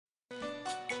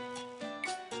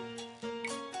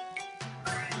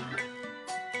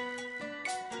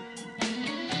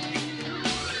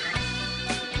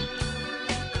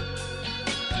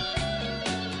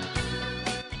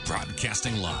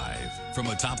Broadcasting live from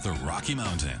atop the Rocky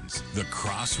Mountains, the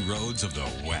crossroads of the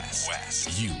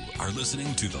West. You are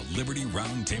listening to the Liberty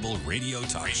Roundtable Radio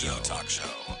Talk Show.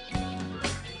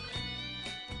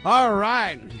 All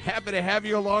right. Happy to have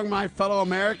you along, my fellow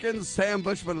Americans. Sam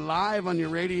Bushman live on your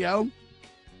radio.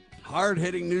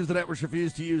 Hard-hitting news the networks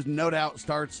refuse to use, no doubt,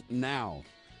 starts now.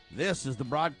 This is the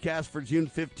broadcast for June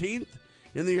 15th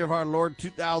in the year of our Lord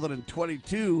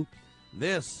 2022.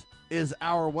 This is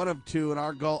our one of two, and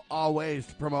our goal always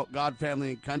to promote God,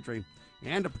 family, and country,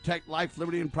 and to protect life,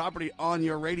 liberty, and property on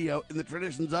your radio in the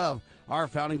traditions of our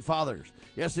founding fathers.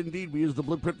 Yes, indeed, we use the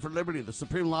blueprint for liberty, the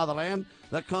supreme law of the land,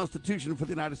 the Constitution for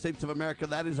the United States of America.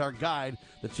 That is our guide.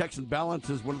 The checks and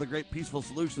balances, one of the great peaceful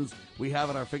solutions we have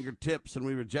at our fingertips, and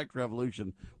we reject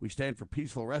revolution. We stand for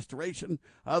peaceful restoration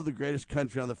of the greatest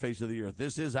country on the face of the earth.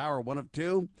 This is our one of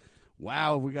two.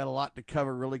 Wow, we got a lot to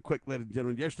cover really quick, ladies and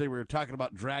gentlemen. Yesterday we were talking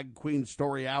about Drag Queen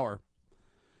Story Hour,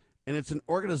 and it's an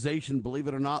organization, believe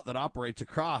it or not, that operates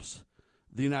across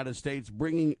the United States,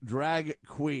 bringing drag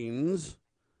queens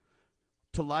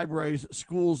to libraries,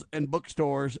 schools, and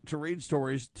bookstores to read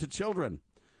stories to children.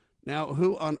 Now,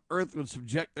 who on earth would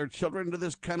subject their children to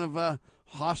this kind of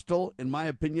hostile, in my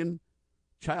opinion,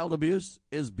 child abuse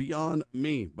is beyond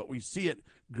me, but we see it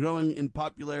growing in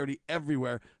popularity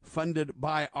everywhere, funded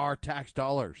by our tax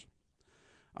dollars.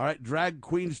 All right, Drag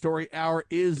Queen Story Hour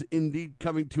is indeed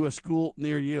coming to a school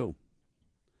near you.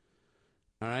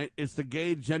 All right, it's the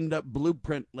Gay Agenda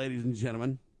Blueprint, ladies and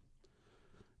gentlemen.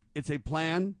 It's a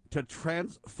plan to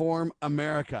transform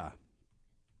America.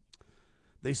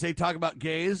 They say talk about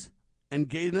gays and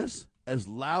gayness as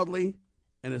loudly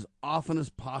and as often as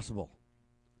possible.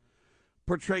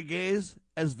 Portray gays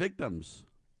as victims,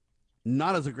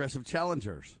 not as aggressive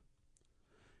challengers.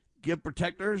 Give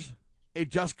protectors a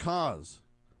just cause.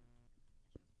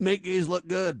 Make gays look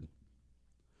good.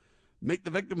 Make the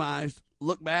victimized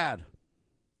look bad.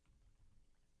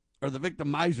 Or the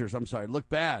victimizers, look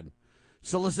bad.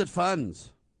 Solicit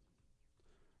funds.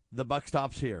 The buck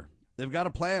stops here. They've got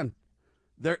a plan.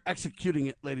 They're executing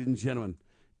it, ladies and gentlemen.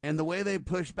 And the way they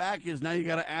push back is now you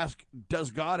got to ask, does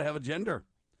God have a gender?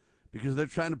 Because they're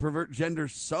trying to pervert gender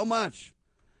so much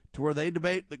to where they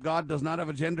debate that God does not have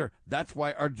a gender. That's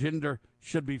why our gender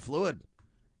should be fluid,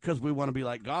 because we want to be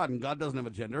like God, and God doesn't have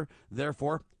a gender.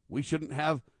 Therefore, we shouldn't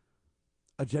have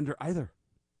a gender either.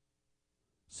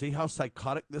 See how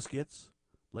psychotic this gets,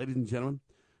 ladies and gentlemen?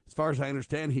 As far as I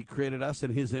understand, he created us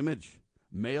in his image.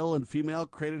 Male and female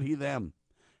created he them.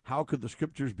 How could the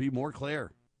scriptures be more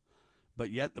clear?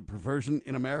 But yet the perversion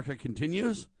in America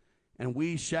continues, and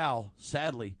we shall,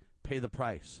 sadly, pay the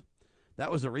price.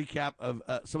 That was a recap of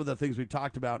some of the things we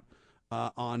talked about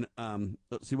on,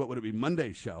 let's see, what would it be,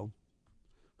 Monday's show.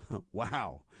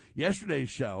 Wow. Yesterday's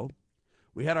show,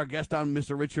 we had our guest on,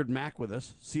 Mr. Richard Mack, with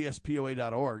us,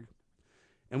 CSPOA.org,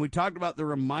 and we talked about the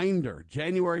reminder,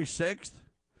 January 6th,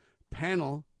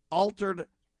 panel altered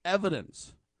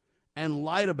evidence and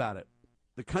lied about it.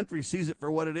 The country sees it for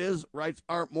what it is, writes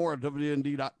Art Moore at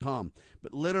WND.com.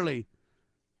 But literally,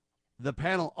 the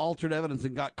panel altered evidence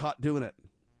and got caught doing it.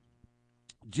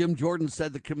 Jim Jordan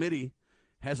said the committee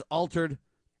has altered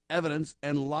evidence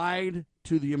and lied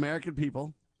to the American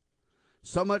people,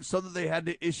 so much so that they had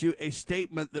to issue a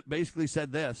statement that basically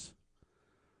said this: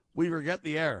 we regret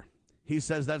the error. He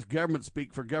says that's government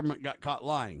speak for government got caught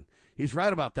lying. He's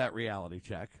right about that reality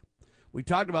check. We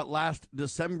talked about last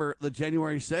December, the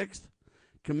January 6th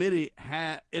committee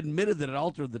admitted that it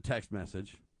altered the text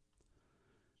message.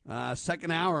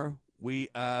 Second hour, we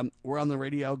were on the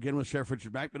radio again with Sheriff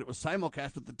Richard Mack, but it was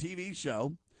simulcast with the TV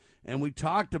show, and we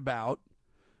talked about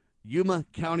Yuma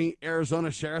County,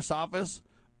 Arizona Sheriff's Office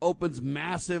opens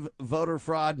massive voter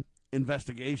fraud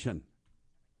investigation.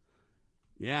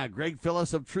 Yeah, Greg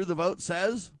Phillips of True the Vote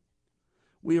says,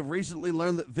 we have recently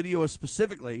learned that video is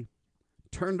specifically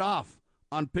turned off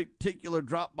on particular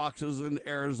drop boxes in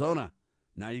Arizona.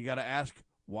 Now you got to ask,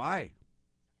 why?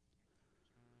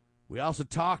 We also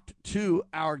talked to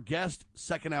our guest,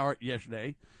 second hour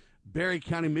yesterday, Barry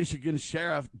County, Michigan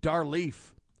Sheriff Dar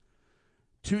Leaf.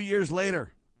 2 years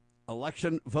later,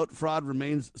 election vote fraud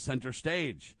remains center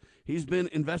stage. He's been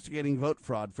investigating vote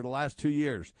fraud for the last 2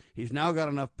 years. He's now got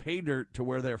enough pay dirt to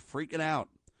where they're freaking out.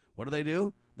 What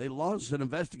do? They launched an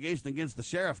investigation against the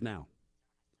sheriff now.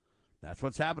 That's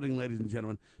what's happening, ladies and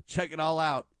gentlemen. Check it all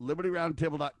out,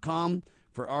 libertyroundtable.com,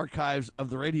 for archives of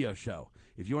the radio show.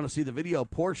 If you want to see the video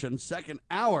portion, second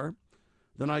hour,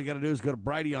 then all you got to do is go to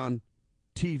Brighteon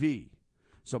TV.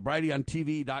 So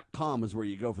brighteontv.com is where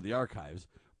you go for the archives.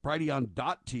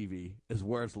 Brighteon.tv is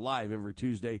where it's live every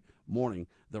Tuesday morning.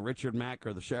 The Richard Mack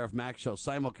or the Sheriff Mack Show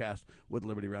simulcast with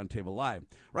Liberty Roundtable Live.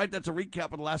 Right, that's a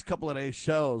recap of the last couple of days'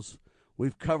 shows.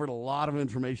 We've covered a lot of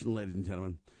information, ladies and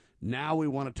gentlemen. Now we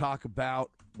want to talk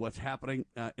about what's happening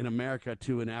in America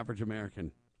to an average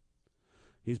American.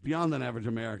 He's beyond an average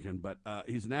American, but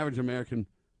he's an average American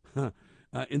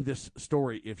in this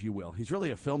story, if you will. He's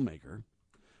really a filmmaker.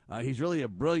 He's really a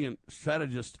brilliant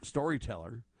strategist,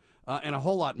 storyteller, and a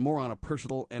whole lot more on a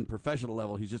personal and professional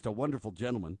level. He's just a wonderful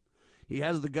gentleman. He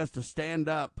has the guts to stand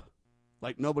up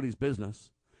like nobody's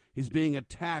business. He's being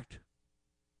attacked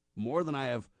more than I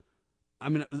have. I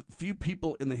mean, few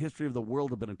people in the history of the world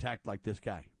have been attacked like this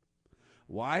guy.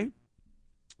 Why?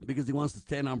 Because he wants to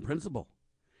stand on principle.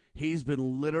 He's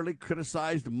been literally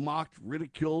criticized, mocked,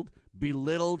 ridiculed,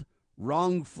 belittled,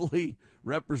 wrongfully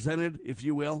represented, if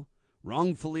you will,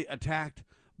 wrongfully attacked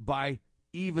by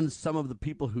even some of the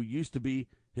people who used to be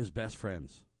his best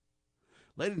friends.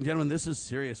 Ladies and gentlemen, this is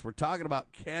serious. We're talking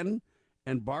about Ken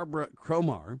and Barbara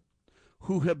Cromar,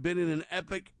 who have been in an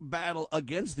epic battle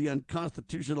against the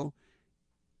unconstitutional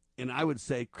and I would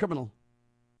say criminal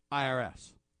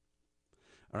IRS.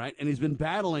 All right, and he's been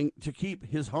battling to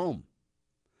keep his home.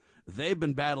 They've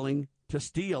been battling to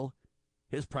steal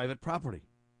his private property.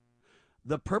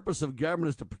 The purpose of government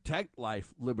is to protect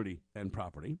life, liberty, and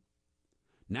property.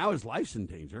 Now his life's in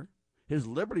danger. His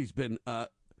liberty's been,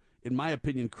 in my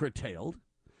opinion, curtailed,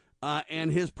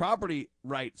 and his property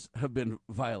rights have been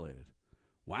violated.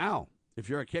 Wow. If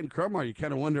you're a Ken Cromar, you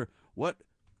kind of wonder, what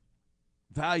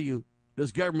value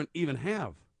does government even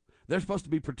have? They're supposed to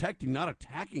be protecting, not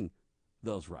attacking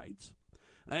those rights.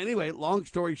 Anyway, long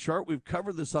story short, we've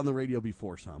covered this on the radio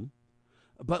before some.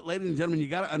 But, ladies and gentlemen, you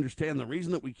got to understand the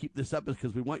reason that we keep this up is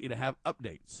because we want you to have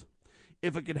updates.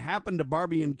 If it could happen to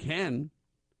Barbie and Ken,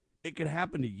 it could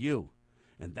happen to you.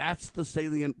 And that's the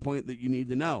salient point that you need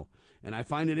to know. And I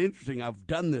find it interesting. I've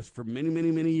done this for many,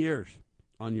 many, many years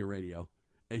on your radio,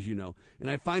 as you know. And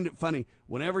I find it funny,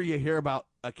 whenever you hear about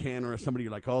a Ken or somebody,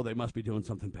 you're like, oh, they must be doing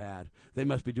something bad. They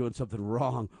must be doing something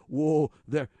wrong. Whoa,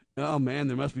 oh, man,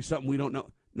 there must be something we don't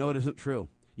know. No, it isn't true.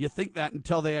 You think that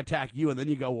until they attack you, and then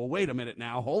you go, well, wait a minute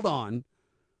now, hold on.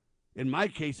 In my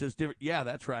case, it's different. Yeah,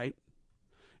 that's right.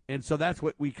 And so that's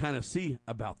what we kind of see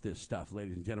about this stuff,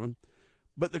 ladies and gentlemen.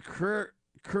 But the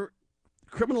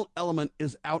criminal element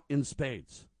is out in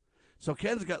spades. So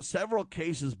Ken's got several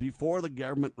cases before the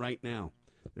government right now.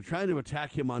 They're trying to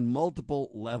attack him on multiple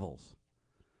levels.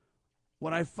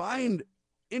 What I find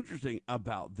interesting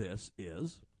about this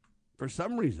is, for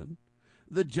some reason,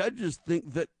 the judges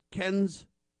think that Ken's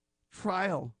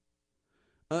trial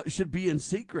should be in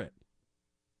secret.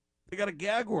 They got a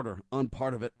gag order on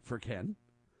part of it for Ken.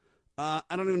 I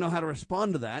don't even know how to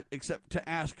respond to that except to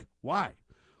ask why.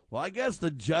 Well, I guess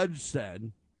the judge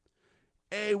said,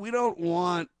 hey, we don't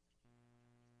want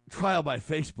trial by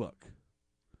Facebook.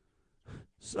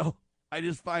 So I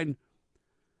just find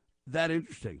that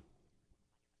interesting.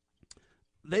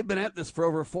 They've been at this for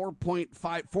over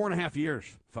 4.5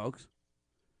 years, folks,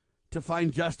 to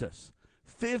find justice.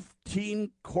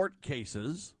 15 court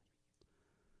cases,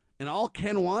 and all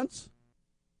Ken wants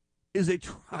is a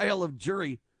trial of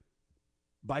jury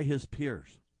by his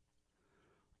peers.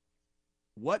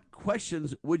 What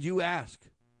questions would you ask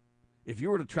if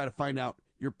you were to try to find out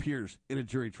your peers in a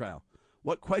jury trial?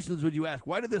 What questions would you ask?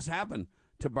 Why did this happen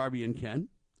to Barbie and Ken?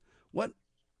 Why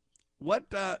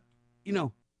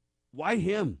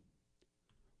him?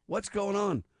 What's going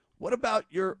on? What about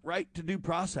your right to due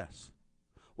process?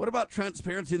 What about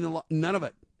transparency in the law? None of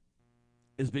it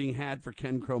is being had for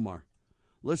Ken Cromar.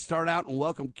 Let's start out and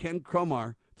welcome Ken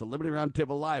Cromar to Liberty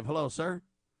Roundtable Live. Hello, sir.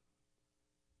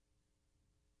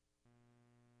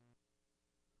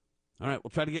 All right,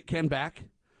 we'll try to get Ken back.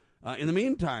 In the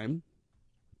meantime,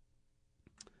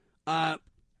 Ken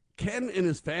and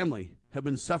his family have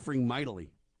been suffering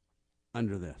mightily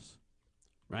under this,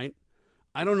 right?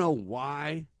 I don't know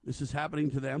why this is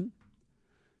happening to them,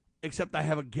 except I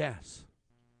have a guess.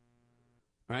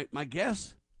 All right, my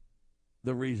guess,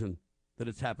 the reason that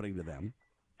it's happening to them.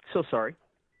 So sorry.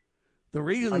 The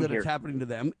reason it's happening to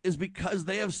them is because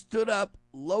they have stood up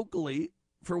locally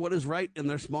for what is right in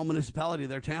their small municipality,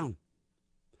 their town.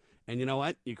 And you know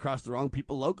what? You cross the wrong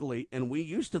people locally, and we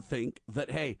used to think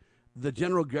that, hey, the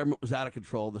general government was out of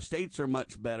control. The states are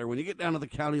much better. When you get down to the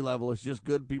county level, it's just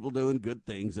good people doing good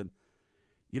things. And,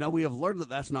 we have learned that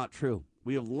that's not true.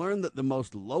 We have learned that the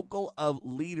most local of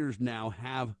leaders now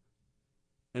have,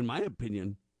 in my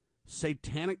opinion,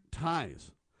 satanic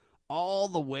ties all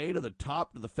the way to the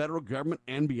top, to the federal government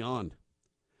and beyond.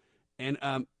 And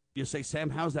you say,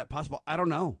 Sam, how is that possible? I don't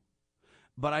know.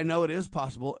 but I know it is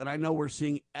possible, and I know we're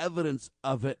seeing evidence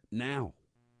of it now.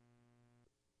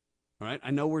 All right?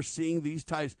 I know we're seeing these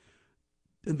ties.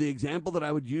 And the example that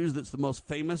I would use that's the most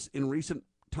famous in recent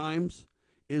times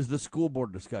is the school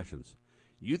board discussions.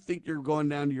 You think you're going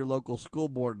down to your local school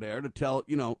board there to tell,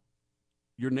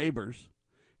 your neighbors,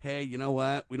 hey, you know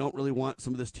what? We don't really want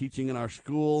some of this teaching in our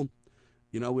school.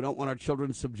 We don't want our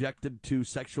children subjected to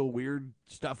sexual weird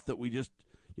stuff that we just,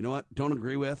 don't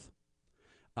agree with.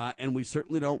 And we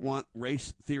certainly don't want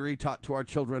race theory taught to our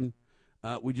children.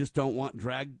 We just don't want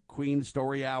drag queen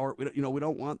story hour. We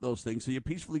don't want those things. So you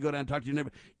peacefully go down and talk to your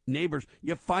neighbors.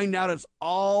 You find out it's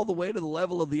all the way to the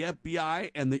level of the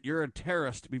FBI and that you're a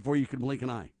terrorist before you can blink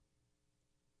an eye.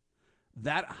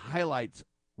 That highlights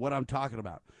what I'm talking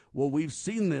about. Well, we've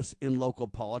seen this in local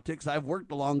politics. I've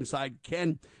worked alongside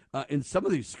Ken in some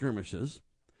of these skirmishes,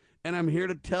 and I'm here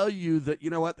to tell you that,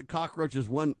 the cockroaches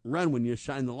run when you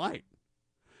shine the light.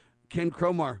 Ken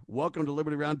Cromar, welcome to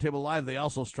Liberty Roundtable Live. They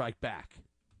also strike back.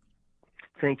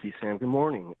 Thank you, Sam. Good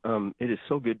morning. It is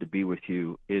so good to be with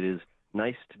you. It is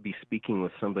nice to be speaking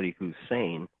with somebody who's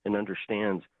sane and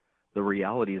understands the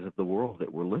realities of the world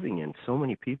that we're living in. So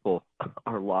many people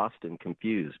are lost and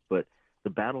confused, but the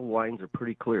battle lines are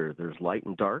pretty clear. There's light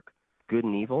and dark, good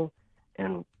and evil,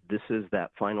 and this is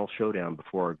that final showdown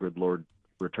before our good Lord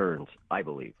returns, I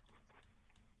believe.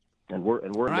 And we're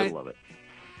in the middle of it.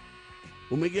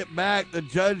 When we get back, the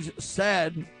judge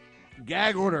said,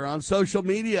 gag order on social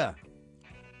media.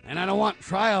 And I don't want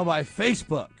trial by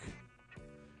Facebook.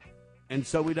 And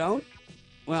so we don't?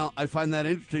 Well, I find that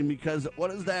interesting because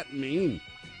what does that mean?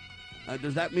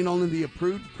 Does that mean only the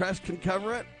approved press can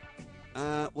cover it?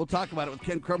 We'll talk about it with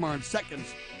Ken Cromar in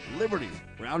seconds. Liberty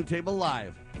Roundtable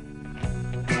Live.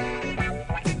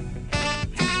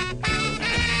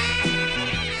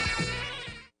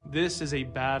 This is a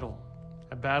battle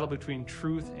between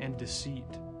truth and deceit,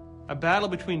 a battle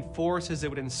between forces that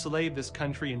would enslave this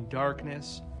country in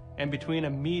darkness and between a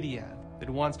media that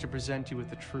wants to present you with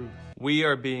the truth. We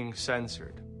are being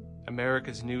censored.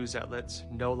 America's news outlets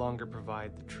no longer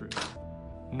provide the truth.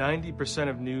 90%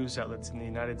 of news outlets in the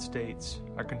United States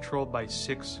are controlled by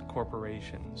 6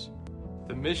 corporations.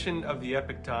 The mission of the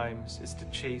Epoch Times is to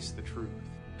chase the truth,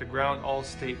 to ground all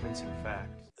statements in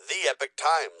fact.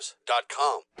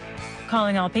 TheEpochTimes.com.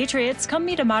 Calling all Patriots, come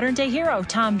meet a modern-day hero,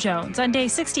 Tom Jones, on day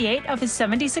 68 of his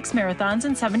 76 marathons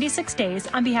in 76 days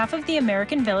on behalf of the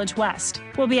American Village West.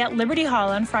 We'll be at Liberty Hall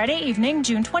on Friday evening,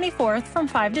 June 24th from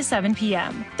 5 to 7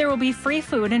 p.m. There will be free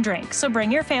food and drink, so bring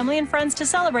your family and friends to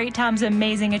celebrate Tom's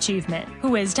amazing achievement.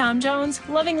 Who is Tom Jones?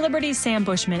 Loving Liberty's Sam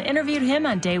Bushman interviewed him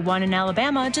on day 1 in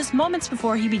Alabama just moments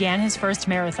before he began his first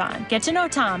marathon. Get to know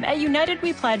Tom at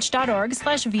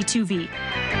unitedwepledge.org/V2V.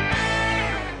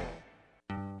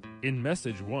 In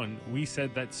message 1, we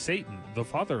said that Satan, the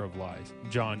father of lies,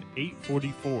 John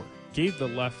 8:44, gave the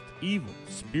left evil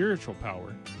spiritual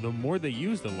power the more they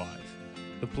used the lies.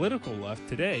 The political left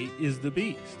today is the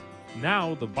beast.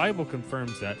 Now the Bible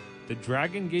confirms that the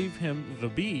dragon gave him, the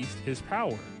beast, his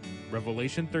power.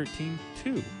 Revelation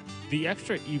 13:2. The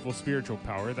extra evil spiritual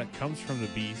power that comes from the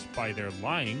beast by their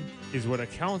lying is what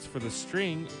accounts for the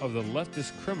string of the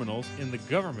leftist criminals in the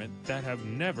government that have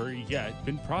never yet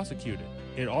been prosecuted.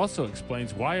 It also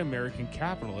explains why American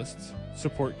capitalists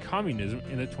support communism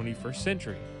in the 21st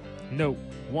century. Note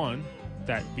 1.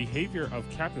 That behavior of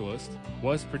capitalists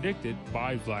was predicted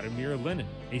by Vladimir Lenin,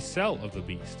 a cell of the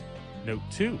beast. Note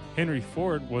 2. Henry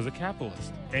Ford was a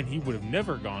capitalist, and he would have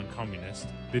never gone communist.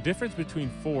 The difference between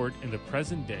Ford and the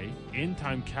present-day,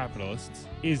 end-time capitalists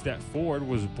is that Ford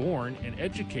was born and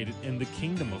educated in the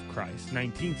kingdom of Christ,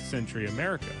 19th century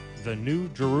America, the New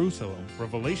Jerusalem,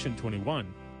 Revelation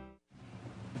 21.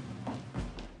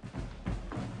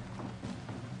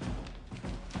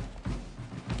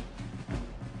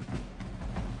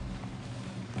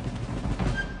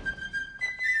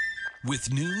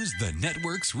 With news the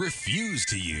networks refuse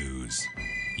to use.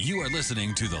 You are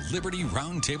listening to the Liberty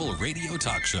Roundtable Radio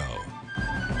Talk Show.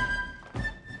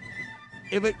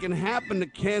 If it can happen to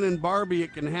Ken and Barbie,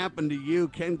 it can happen to you.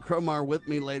 Ken Cromar with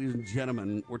me, ladies and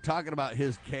gentlemen. We're talking about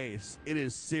his case. It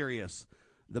is serious.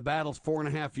 The battle's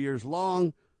 4.5 years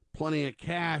long, plenty of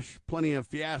cash, plenty of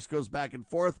fiascos back and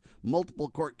forth, multiple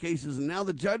court cases, and now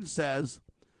the judge says,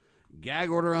 gag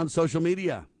order on social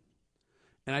media.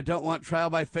 And I don't want trial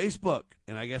by Facebook.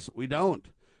 And I guess we don't.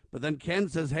 But then Ken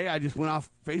says, hey, I just went off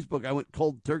Facebook. I went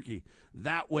cold turkey.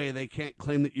 That way they can't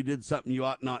claim that you did something you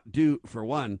ought not do, for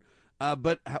one.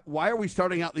 But why are we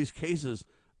starting out these cases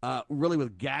really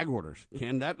with gag orders,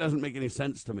 Ken? That doesn't make any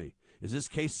sense to me. Is this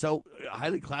case so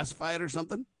highly classified or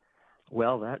something?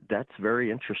 Well, that's very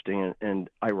interesting.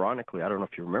 And ironically, I don't know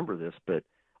if you remember this, but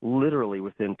literally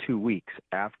within 2 weeks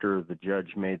after the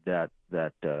judge made that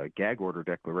gag order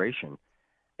declaration,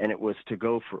 and it was to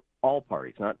go for all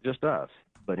parties, not just us,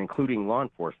 but including law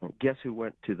enforcement. Guess who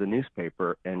went to the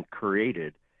newspaper and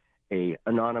created a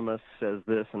anonymous says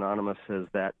this, anonymous says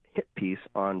that hit piece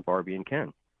on Barbie and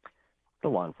Ken? The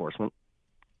law enforcement.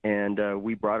 And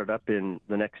we brought it up in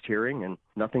the next hearing, and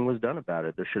nothing was done about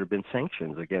it. There should have been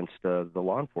sanctions against the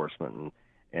law enforcement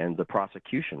and the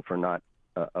prosecution for not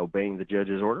obeying the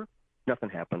judge's order. Nothing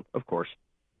happened, of course.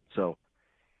 So,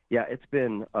 yeah, it's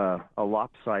been a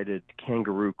lopsided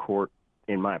kangaroo court,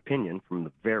 in my opinion, from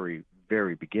the very,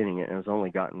 very beginning, and has only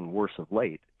gotten worse of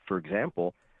late. For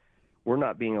example, we're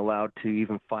not being allowed to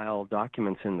even file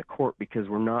documents in the court because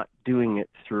we're not doing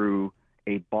it through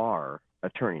a bar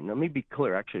attorney. Let me be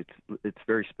clear. Actually, it's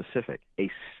very specific. A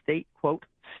state, quote,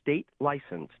 state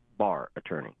licensed bar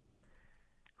attorney,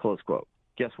 close quote.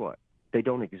 Guess what? They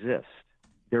don't exist.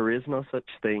 There is no such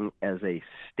thing as a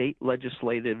state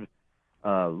legislative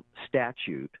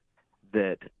statute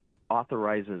that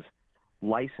authorizes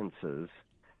licenses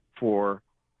for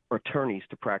attorneys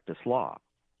to practice law.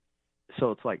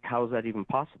 So it's like, how is that even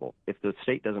possible if the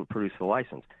state doesn't produce the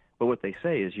license? But what they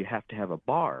say is you have to have a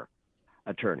bar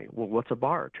attorney. Well, what's a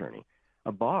bar attorney?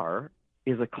 A bar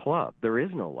is a club. There is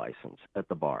no license at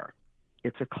the bar.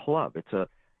 It's a club.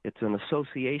 It's an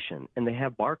association, and they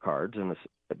have bar cards.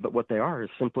 But what they are is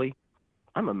simply,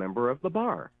 I'm a member of the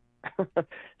bar.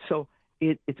 So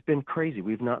it's been crazy.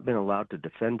 We've not been allowed to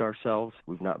defend ourselves.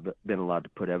 We've not been allowed to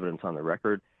put evidence on the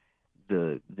record.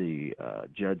 The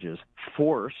judges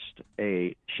forced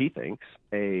she thinks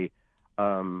a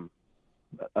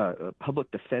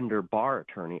public defender bar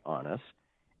attorney on us,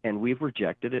 and we've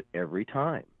rejected it every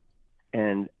time.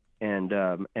 And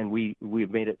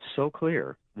we've made it so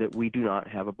clear that we do not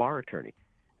have a by attorney.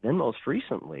 Then most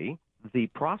recently, the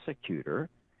prosecutor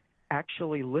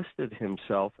actually listed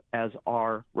himself as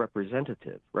our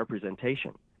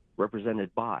representation,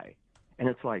 represented by. And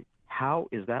it's like, how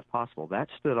is that possible? That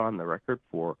stood on the record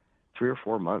for 3 or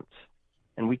 4 months.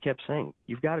 And we kept saying,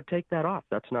 you've got to take that off.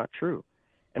 That's not true.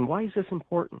 And why is this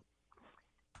important?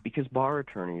 Because bar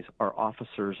attorneys are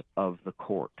officers of the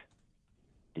court.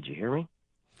 Did you hear me?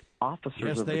 Officers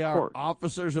yes, of the they court. are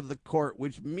officers of the court,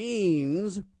 which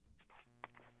means,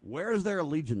 where is their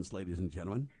allegiance, ladies and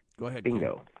gentlemen? Go ahead.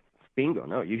 Bingo. Ken. Bingo.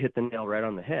 No, you hit the nail right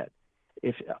on the head.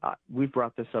 If we've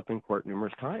brought this up in court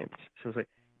numerous times. So it's like,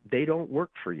 they don't work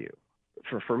for you,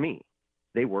 for me.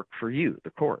 They work for you,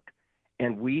 the court.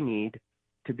 And we need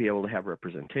to be able to have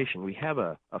representation. We have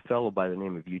a fellow by the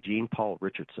name of Eugene Paul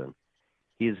Richardson.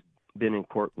 He has been in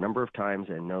court a number of times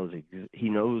and he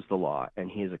knows the law, and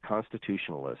he is a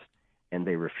constitutionalist, and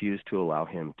they refuse to allow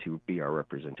him to be our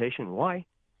representation. Why?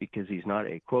 Because he's not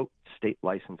a, quote, state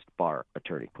licensed bar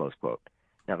attorney, close quote.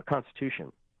 Now, the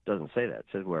Constitution doesn't say that. It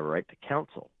says we have a right to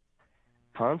counsel.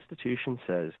 Constitution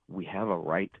says we have a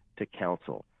right to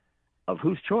counsel. Of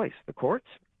whose choice? The courts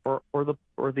or the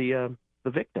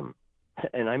victim?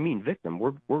 And I mean victim.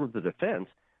 We're the defense,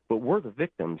 but we're the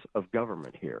victims of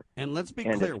government here. And let's be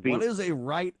clear. What is a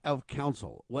right of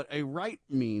counsel? What a right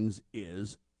means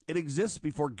is it exists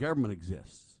before government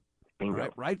exists. Bingo.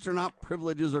 Right? Rights are not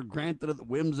privileges or granted at the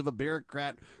whims of a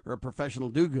bureaucrat or a professional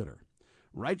do-gooder.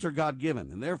 Rights are God-given,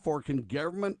 and therefore can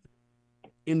government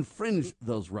infringe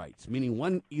those rights, meaning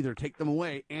one, either take them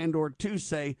away and or two,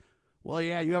 say, well,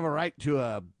 yeah, you have a right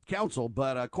to counsel,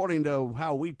 but according to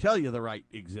how we tell you the right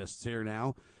exists here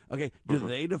now, okay, do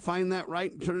they define that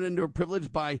right and turn it into a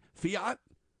privilege by fiat?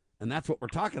 And that's what we're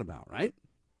talking about, right?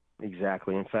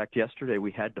 Exactly. In fact, yesterday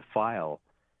we had to file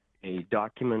a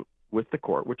document with the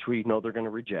court, which we know they're going to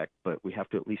reject, but we have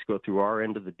to at least go through our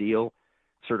end of the deal,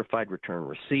 certified return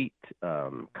receipt,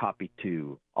 copied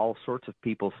to all sorts of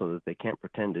people so that they can't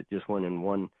pretend it just went in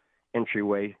one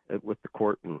entryway with the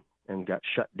court and got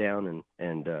shut down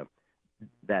and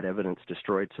that evidence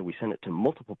destroyed. So we sent it to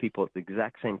multiple people at the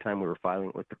exact same time we were filing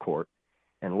it with the court.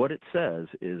 And what it says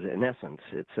is, in essence,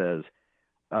 it says,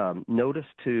 notice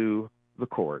to the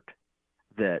court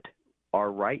that our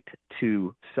right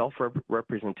to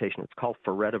self-representation, it's called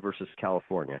Ferretta versus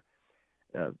California,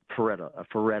 a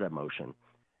Ferretta motion,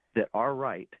 that our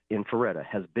right in Ferretta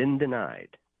has been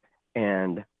denied,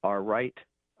 and our right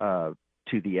to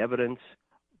the evidence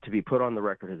to be put on the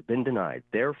record has been denied.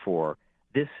 Therefore,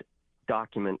 this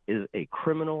document is a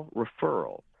criminal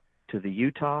referral to the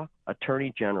Utah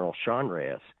Attorney General, Sean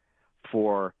Reyes,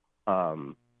 for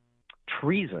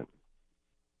treason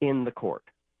in the court.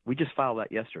 We just filed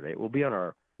that yesterday. It will be on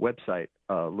our website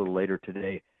a little later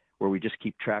today, where we just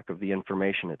keep track of the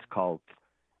information. It's called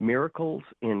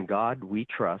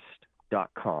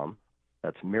miraclesingodwetrust.com.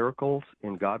 That's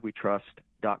miraclesingodwetrust.com.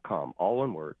 libertynews.com, all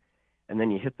one word. And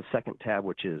then you hit the second tab,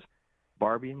 which is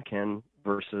Barbie and Ken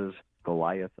versus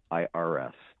Goliath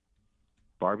IRS.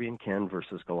 Barbie and Ken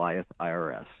versus Goliath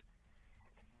IRS.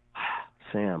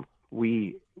 Sam,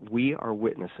 we are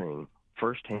witnessing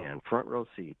firsthand, front row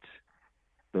seats,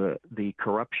 the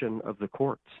corruption of the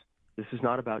courts. This is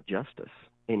not about justice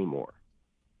anymore.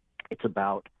 It's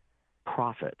about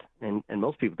profit. And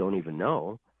most people don't even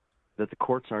know that the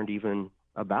courts aren't even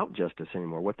about justice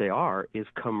anymore. What they are is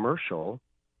commercial,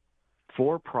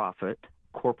 for-profit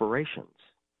corporations.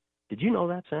 Did you know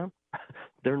that, Sam?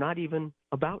 They're not even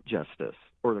about justice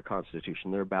or the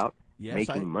Constitution. They're about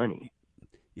making money.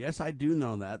 Yes, I do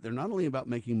know that. They're not only about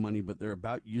making money, but they're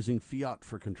about using fiat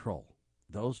for control.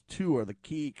 Those two are the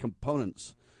key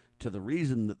components to the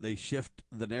reason that they shift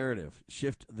the narrative,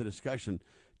 shift the discussion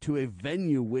to a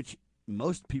venue which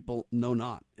most people know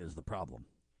not is the problem.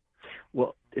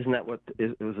 Well, isn't that was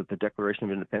it the Declaration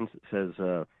of Independence that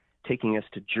says taking us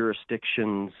to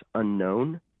jurisdictions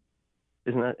unknown?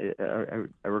 Isn't that,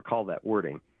 I recall that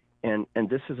wording. And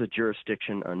this is a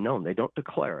jurisdiction unknown. They don't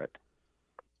declare it.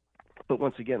 But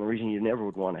once again, the reason you never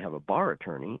would want to have a bar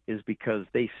attorney is because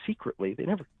they secretly, they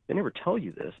never tell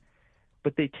you this,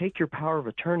 but they take your power of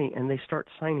attorney and they start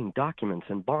signing documents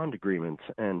and bond agreements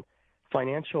and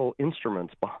financial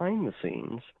instruments behind the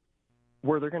scenes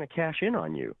where they're going to cash in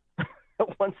on you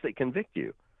once they convict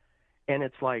you. And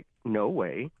it's like, no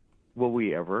way will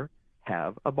we ever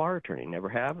have a bar attorney. Never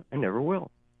have and never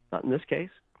will. Not in this case.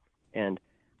 And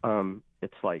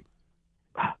it's like,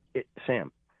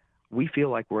 Sam, we feel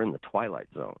like we're in the twilight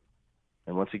zone.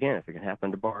 And once again, if it can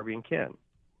happen to Barbie and Ken,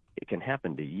 it can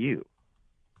happen to you.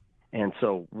 And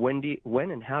so when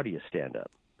and how do you stand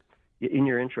up? In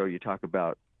your intro, you talk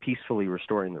about peacefully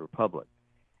restoring the republic.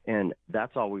 And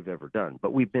that's all we've ever done.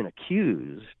 But we've been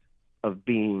accused of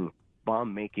being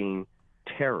bomb-making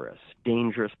terrorists,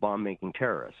 dangerous bomb-making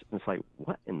terrorists. And it's like,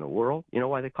 what in the world? You know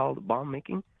why they call it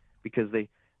bomb-making? Because they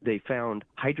found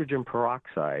hydrogen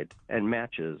peroxide and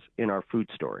matches in our food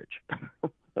storage.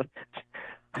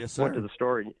 Yes, sir. Went to the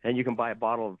store, and you can buy a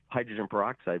bottle of hydrogen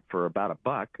peroxide for about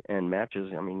 $1, and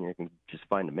matches, I mean, you can just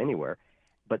find them anywhere.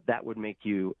 But that would make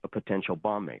you a potential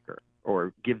bomb maker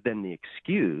or give them the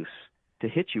excuse to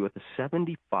hit you with a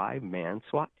 75-man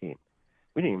SWAT team.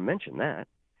 We didn't even mention that.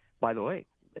 By the way,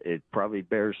 it probably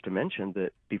bears to mention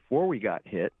that before we got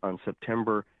hit on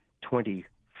September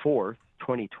 24th,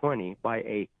 2020, by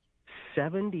a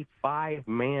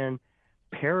 75-man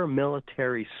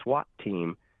paramilitary SWAT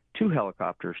team, 2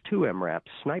 helicopters, 2 MRAPs,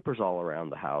 snipers all around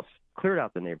the house, cleared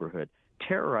out the neighborhood,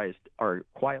 terrorized our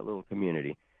quiet little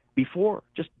community.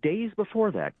 Just days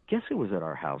before that, guess who was at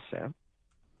our house, Sam?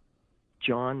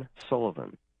 John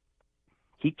Sullivan.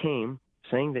 He came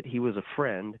saying that he was a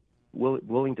friend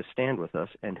willing to stand with us.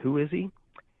 And who is he?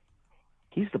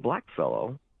 He's the black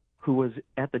fellow who was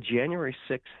at the January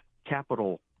 6th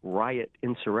Capitol riot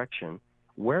insurrection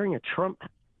wearing a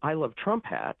I Love Trump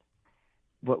hat,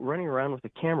 but running around with a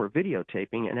camera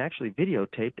videotaping, and actually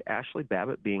videotaped Ashley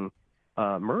Babbitt being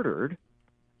murdered.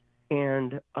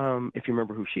 And if you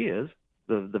remember who she is,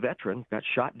 the veteran got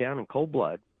shot down in cold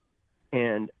blood.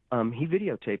 And he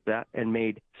videotaped that and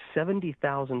made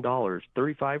 $70,000,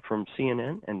 $35,000 from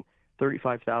CNN and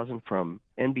 $35,000 from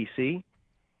NBC,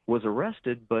 was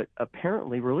arrested but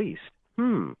apparently released.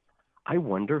 I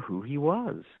wonder who he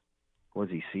was. Was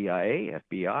he CIA,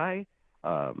 FBI,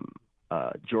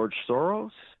 George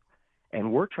Soros?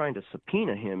 And we're trying to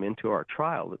subpoena him into our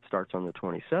trial that starts on the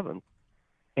 27th,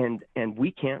 and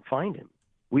we can't find him.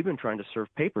 We've been trying to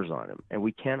serve papers on him, and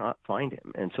we cannot find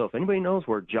him. And so if anybody knows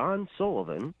where John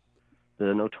Sullivan,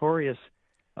 the notorious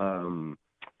I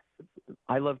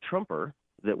Love Trumper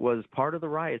that was part of the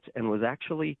riots and was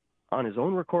actually on his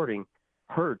own recording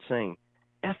heard saying,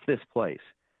 F this place,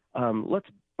 let's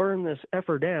burn this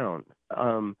effer down.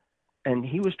 And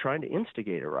he was trying to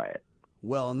instigate a riot.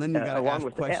 Well, and then you got to ask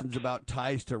questions about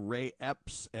ties to Ray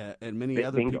Epps and many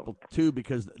other people too,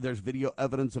 because there's video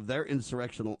evidence of their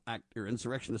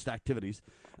insurrectionist activities.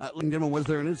 Ladies and gentlemen, was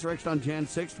there an insurrection on Jan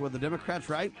 6th? Were the Democrats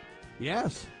right?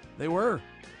 Yes, they were.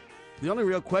 The only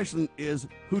real question is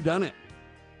who done it,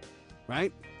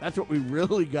 right? That's what we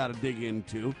really got to dig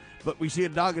into. But we see a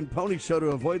dog and pony show to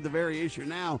avoid the very issue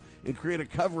now and create a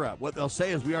cover-up. What they'll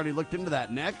say is we already looked into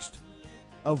that. Next,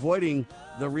 avoiding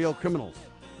the real criminals.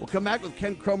 We'll come back with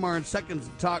Ken Cromar in seconds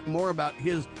and talk more about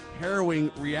his harrowing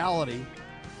reality.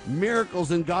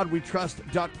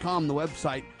 MiraclesInGodWeTrust.com, the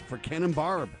website for Ken and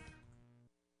Barb.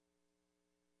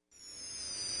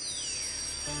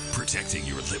 Protecting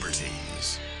your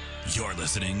liberties. You're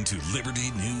listening to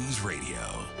Liberty News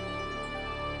Radio.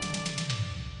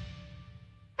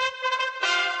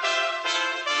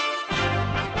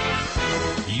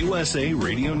 USA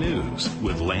Radio News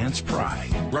with Lance Pry.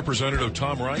 Representative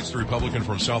Tom Rice, the Republican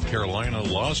from South Carolina,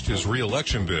 lost his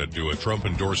re-election bid to a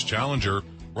Trump-endorsed challenger,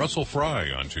 Russell Fry,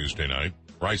 on Tuesday night.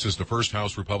 Rice is the first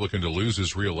House Republican to lose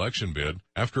his re-election bid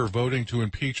after voting to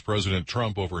impeach President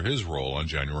Trump over his role on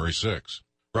January 6.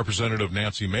 Representative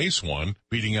Nancy Mace won,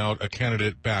 beating out a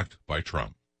candidate backed by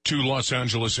Trump. 2 Los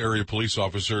Angeles area police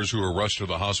officers who were rushed to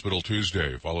the hospital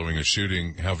Tuesday following a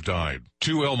shooting have died.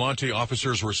 2 El Monte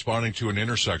officers responding to an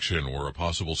intersection where a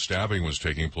possible stabbing was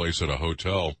taking place at a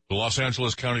hotel. The Los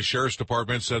Angeles County Sheriff's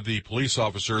Department said the police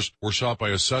officers were shot by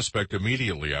a suspect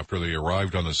immediately after they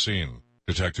arrived on the scene.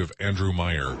 Detective Andrew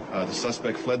Meyer. The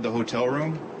suspect fled the hotel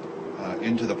room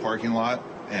into the parking lot,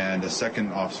 and a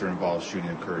second officer-involved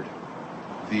shooting occurred.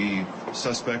 The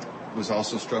suspect was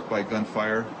also struck by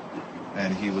gunfire,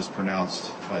 and he was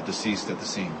pronounced deceased at the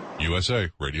scene.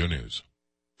 USA Radio News.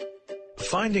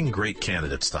 Finding great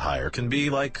candidates to hire can be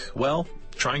like, well,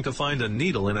 trying to find a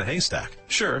needle in a haystack.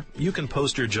 Sure, you can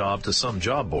post your job to some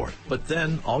job board, but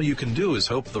then all you can do is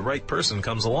hope the right person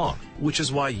comes along, which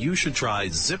is why you should try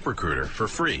ZipRecruiter for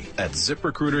free at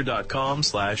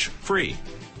ZipRecruiter.com/free.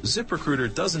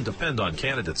 ZipRecruiter doesn't depend on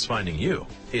candidates finding you.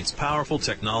 Its powerful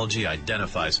technology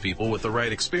identifies people with the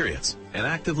right experience and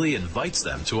actively invites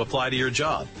them to apply to your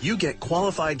job. You get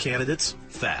qualified candidates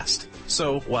fast.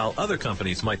 So while other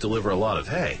companies might deliver a lot of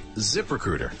hay,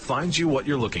 ZipRecruiter finds you what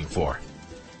you're looking for.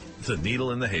 The needle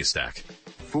in the haystack.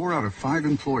 4 out of 5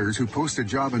 employers who post a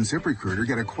job in ZipRecruiter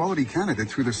get a quality candidate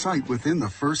through the site within the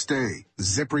first day.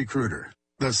 ZipRecruiter,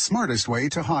 the smartest way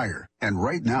to hire. And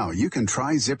right now, you can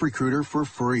try ZipRecruiter for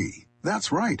free.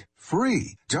 That's right,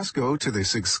 free. Just go to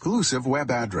this exclusive web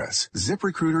address,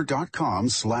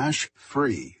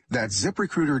 ZipRecruiter.com/free. That's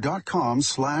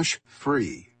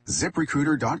ZipRecruiter.com/free.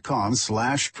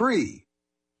 ZipRecruiter.com/free.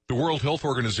 The World Health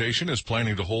Organization is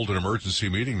planning to hold an emergency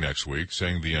meeting next week,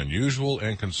 saying the unusual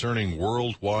and concerning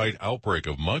worldwide outbreak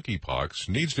of monkeypox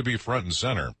needs to be front and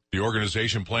center. The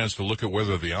organization plans to look at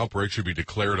whether the outbreak should be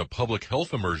declared a public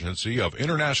health emergency of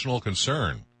international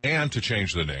concern, and to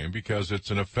change the name because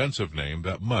it's an offensive name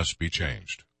that must be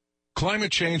changed.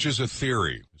 Climate change is a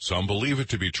theory. Some believe it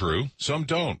to be true, some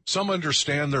don't. Some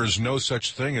understand there is no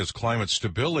such thing as climate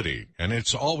stability, and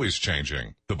it's always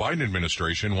changing. The Biden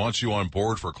administration wants you on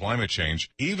board for climate change,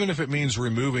 even if it means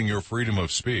removing your freedom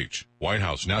of speech. White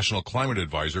House National Climate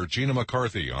Advisor Gina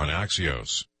McCarthy on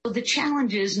Axios. So the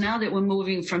challenge is now that we're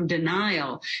moving from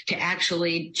denial to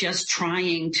actually just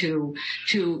trying to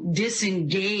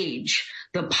disengage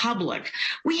the public,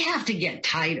 we have to get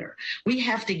tighter. We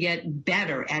have to get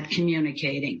better at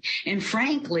communicating. And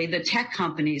frankly, the tech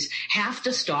companies have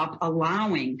to stop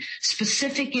allowing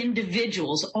specific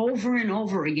individuals over and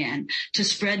over again to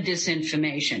spread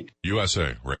disinformation.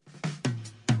 USA.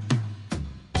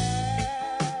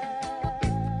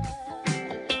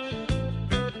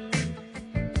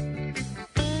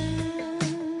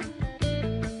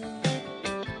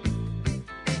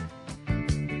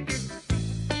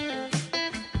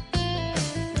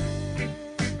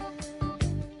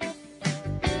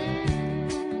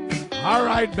 All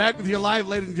right, back with you live,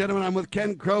 ladies and gentlemen. I'm with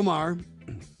Ken Cromar.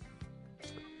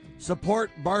 Support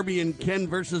Barbie and Ken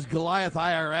versus Goliath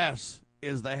IRS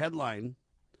is the headline.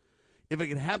 If it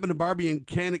can happen to Barbie and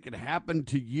Ken, it can happen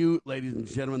to you, ladies and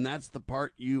gentlemen. That's the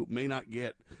part you may not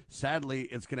get. Sadly,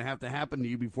 it's going to have to happen to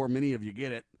you before many of you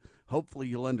get it. Hopefully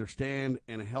you'll understand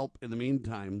and help in the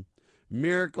meantime.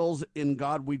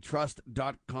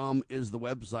 MiraclesInGodWeTrust.com is the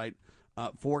website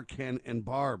for Ken and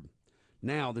Barb.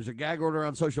 Now, there's a gag order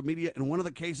on social media in one of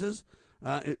the cases,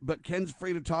 but Ken's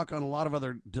free to talk on a lot of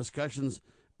other discussions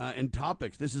and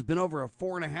topics. This has been over a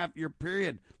 4.5-year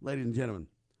period, ladies and gentlemen.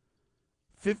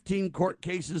 15 court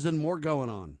cases and more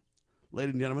going on,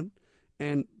 ladies and gentlemen.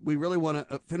 And we really want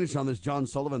to finish on this John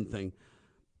Sullivan thing.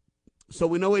 So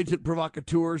we know Agent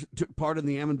Provocateurs took part in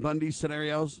the Ammon Bundy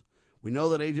scenarios. We know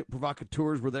that Agent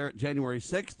Provocateurs were there at January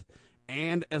 6th.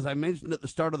 And as I mentioned at the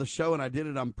start of the show, and I did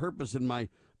it on purpose in my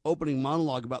opening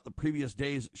monologue about the previous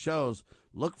day's shows,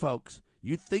 look, folks,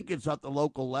 you think it's at the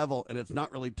local level and it's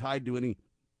not really tied to any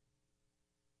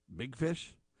big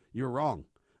fish? You're wrong.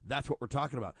 That's what we're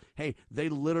talking about. Hey, they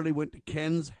literally went to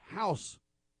Ken's house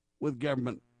with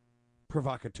government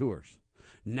provocateurs.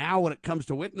 Now when it comes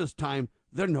to witness time,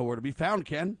 they're nowhere to be found,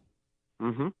 Ken.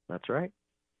 Mm-hmm. That's right.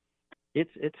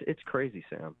 It's crazy,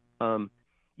 Sam.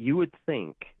 You would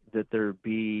think that there'd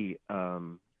be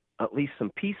at least some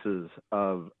pieces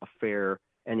of a fair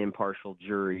and impartial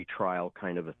jury trial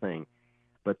kind of a thing.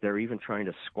 But they're even trying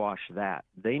to squash that.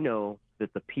 They know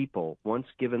that the people, once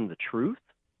given the truth,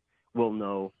 will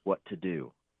know what to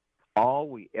do. All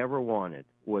we ever wanted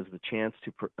was the chance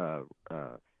to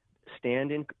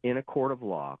stand in a court of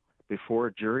law before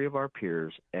a jury of our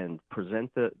peers and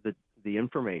present the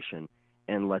information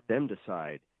and let them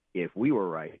decide if we were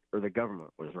right or the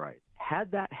government was right.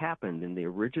 Had that happened in the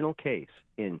original case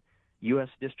in U.S.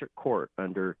 District Court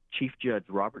under Chief Judge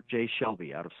Robert J.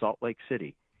 Shelby out of Salt Lake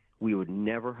City, we would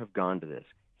never have gone to this.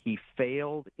 He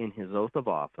failed in his oath of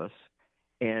office,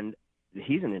 and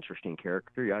he's an interesting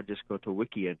character. I'd just go to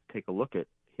Wiki and take a look at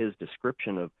his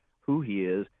description of who he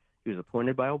is. He was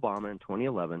appointed by Obama in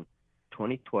 2011.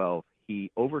 2012,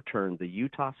 he overturned the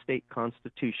Utah State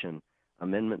Constitution,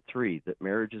 Amendment 3, that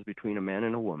marriage is between a man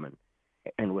and a woman,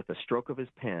 and with a stroke of his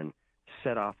pen,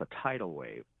 set off a tidal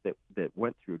wave that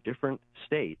went through different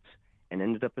states and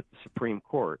ended up at the Supreme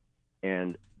Court.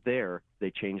 And there,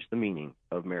 they changed the meaning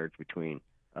of marriage between,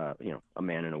 a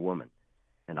man and a woman.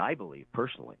 And I believe,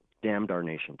 personally, damned our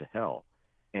nation to hell.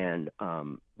 And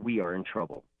we are in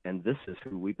trouble. And this is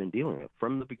who we've been dealing with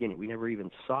from the beginning. We never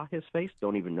even saw his face,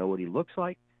 don't even know what he looks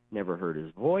like, never heard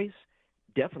his voice,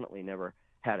 definitely never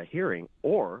had a hearing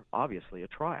or, obviously, a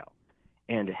trial.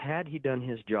 And had he done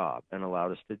his job and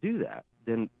allowed us to do that,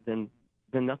 then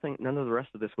none of the rest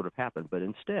of this would have happened. But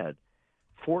instead,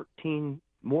 14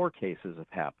 more cases have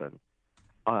happened.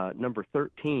 Number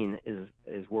 13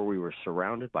 is where we were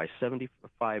surrounded by a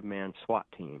 75-man SWAT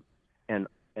team. And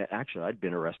actually, I'd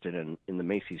been arrested in the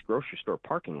Macy's grocery store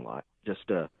parking lot just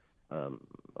a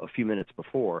few minutes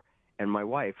before, and my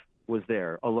wife was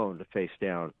there alone to face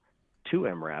down 2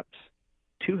 MRAPs,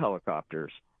 2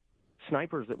 helicopters,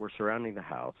 snipers that were surrounding the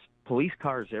house, police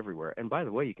cars everywhere. And by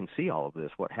the way, you can see all of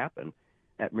this, what happened,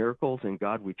 at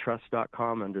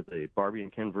miraclesingodwetrust.com under the Barbie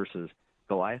and Ken versus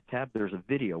Goliath tab. There's a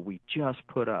video we just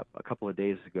put up a couple of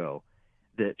days ago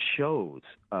that shows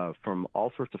from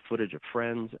all sorts of footage of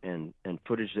friends and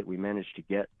footage that we managed to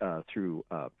get through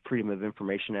Freedom of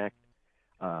Information Act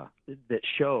that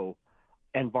show,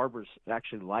 and Barbara's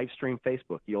actually live stream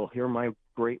Facebook. You'll hear my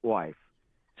great wife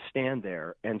stand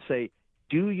there and say,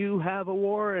 "Do you have a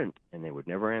warrant?" And they would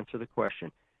never answer the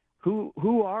question.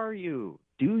 Who are you?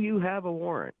 Do you have a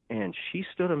warrant? And she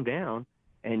stood them down,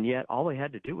 and yet all they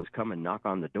had to do was come and knock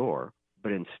on the door.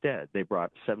 But instead, they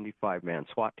brought a 75-man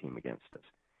SWAT team against us.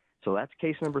 So that's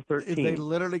case number 13. They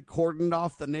literally cordoned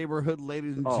off the neighborhood,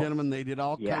 ladies and gentlemen. They did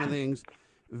all kind of things.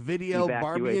 Video,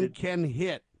 Barbie and Ken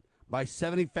hit by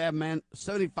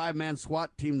 75-man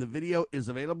SWAT team. The video is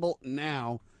available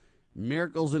now.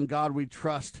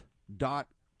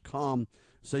 MiraclesInGodWeTrust.com,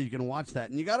 so you can watch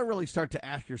that. And you got to really start to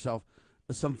ask yourself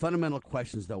some fundamental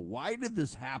questions, though. Why did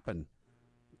this happen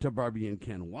to Barbie and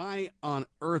Ken? Why on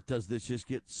earth does this just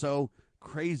get so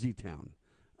crazy town?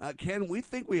 Ken, we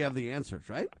think we have the answers,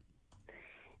 right?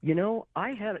 You know,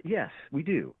 yes, we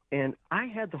do. And I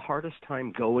had the hardest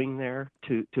time going there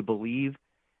to believe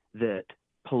that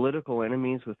political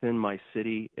enemies within my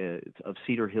city of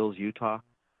Cedar Hills, Utah,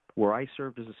 where I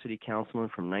served as a city councilman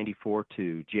from 94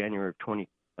 to January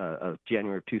of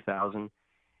 2000.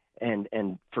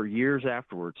 And for years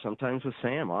afterwards, sometimes with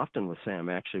Sam, often with Sam,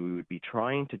 actually, we would be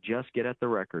trying to just get at the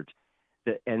records.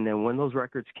 And then when those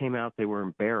records came out, they were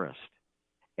embarrassed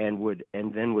and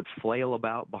then would flail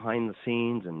about behind the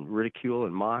scenes and ridicule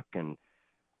and mock and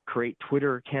create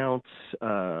Twitter accounts,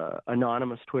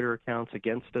 anonymous Twitter accounts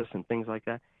against us and things like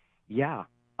that. Yeah,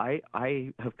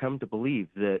 I have come to believe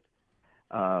that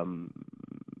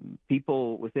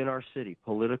people within our city,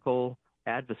 political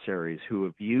adversaries who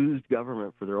have used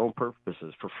government for their own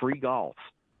purposes, for free golf,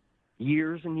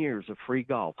 years and years of free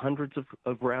golf, hundreds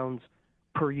of rounds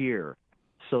per year,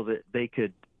 so that they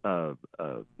could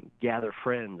gather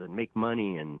friends and make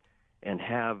money and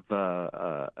have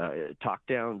talk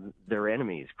down their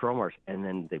enemies, Cromars. And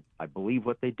then I believe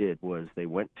what they did was they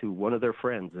went to one of their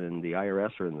friends in the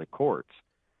IRS or in the courts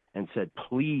and said,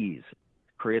 please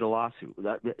create a lawsuit.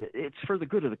 It's for the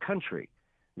good of the country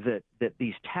that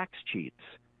these tax cheats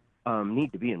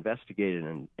need to be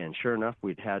investigated. And sure enough,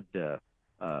 we'd had a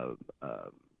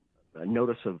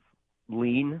notice of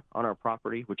lien on our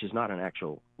property, which is not an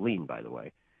actual lien, by the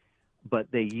way.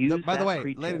 But they used by the way,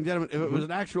 pretense. ladies and gentlemen, if it was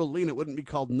an actual lien, it wouldn't be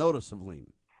called notice of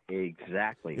lien.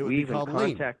 Exactly. It would be called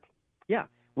lien. Yeah,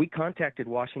 we contacted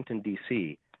Washington,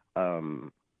 D.C.,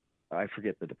 I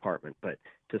forget the department, but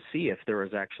to see if there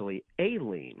was actually a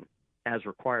lien as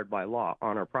required by law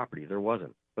on our property. There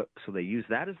wasn't. But so they used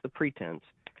that as the pretense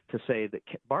to say that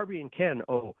Barbie and Ken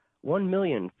owe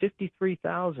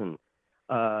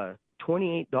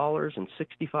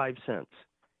 $1,053,028.65,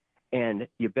 and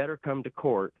you better come to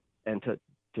court and to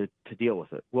deal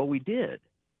with it. Well, we did.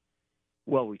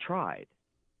 Well, we tried,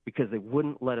 because they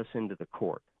wouldn't let us into the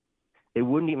court. They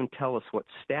wouldn't even tell us what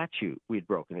statute we'd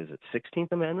broken. Is it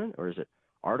 16th Amendment or is it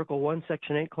Article 1,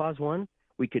 Section 8, Clause 1?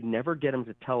 We could never get them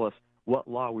to tell us what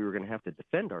law we were going to have to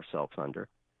defend ourselves under,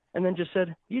 and then just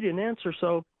said, you didn't answer,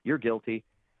 so you're guilty.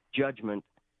 Judgment,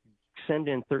 send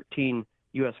in 13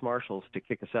 U.S. Marshals to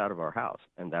kick us out of our house,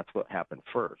 and that's what happened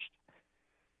first.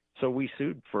 So we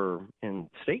sued in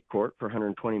state court for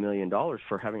 $120 million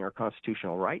for having our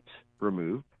constitutional rights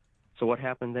removed. So what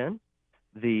happened then?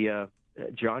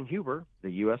 John Huber,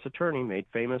 the U.S. attorney, made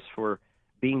famous for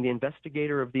being the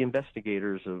investigator of the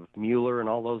investigators of Mueller and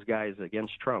all those guys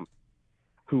against Trump,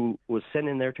 who was sent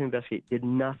in there to investigate, did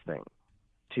nothing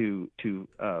to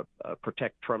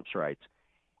protect Trump's rights.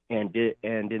 And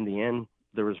in the end,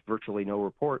 there was virtually no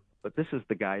report. But this is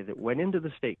the guy that went into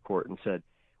the state court and said,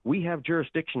 we have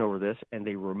jurisdiction over this, and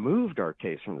they removed our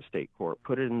case from the state court,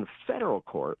 put it in the federal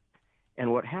court.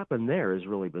 And what happened there is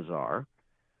really bizarre.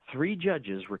 3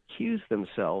 judges recused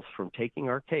themselves from taking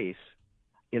our case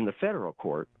in the federal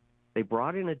court. They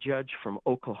brought in a judge from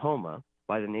Oklahoma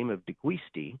by the name of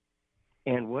DeGuisti,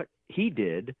 and what he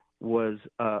did was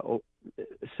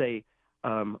say,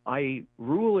 I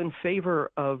rule in favor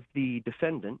of the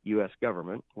defendant, U.S.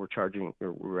 government. We're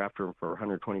after him for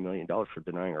 $120 million for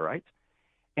denying our rights.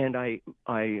 And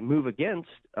I move against,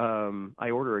 I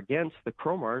order against the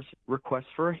Cromars' request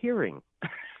for a hearing.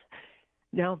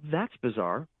 Now, that's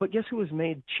bizarre, but guess who was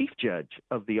made chief judge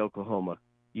of the Oklahoma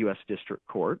U.S. District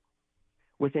Court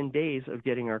within days of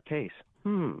getting our case?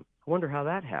 I wonder how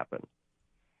that happened.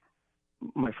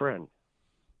 My friend,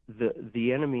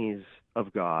 the enemies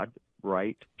of God,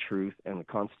 right, truth, and the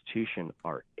Constitution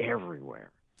are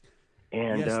everywhere.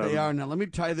 And, yes, they are. Now, let me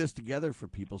tie this together for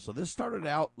people. So this started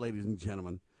out, ladies and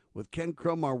gentlemen, with Ken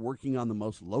Cromar working on the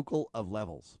most local of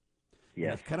levels.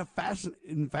 Yes. It's kind of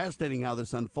fascinating how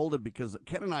this unfolded, because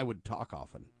Ken and I would talk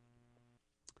often.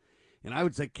 And I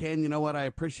would say, Ken, you know what? I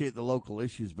appreciate the local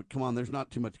issues, but come on, there's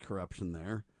not too much corruption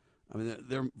there. I mean,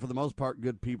 they're, for the most part,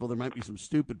 good people. There might be some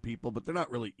stupid people, but they're not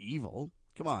really evil.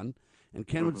 Come on. And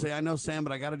Ken would say, I know, Sam,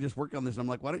 but I got to just work on this. And I'm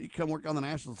like, why don't you come work on the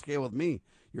national scale with me?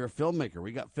 You're a filmmaker.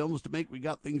 We got films to make. We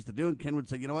got things to do. And Ken would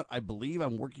say, you know what? I believe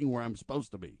I'm working where I'm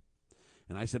supposed to be.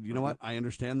 And I said, you know what? I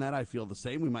understand that. I feel the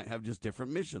same. We might have just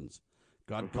different missions.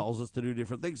 God calls us to do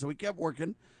different things. So we kept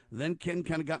working. Then Ken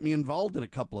kind of got me involved in a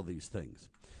couple of these things.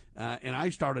 And I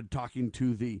started talking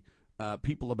to the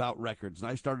people about records.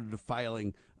 And I started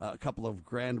filing a couple of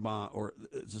grandma, or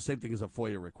it's the same thing as a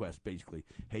FOIA request, basically.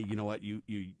 Hey, you know what? You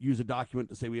use a document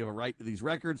to say we have a right to these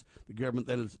records. The government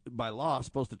then is, by law,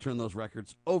 supposed to turn those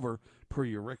records over per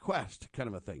your request, kind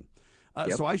of a thing.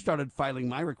 So I started filing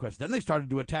my request. Then they started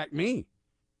to attack me.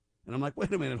 And I'm like,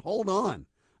 wait a minute, hold on.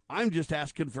 I'm just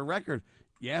asking for records.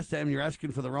 Yeah, Sam, you're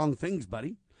asking for the wrong things,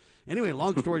 buddy. Anyway,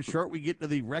 long story short, we get to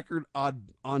the record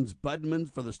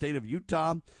ombudsman for the state of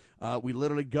Utah. We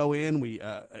literally go in. We,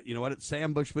 you know what, it's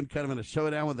Sam Bushman kind of in a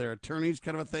showdown with their attorneys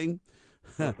kind of a thing.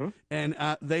 And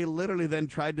they literally then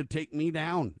tried to take me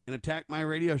down and attack my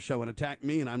radio show and attack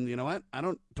me. And I'm, you know what, I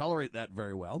don't tolerate that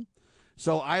very well.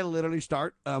 So I literally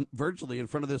start virtually in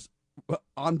front of this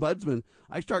ombudsman.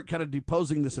 I start kind of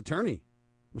deposing this attorney.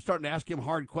 I'm starting to ask him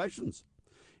hard questions.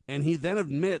 And he then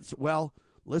admits, well,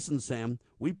 listen, Sam,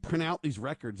 we print out these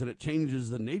records and it changes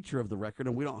the nature of the record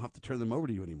and we don't have to turn them over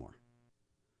to you anymore.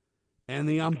 And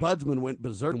the ombudsman went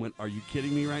berserk and went, are you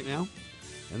kidding me right now?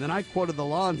 And then I quoted the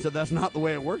law and said, that's not the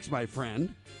way it works, my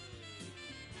friend.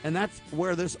 And that's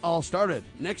where this all started.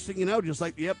 Next thing you know, just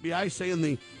like the FBI saying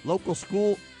the local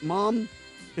school mom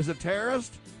is a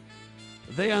terrorist,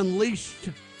 they unleashed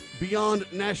beyond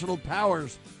national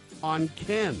powers on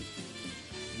Ken.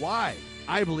 Why?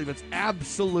 I believe it's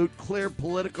absolute clear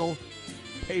political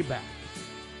payback.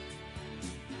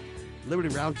 Liberty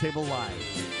Roundtable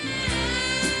Live.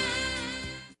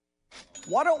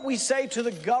 Why don't we say to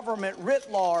the government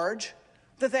writ large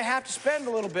that they have to spend a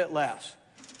little bit less?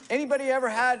 Anybody ever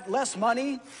had less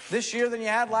money this year than you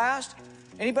had last?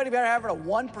 Anybody ever having a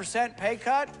 1% pay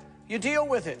cut? You deal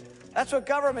with it. That's what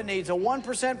government needs, a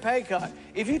 1% pay cut.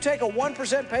 If you take a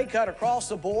 1% pay cut across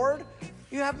the board,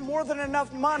 you have more than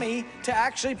enough money to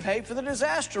actually pay for the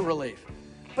disaster relief.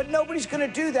 But nobody's going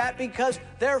to do that because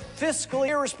they're fiscally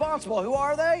irresponsible. Who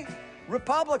are they?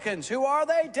 Republicans. Who are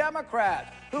they?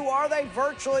 Democrats. Who are they?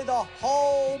 Virtually the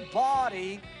whole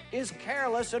body is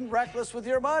careless and reckless with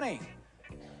your money.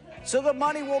 So the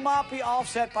money will not be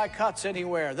offset by cuts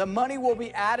anywhere. The money will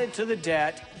be added to the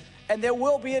debt, and there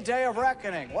will be a day of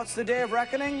reckoning. What's the day of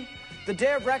reckoning? The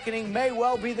day of reckoning may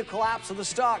well be the collapse of the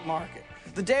stock market.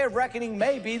 The day of reckoning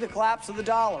may be the collapse of the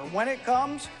dollar. When it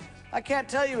comes, I can't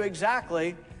tell you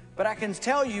exactly, but I can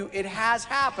tell you it has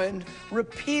happened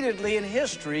repeatedly in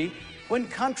history when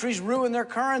countries ruin their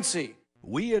currency.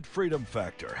 We at Freedom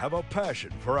Factor have a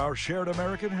passion for our shared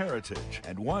American heritage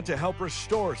and want to help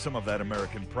restore some of that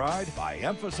American pride by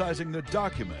emphasizing the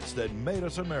documents that made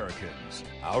us Americans.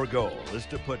 Our goal is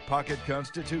to put pocket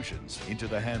constitutions into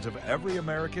the hands of every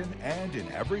American and in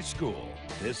every school.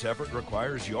 This effort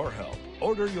requires your help.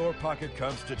 Order your pocket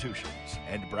constitutions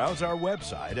and browse our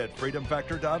website at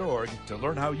freedomfactor.org to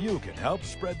learn how you can help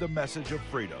spread the message of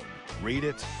freedom. Read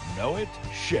it, know it,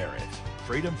 share it.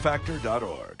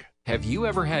 freedomfactor.org. Have you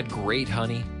ever had great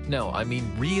honey? No, I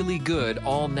mean really good,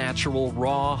 all-natural,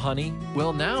 raw honey?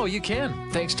 Well, now you can,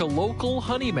 thanks to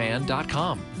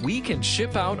localhoneyman.com. We can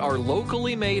ship out our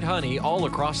locally made honey all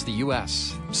across the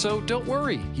U.S. So don't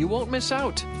worry, you won't miss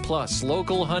out. Plus,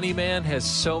 Local Honeyman has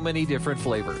so many different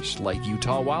flavors, like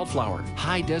Utah Wildflower,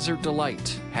 High Desert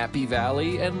Delight, Happy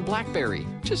Valley, and Blackberry,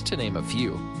 just to name a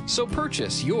few. So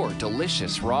purchase your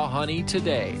delicious raw honey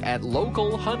today at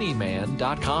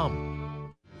localhoneyman.com.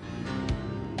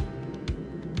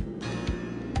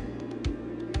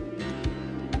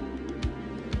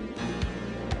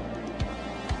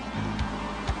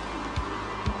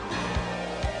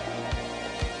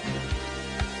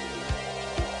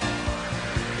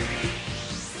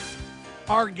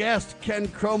 Our guest, Ken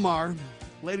Cromar.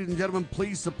 Ladies and gentlemen,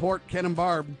 please support Ken and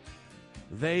Barb.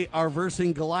 They are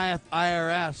versing Goliath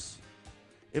IRS.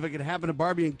 If it could happen to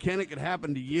Barbie and Ken, it could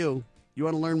happen to you. You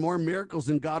want to learn more?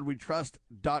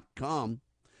 miraclesingodwetrust.com.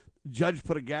 Judge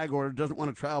put a gag order, doesn't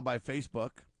want a trial by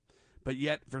Facebook. But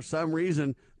yet, for some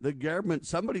reason, the government,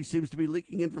 somebody seems to be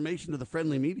leaking information to the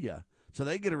friendly media. So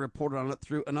they get a report on it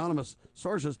through anonymous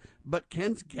sources. But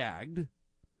Ken's gagged.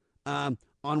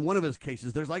 On one of his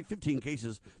cases. There's like 15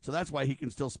 cases, so that's why he can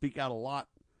still speak out a lot.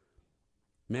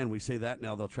 Man, we say that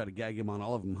now, they'll try to gag him on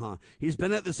all of them, huh? He's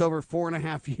been at this over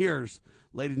 4.5 years,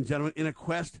 ladies and gentlemen, in a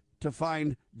quest to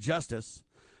find justice.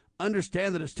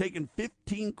 Understand that it's taken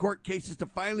 15 court cases to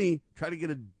finally try to get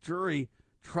a jury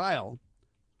trial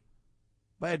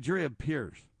by a jury of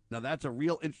peers. Now, that's a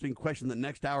real interesting question that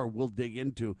next hour we'll dig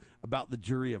into about the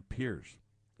jury of peers,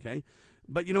 okay?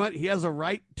 But you know what? He has a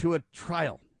right to a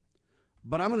trial.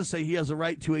 But I'm going to say he has a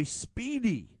right to a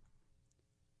speedy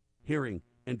hearing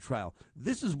and trial.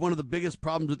 This is one of the biggest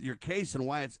problems with your case and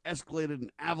why it's escalated and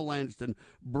avalanched and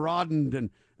broadened, and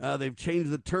they've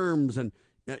changed the terms. And,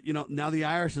 now the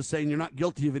IRS is saying you're not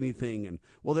guilty of anything. And,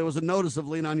 well, there was a notice of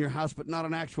lien on your house, but not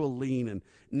an actual lien. And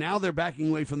now they're backing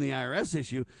away from the IRS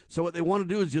issue. So what they want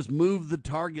to do is just move the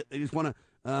target. They just want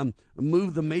to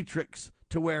move the matrix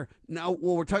to where now,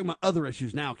 well, we're talking about other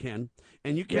issues now, Ken,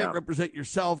 and you can't represent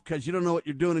yourself because you don't know what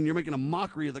you're doing, and you're making a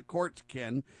mockery of the courts,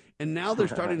 Ken, and now they're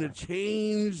starting to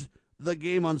change the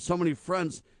game on so many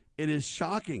fronts. It is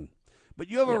shocking. But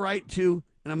you have a right to,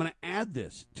 and I'm going to add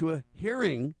this, to a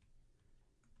hearing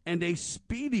and a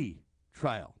speedy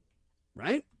trial,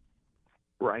 right?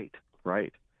 Right.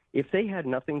 If they had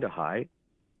nothing to hide,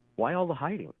 why all the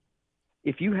hiding?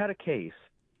 If you had a case,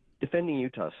 Defending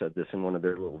Utah said this in one of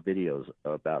their little videos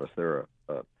about us. They're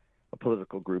a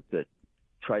political group that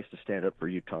tries to stand up for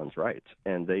Utahns' rights.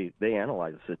 And they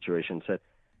analyzed the situation and said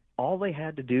all they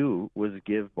had to do was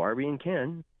give Barbie and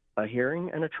Ken a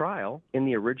hearing and a trial in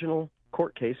the original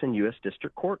court case in U.S.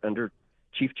 District Court under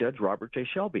Chief Judge Robert J.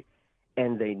 Shelby.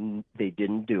 And they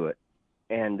didn't do it.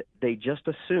 And they just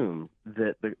assumed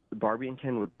that the Barbie and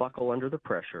Ken would buckle under the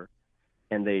pressure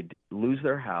and they'd lose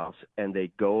their house and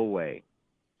they'd go away.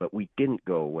 But we didn't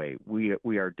go away.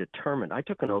 We are determined. I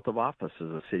took an oath of office as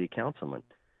a city councilman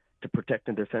to protect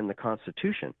and defend the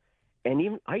Constitution,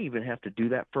 and I even have to do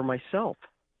that for myself.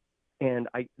 And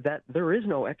there is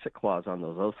no exit clause on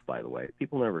those oaths, by the way.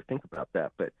 People never think about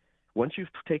that. But once you've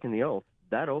taken the oath,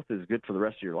 that oath is good for the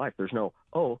rest of your life. There's no,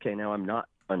 okay, now I'm not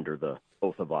under the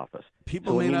oath of office.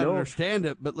 People may not understand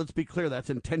it, but let's be clear, that's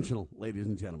intentional, ladies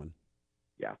and gentlemen.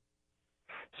 Yeah.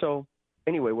 So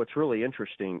anyway, what's really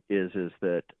interesting is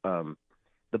that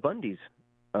the Bundys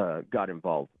got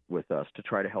involved with us to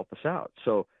try to help us out.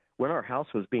 So when our house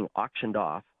was being auctioned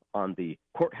off on the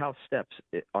courthouse steps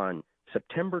on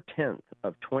September 10th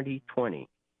of 2020,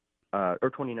 or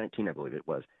 2019, I believe it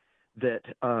was, that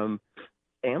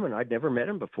Ammon, I'd never met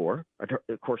him before. I'd,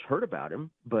 of course, heard about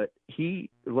him, but he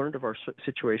learned of our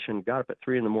situation, got up at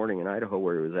 3 in the morning in Idaho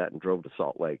where he was at, and drove to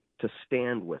Salt Lake to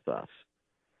stand with us.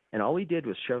 And all he did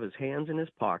was shove his hands in his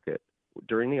pocket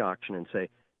during the auction and say,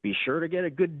 be sure to get a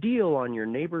good deal on your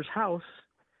neighbor's house.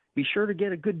 Be sure to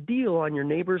get a good deal on your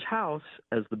neighbor's house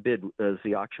as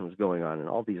the auction was going on. And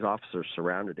all these officers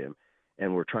surrounded him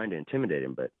and were trying to intimidate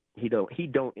him, but he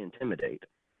don't intimidate.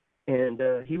 And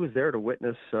he was there to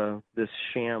witness this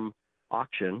sham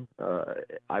auction,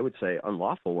 I would say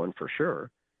unlawful one for sure.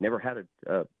 Never had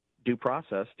a due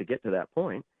process to get to that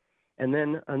point. And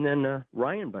then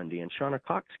Ryan Bundy and Shauna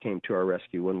Cox came to our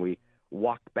rescue when we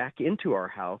walked back into our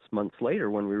house months later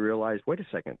when we realized, wait a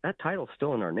second, that title's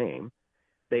still in our name.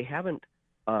 They haven't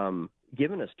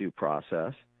given us due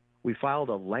process. We filed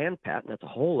a land patent. That's a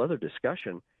whole other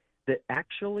discussion that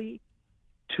actually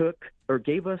took or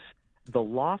gave us the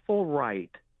lawful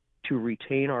right to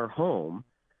retain our home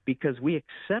because we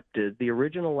accepted the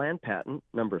original land patent,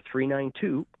 number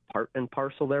 392, part and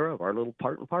parcel thereof, our little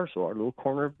part and parcel, our little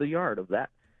corner of the yard of that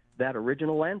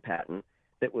original land patent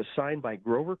that was signed by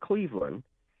Grover Cleveland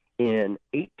in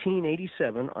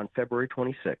 1887 on February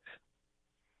 26th,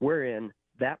 wherein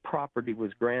that property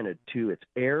was granted to its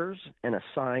heirs and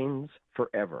assigns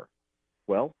forever.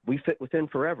 Well, we fit within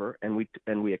forever, and we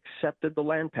accepted the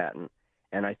land patent,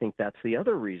 and I think that's the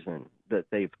other reason that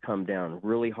they've come down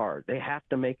really hard. They have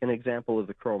to make an example of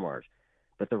the Cromars,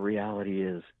 but the reality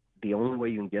is the only way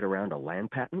you can get around a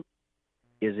land patent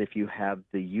is if you have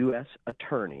the U.S.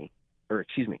 attorney,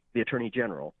 the Attorney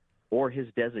General or his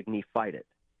designee fight it.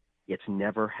 It's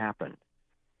never happened.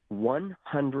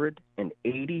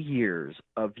 180 years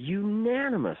of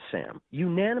unanimous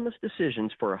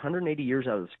decisions for 180 years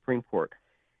out of the Supreme Court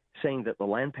saying that the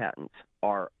land patents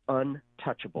are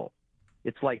untouchable.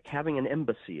 It's like having an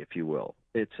embassy, if you will.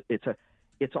 It's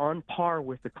on par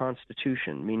with the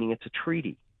Constitution, meaning it's a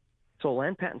treaty. So a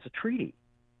land patent's a treaty.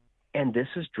 And this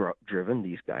has driven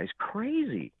these guys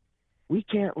crazy. We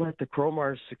can't let the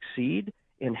Cromars succeed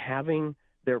in having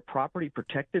their property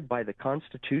protected by the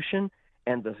Constitution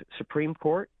and the Supreme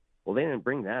Court. Well, they didn't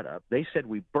bring that up. They said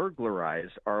we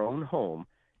burglarized our own home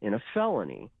in a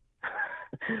felony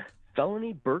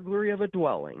burglary of a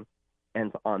dwelling,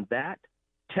 and on that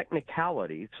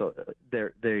technicality, so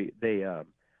they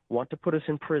want to put us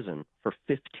in prison for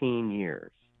 15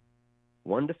 years.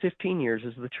 1 to 15 years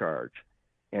is the charge,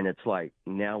 and it's like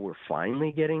now we're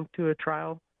finally getting to a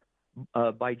trial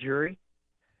by jury.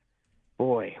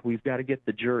 Boy, we've got to get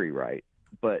the jury right.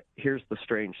 But here's the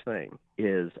strange thing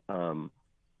is I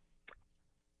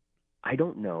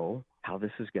don't know how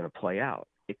this is going to play out,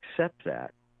 except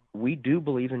that we do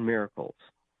believe in miracles.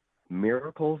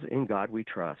 Miracles in God we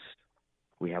trust.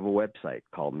 We have a website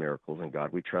called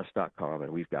miraclesingodwetrust.com,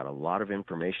 and we've got a lot of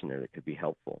information there that could be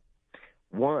helpful.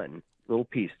 One little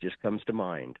piece just comes to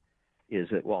mind is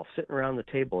that while sitting around the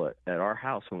table at our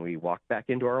house when we walked back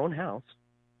into our own house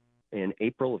in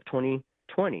April of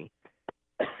 2020,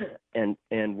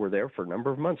 and were there for a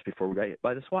number of months before we got hit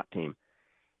by the SWAT team,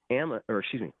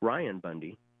 Ryan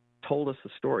Bundy told us the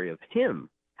story of him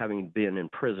having been in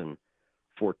prison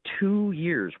for 2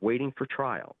 years waiting for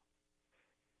trial.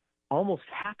 Almost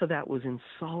half of that was in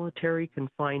solitary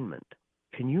confinement.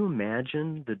 Can you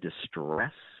imagine the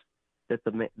distress that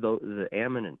the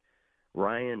Ammon and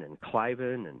Ryan and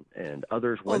Cliven and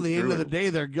others went through? Well, at the end of the day,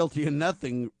 they're guilty of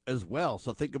nothing as well.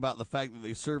 So think about the fact that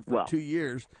they served for 2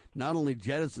 years, not only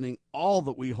jettisoning all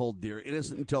that we hold dear,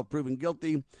 innocent until proven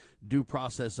guilty, due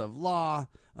process of law,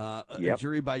 a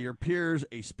jury by your peers,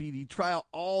 a speedy trial,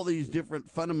 all these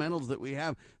different fundamentals that we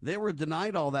have. They were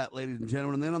denied all that, ladies and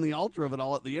gentlemen. And then on the altar of it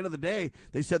all, at the end of the day,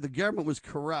 they said the government was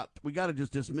corrupt. We got to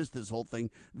just dismiss this whole thing.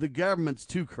 The government's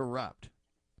too corrupt.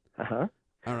 Uh-huh.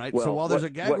 All right, well, so while there's a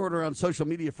gag order on social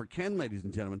media for Ken, ladies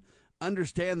and gentlemen,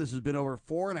 understand this has been over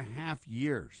 4.5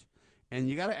 years. And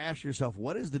you got to ask yourself,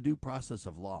 what is the due process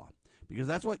of law? Because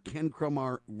that's what Ken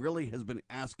Cromar really has been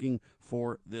asking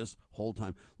for this whole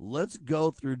time. Let's go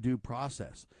through due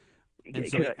process. And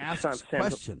so he asks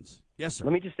questions. Yes, sir.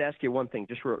 Let me just ask you one thing,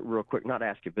 just real quick, not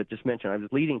ask you, but just mention. I was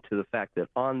leading to the fact that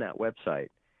on that website,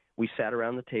 we sat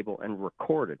around the table and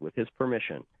recorded, with his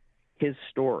permission, his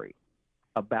story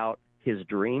about his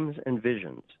dreams and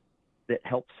visions that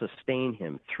helped sustain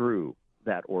him through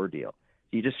that ordeal.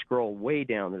 You just scroll way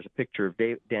down. There's a picture of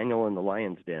Daniel in the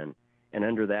lion's den, and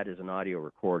under that is an audio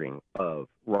recording of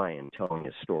Ryan telling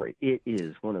his story. It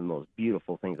is one of the most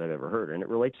beautiful things I've ever heard, and it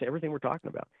relates to everything we're talking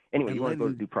about. Anyway, you want to go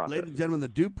to due process. Ladies and gentlemen, the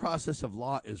due process of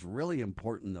law is really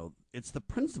important, though. It's the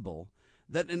principle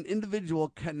that an individual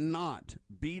cannot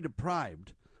be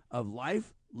deprived of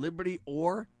life, liberty,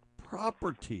 or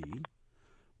property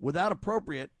without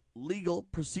appropriate legal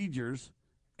procedures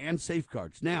and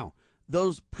safeguards. Now,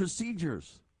 those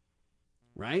procedures,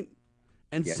 right,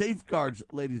 and safeguards,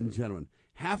 ladies and gentlemen,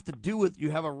 have to do with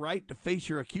you have a right to face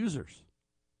your accusers.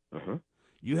 Uh-huh.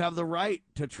 You have the right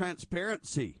to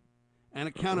transparency and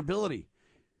accountability.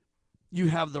 You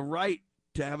have the right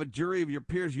to have a jury of your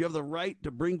peers. You have the right to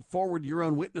bring forward your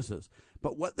own witnesses.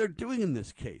 But what they're doing in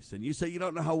this case, and you say you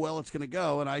don't know how well it's going to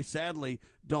go, and I sadly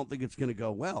don't think it's going to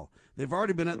go well. They've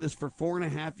already been at this for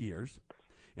 4.5 years,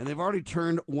 and they've already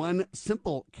turned one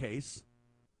simple case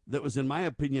that was, in my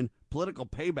opinion, political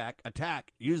payback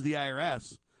attack, use the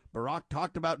IRS. Barack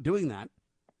talked about doing that.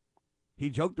 He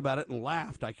joked about it and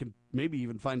laughed. I could maybe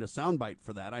even find a soundbite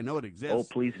for that. I know it exists. Oh,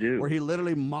 please do. Where he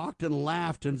literally mocked and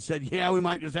laughed and said, yeah, we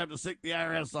might just have to stick the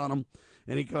IRS on him.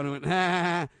 And he kind of went, ha,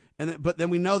 ha, ha. But then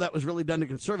we know that was really done to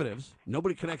conservatives.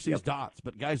 Nobody connects these dots,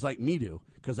 but guys like me do,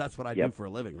 because that's what I do for a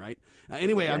living, right?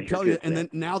 Anyway, I'm telling you, and then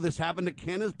now this happened to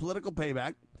Canada's political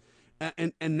payback,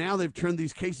 and now they've turned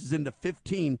these cases into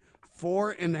 15,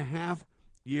 4.5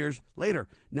 years later.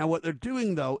 Now what they're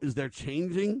doing, though, is they're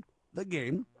changing the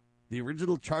game. The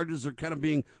original charges are kind of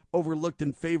being overlooked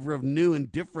in favor of new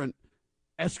and different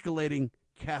escalating,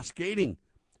 cascading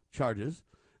charges.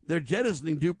 They're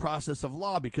jettisoning due process of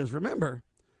law because, remember,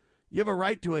 you have a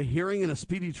right to a hearing and a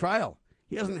speedy trial.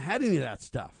 He hasn't had any of that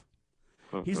stuff.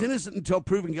 He's innocent until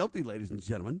proven guilty, ladies and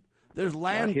gentlemen. There's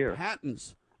land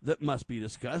patents that must be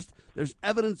discussed. There's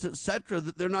evidence, etc.,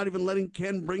 that they're not even letting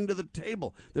Ken bring to the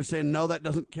table. They're saying, no, that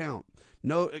doesn't count.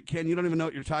 No, Ken, you don't even know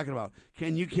what you're talking about.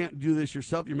 Ken, you can't do this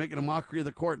yourself. You're making a mockery of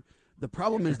the court. The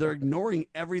problem is they're ignoring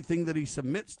everything that he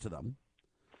submits to them.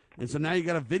 And so now you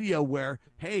got a video where,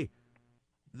 hey,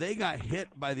 they got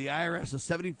hit by the IRS, a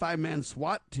 75-man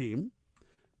SWAT team,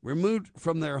 removed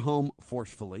from their home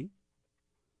forcefully.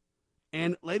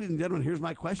 And, ladies and gentlemen, here's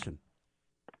my question.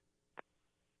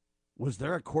 Was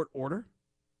there a court order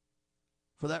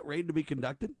for that raid to be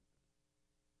conducted?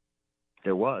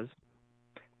 There was,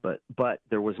 but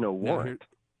there was no warrant.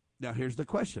 Now here's the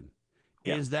question.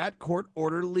 Yeah. Is that court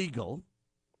order legal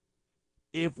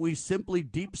if we simply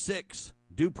deep six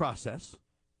due process,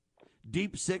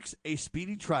 deep six a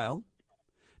speedy trial,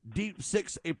 deep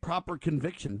six a proper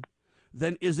conviction,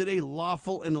 then is it a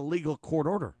lawful and a legal court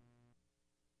order?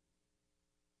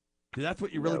 See, that's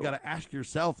what you really got to ask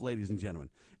yourself, ladies and gentlemen.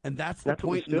 And that's the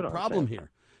point and the problem here.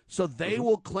 So they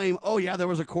will claim, oh, yeah, there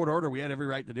was a court order. We had every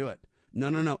right to do it.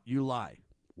 No, you lie.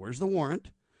 Where's the warrant?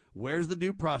 Where's the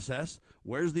due process?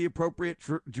 Where's the appropriate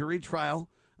jury trial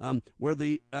where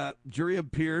the jury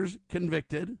appears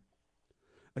convicted?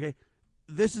 Okay,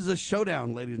 this is a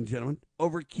showdown, ladies and gentlemen,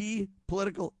 over key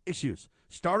political issues.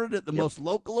 Started at the most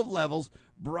local of levels,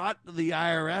 brought to the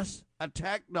IRS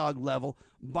attack dog level.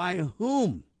 By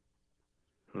whom?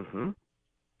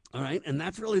 All right, and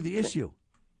that's really the issue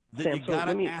that Sam, you got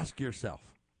to ask yourself.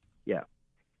 Yeah.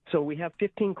 So we have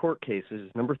 15 court cases.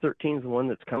 Number 13 is the one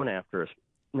that's coming after us.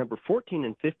 Number 14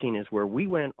 and 15 is where we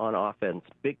went on offense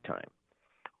big time.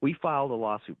 We filed a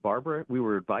lawsuit. Barbara, we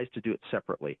were advised to do it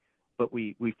separately, but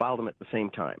we filed them at the same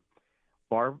time.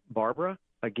 Barbara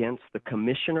against the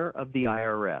commissioner of the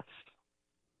IRS.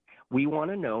 We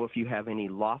want to know if you have any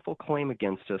lawful claim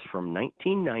against us from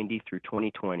 1990 through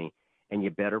 2020, and you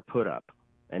better put up.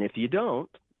 And if you don't,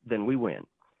 then we win.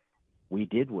 We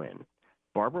did win.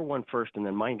 Barbara won first, and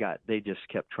then they just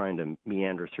kept trying to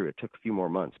meander through. It took a few more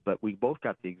months, but we both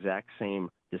got the exact same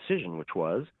decision, which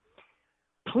was,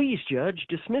 please, Judge,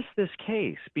 dismiss this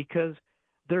case because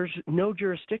there's no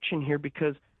jurisdiction here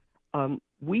because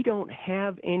we don't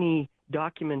have any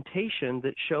documentation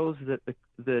that shows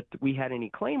that we had any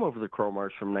claim over the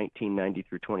Cromars from 1990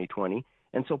 through 2020,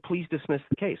 and so please dismiss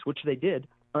the case, which they did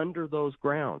under those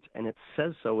grounds, and it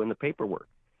says so in the paperwork.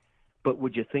 But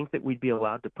would you think that we'd be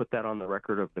allowed to put that on the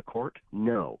record of the court?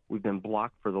 No. We've been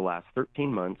blocked for the last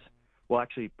 13 months. Well,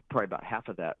 actually, probably about half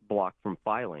of that blocked from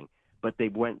filing. But they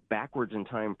went backwards in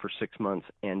time for 6 months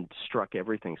and struck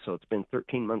everything. So it's been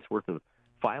 13 months worth of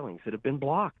filings that have been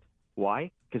blocked.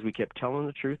 Why? Because we kept telling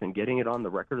the truth and getting it on the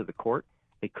record of the court.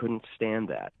 They couldn't stand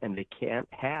that. And they can't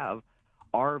have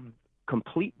our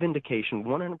complete vindication,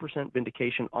 100%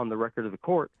 vindication on the record of the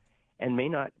court, and may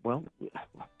not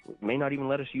even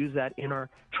let us use that in our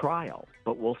trial.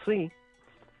 But we'll see.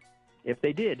 If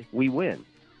they did, we win.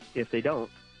 If they don't,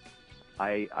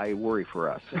 I worry for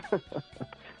us.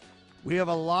 We have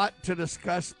a lot to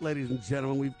discuss, ladies and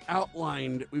gentlemen.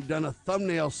 We've done a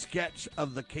thumbnail sketch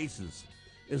of the cases,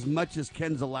 as much as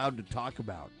Ken's allowed to talk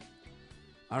about.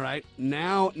 All right,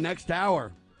 now, next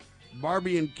hour,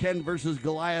 Barbie and Ken versus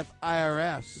Goliath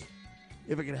IRS.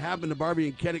 If it could happen to Barbie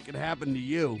and Ken, it could happen to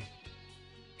you.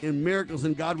 In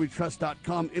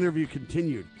miraclesingodwetrust.com, interview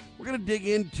continued. We're going to dig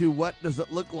into what does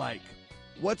it look like.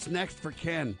 What's next for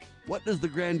Ken? What does the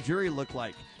grand jury look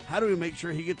like? How do we make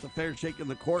sure he gets a fair shake in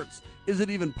the courts? Is it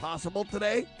even possible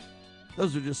today?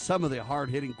 Those are just some of the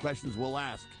hard-hitting questions we'll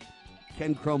ask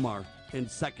Ken Cromar in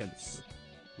seconds.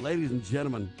 Ladies and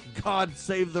gentlemen, God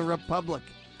save the Republic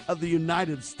of the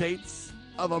United States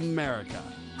of America.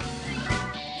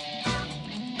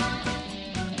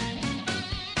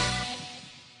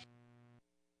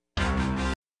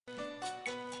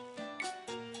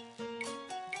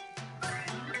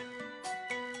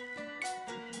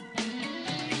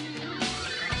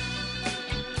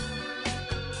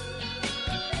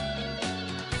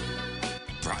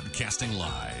 Broadcasting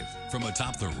live from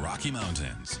atop the Rocky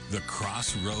Mountains, the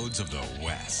crossroads of the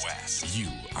West. You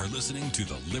are listening to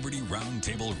the Liberty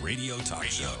Roundtable Radio Talk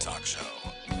Show.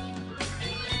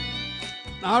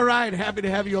 All right, happy to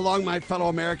have you along, my fellow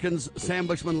Americans. Sam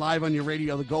Bushman live on your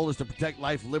radio. The goal is to protect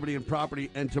life, liberty, and property,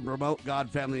 and to promote God,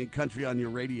 family, and country on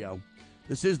your radio.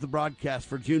 This is the broadcast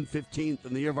for June 15th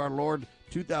in the year of our Lord,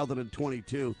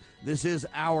 2022. This is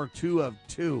hour 2 of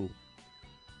 2.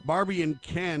 Barbie and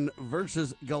Ken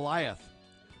versus Goliath.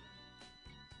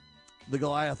 The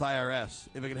Goliath IRS.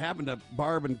 If it can happen to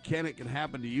Barb and Ken, it can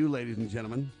happen to you, ladies and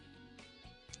gentlemen.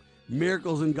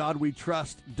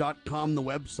 MiraclesInGodWeTrust.com, the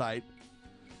website.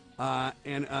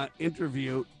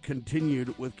 Interview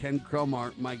continued with Ken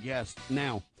Cromar, my guest.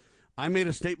 Now, I made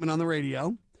a statement on the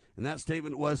radio, and that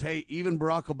statement was, hey, even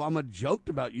Barack Obama joked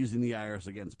about using the IRS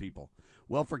against people.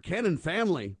 Well, for Ken and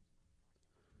family,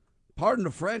 pardon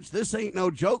the French, this ain't no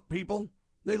joke, people.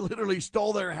 They literally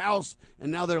stole their house,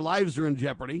 and now their lives are in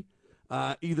jeopardy,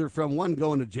 either from one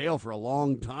going to jail for a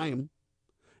long time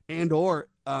and or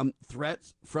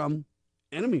threats from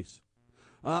enemies.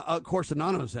 Of course,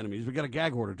 anonymous enemies. We got a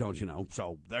gag order, don't you know?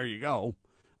 So there you go.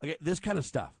 Okay, this kind of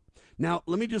stuff. Now,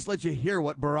 let me just let you hear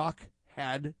what Barack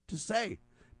had to say,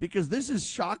 because this is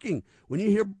shocking. When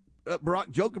you hear Barack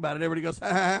joke about it, everybody goes, ha,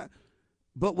 ha, ha.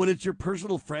 But when it's your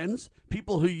personal friends,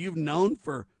 people who you've known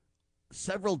for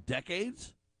several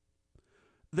decades,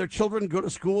 their children go to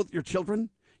school with your children,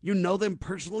 you know them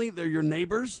personally, they're your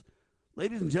neighbors.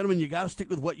 Ladies and gentlemen, you got to stick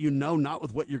with what you know, not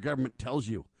with what your government tells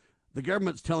you. The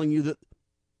government's telling you that,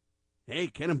 hey,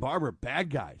 Ken and Barb are bad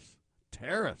guys,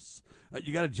 terrorists.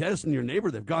 You got to jettison your neighbor.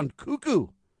 They've gone cuckoo.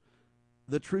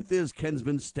 The truth is, Ken's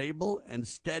been stable and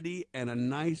steady and a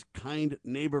nice, kind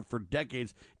neighbor for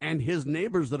decades, and his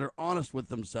neighbors that are honest with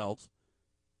themselves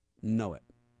know it.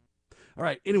 All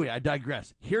right, anyway, I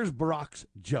digress. Here's Barack's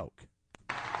joke.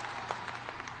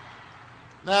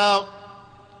 Now,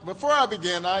 before I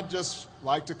begin, I'd just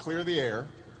like to clear the air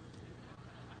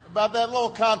about that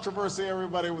little controversy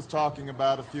everybody was talking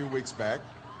about a few weeks back.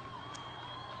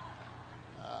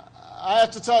 I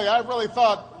have to tell you, I really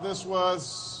thought this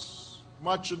was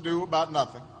much ado about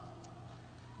nothing.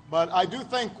 But I do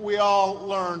think we all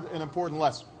learned an important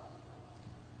lesson.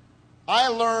 I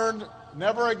learned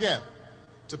never again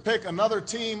to pick another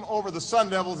team over the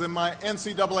Sun Devils in my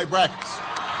NCAA brackets.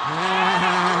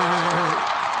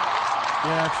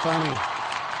 Yeah, it's funny.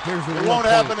 Here's the It won't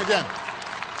happen again.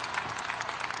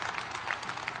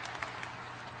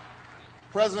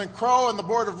 President Crow and the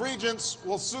Board of Regents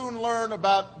will soon learn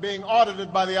about being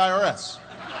audited by the IRS.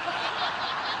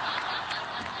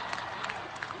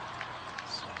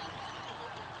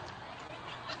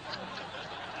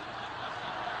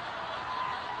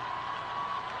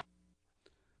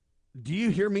 Do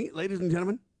you hear me, ladies and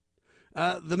gentlemen?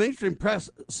 The mainstream press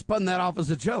spun that off as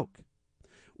a joke.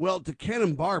 Well, to Ken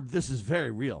and Barb, this is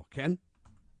very real. Ken?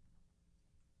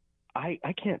 I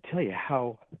can't tell you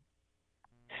how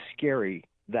scary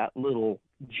that little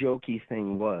jokey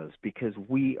thing was, because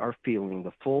we are feeling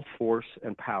the full force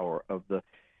and power of the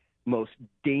most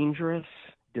dangerous,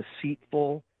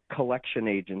 deceitful collection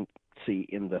agency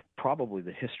in probably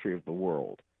the history of the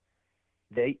world.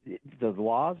 The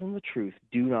laws and the truth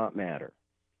do not matter.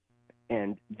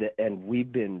 And we've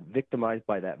been victimized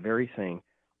by that very thing.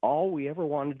 All we ever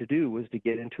wanted to do was to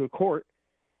get into a court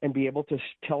and be able to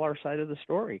tell our side of the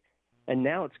story. And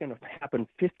now it's going to happen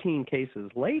 15 cases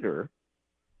later,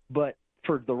 but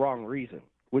for the wrong reason,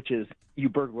 which is you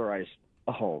burglarized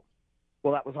a home.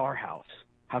 Well, that was our house.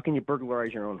 How can you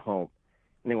burglarize your own home?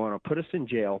 And they want to put us in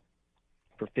jail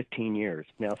for 15 years.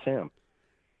 Now, Sam,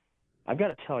 I've got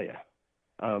to tell you,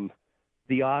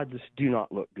 the odds do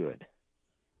not look good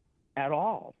at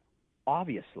all,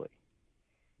 obviously.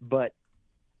 But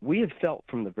we have felt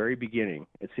from the very beginning,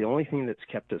 it's the only thing that's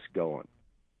kept us going,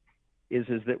 is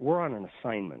that we're on an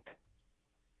assignment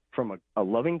from a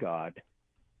loving God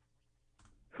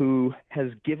who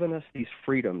has given us these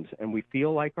freedoms, and we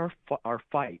feel like our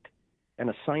fight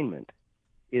and assignment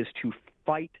is to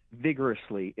fight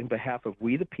vigorously in behalf of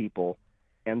we the people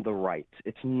and the rights.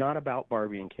 It's not about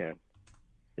Barbie and Ken.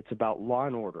 It's about law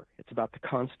and order. It's about the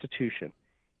Constitution.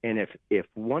 And if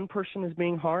one person is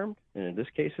being harmed, and in this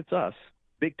case it's us,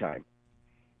 big time,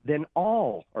 then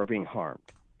all are being harmed.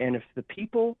 And if the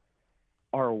people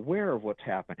are aware of what's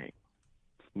happening,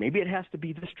 maybe it has to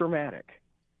be this dramatic,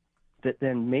 that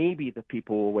then maybe the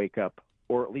people will wake up,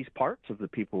 or at least parts of the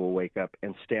people will wake up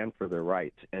and stand for their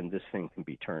rights, and this thing can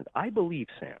be turned. I believe,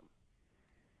 Sam,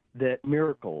 that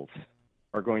miracles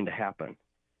are going to happen.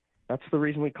 That's the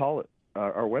reason we call it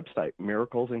our website,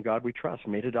 Miracles in God We Trust.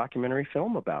 Made a documentary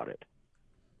film about it.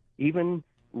 Even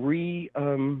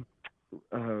redigitize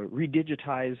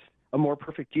A More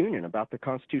Perfect Union about the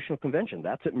Constitutional Convention.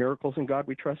 That's at Miracles in God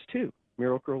We Trust too,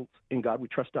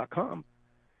 miraclesingodwetrust.com.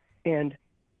 And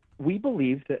we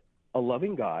believe that a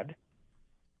loving God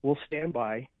will stand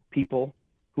by people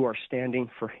who are standing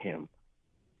for him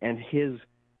and his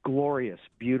glorious,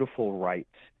 beautiful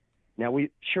rights. Now,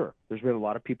 there's been a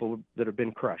lot of people that have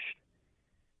been crushed,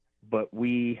 but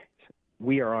we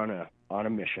are on a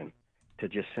mission to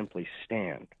just simply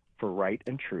stand for right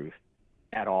and truth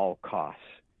at all costs.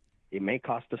 It may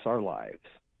cost us our lives.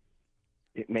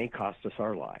 It may cost us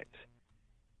our lives.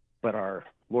 But our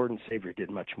Lord and Savior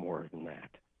did much more than that.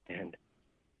 And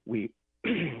we're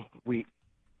going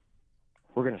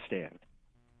to stand.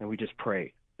 And we just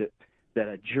pray that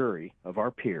a jury of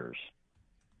our peers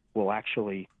will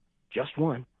actually, just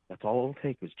one, that's all it'll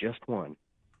take is just one,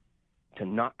 to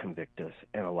not convict us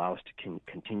and allow us to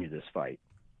continue this fight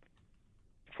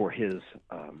for his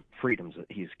freedoms that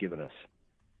he's given us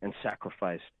and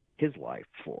sacrificed his life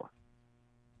for.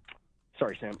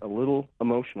 Sorry, Sam, a little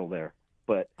emotional there,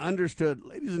 but understood.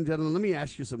 Ladies and gentlemen, let me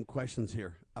ask you some questions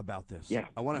here about this. Yeah.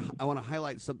 I want to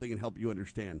highlight something and help you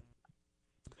understand.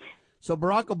 So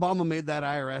Barack Obama made that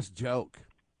IRS joke,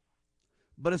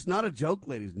 but it's not a joke,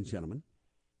 ladies and gentlemen.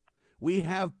 We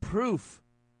have proof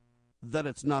that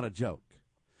it's not a joke.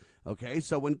 Okay,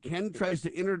 so when Ken tries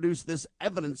to introduce this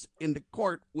evidence into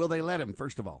court, will they let him,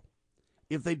 first of all?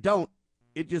 If they don't,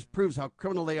 it just proves how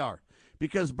criminal they are.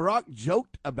 Because Barack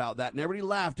joked about that, and everybody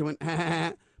laughed and went, ha, ha,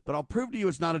 ha, but I'll prove to you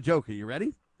it's not a joke. Are you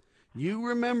ready? You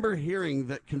remember hearing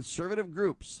that conservative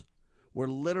groups were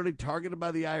literally targeted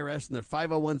by the IRS and their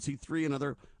 501c3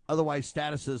 and otherwise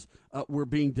statuses were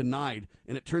being denied.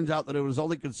 And it turns out that it was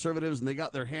only conservatives, and they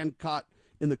got their hand caught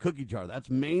in the cookie jar. That's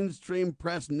mainstream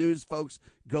press news, folks.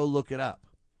 Go look it up.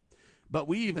 But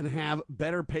we even have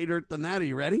better pay dirt than that. Are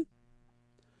you ready?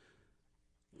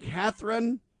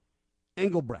 Catherine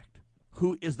Engelbrecht,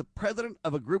 who is the president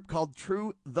of a group called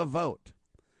True the Vote.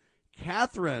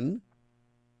 Catherine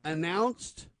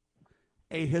announced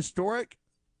a historic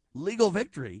legal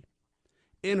victory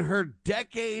in her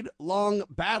decade-long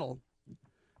battle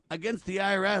against the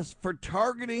IRS for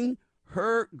targeting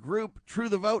her group,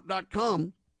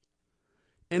 TrueTheVote.com,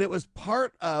 and it was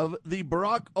part of the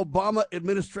Barack Obama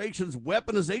administration's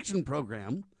weaponization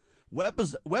program,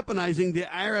 weaponizing the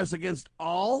IRS against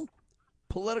all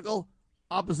political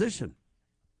opposition.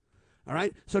 All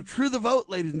right? So True the Vote,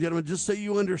 ladies and gentlemen, just so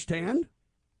you understand,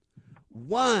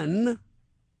 one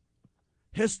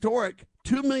historic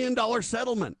 $2 million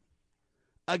settlement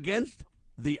against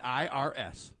the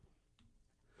IRS.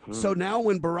 So now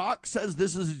when Barack says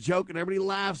this is a joke and everybody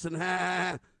laughs and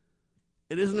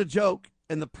it isn't a joke,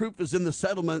 and the proof is in the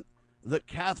settlement that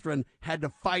Catherine had to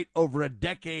fight over a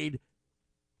decade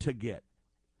to get.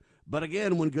 But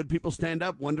again, when good people stand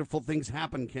up, wonderful things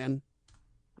happen, Ken.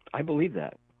 I believe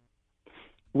that.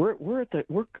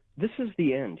 This is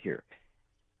the end here.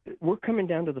 We're coming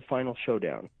down to the final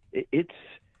showdown.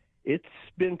 It's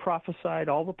been prophesied.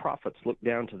 All the prophets look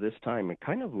down to this time, and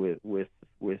kind of with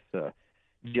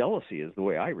jealousy is the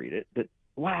way I read it, that,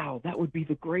 wow, that would be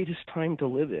the greatest time to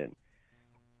live in.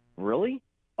 Really?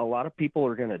 A lot of people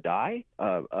are going to die.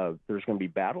 There's going to be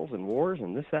battles and wars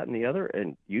and this, that, and the other,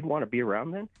 and you'd want to be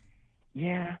around then?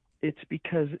 Yeah, it's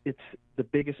because it's the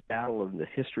biggest battle in the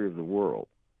history of the world,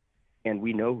 and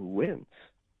we know who wins,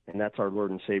 and that's our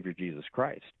Lord and Savior, Jesus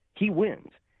Christ. He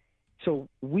wins. So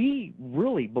we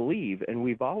really believe, and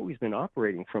we've always been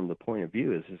operating from the point of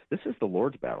view, is this is the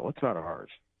Lord's battle. It's not ours.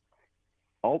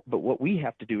 But what we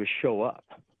have to do is show up,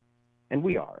 and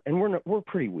we are. And we're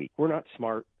pretty weak. We're not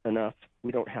smart enough.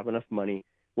 We don't have enough money.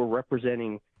 We're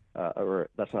representing, or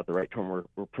that's not the right term.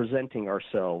 We're presenting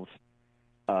ourselves,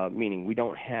 meaning we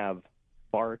don't have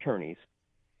bar attorneys,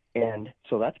 and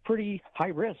so that's pretty high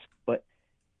risk. But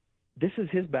this is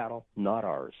his battle, not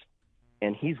ours,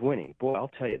 and he's winning. Boy,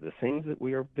 I'll tell you, the things that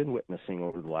we have been witnessing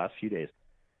over the last few days,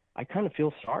 I kind of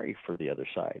feel sorry for the other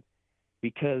side,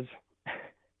 because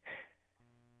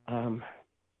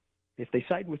if they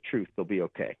side with truth, they'll be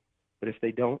okay. But if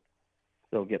they don't,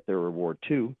 they'll get their reward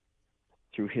too,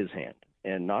 through his hand,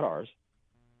 and not ours,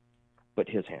 but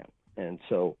his hand. And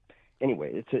so,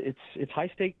 anyway, it's high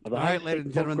stake. All right, ladies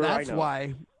and gentlemen, that's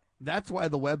why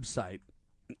the website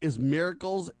is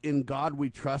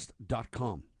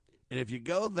miraclesingodwetrust.com. And if you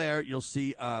go there, you'll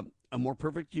see A More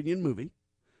Perfect Union movie,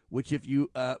 which if you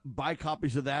buy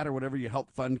copies of that or whatever, you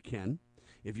help fund Ken.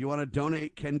 If you want to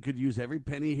donate, Ken could use every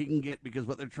penny he can get, because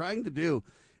what they're trying to do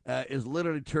is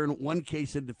literally turn one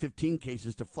case into 15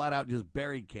 cases to flat out just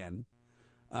bury Ken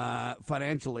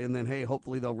financially. And then, hey,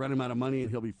 hopefully they'll run him out of money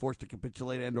and he'll be forced to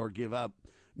capitulate and or give up.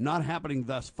 not happening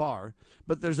thus far.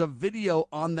 But there's a video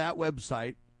on that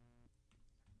website,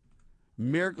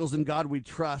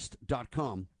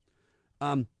 miraclesingodwetrust.com.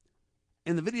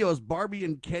 In the video, as Barbie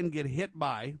and Ken get hit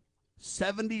by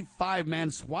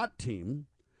 75-man SWAT team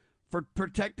for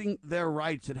protecting their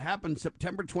rights. It happened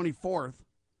September 24th,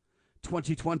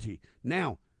 2020.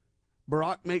 Now,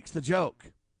 Barack makes the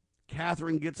joke.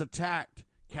 Catherine gets attacked.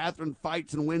 Catherine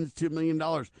fights and wins $2 million.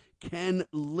 Ken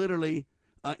literally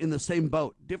in the same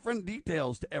boat. Different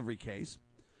details to every case,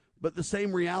 but the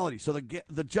same reality. So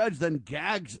the judge then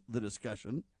gags the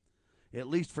discussion, at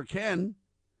least for Ken,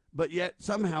 but yet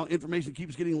somehow information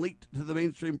keeps getting leaked to the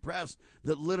mainstream press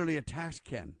that literally attacks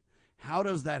Ken. How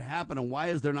does that happen, and why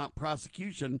is there not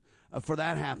prosecution for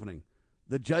that happening?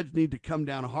 The judge need to come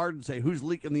down hard and say, who's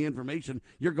leaking the information?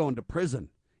 You're going to prison.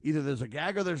 Either there's a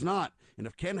gag or there's not. And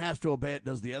if Ken has to obey it,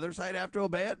 does the other side have to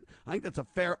obey it? I think that's a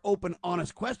fair, open,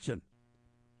 honest question.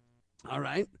 All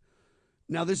right.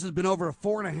 Now, this has been over a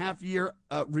 4.5-year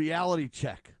reality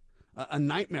check, a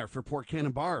nightmare for poor Ken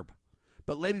and Barb.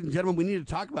 But, ladies and gentlemen, we need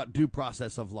to talk about due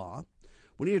process of law.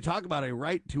 We need to talk about a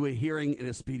right to a hearing in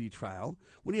a speedy trial.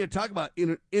 We need to talk about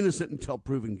innocent until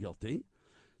proven guilty.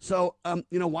 So,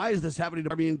 why is this happening to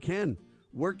Barbie and Ken?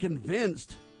 We're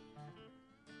convinced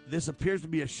this appears to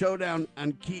be a showdown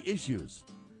on key issues.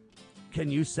 Can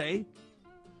you say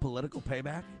political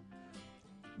payback?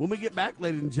 When we get back,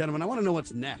 ladies and gentlemen, I want to know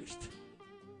what's next.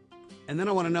 And then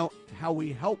I want to know how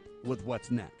we help with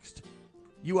what's next.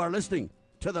 You are listening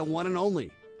to the one and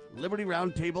only Liberty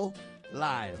Roundtable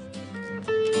Live.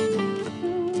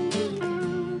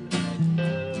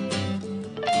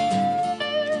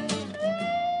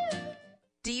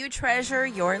 Do you treasure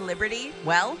your liberty?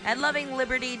 Well, at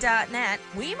lovingliberty.net,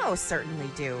 we most certainly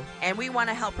do. And we want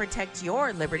to help protect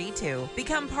your liberty too.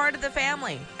 Become part of the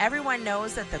family. Everyone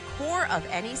knows that the core of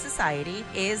any society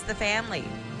is the family.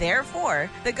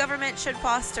 Therefore, the government should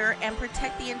foster and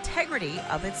protect the integrity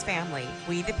of its family,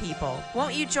 we the people.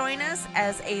 Won't you join us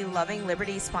as a Loving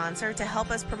Liberty sponsor to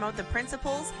help us promote the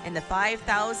principles in the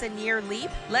 5,000-year leap?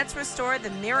 Let's restore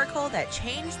the miracle that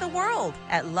changed the world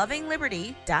at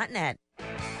lovingliberty.net.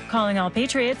 Calling all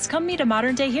Patriots, come meet a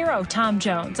modern-day hero, Tom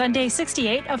Jones, on day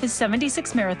 68 of his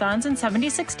 76 marathons in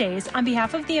 76 days on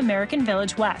behalf of the American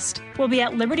Village West. We'll be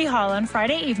at Liberty Hall on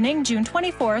Friday evening, June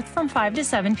 24th from 5 to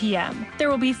 7 p.m. There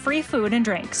will be free food and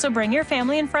drink, so bring your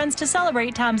family and friends to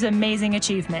celebrate Tom's amazing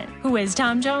achievement. Who is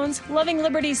Tom Jones? Loving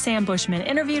Liberty's Sam Bushman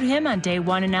interviewed him on day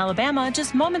 1 in Alabama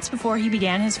just moments before he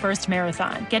began his first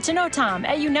marathon. Get to know Tom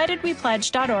at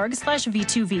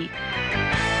unitedwepledge.org/V2V.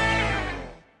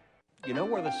 You know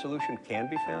where the solution can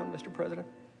be found, Mr. President?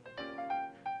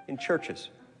 In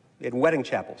churches, in wedding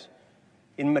chapels,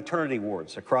 in maternity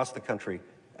wards across the country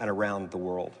and around the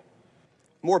world.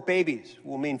 More babies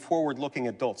will mean forward-looking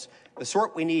adults, the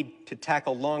sort we need to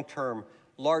tackle long-term,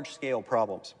 large-scale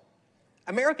problems.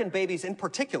 American babies in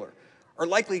particular are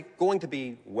likely going to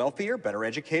be wealthier, better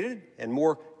educated, and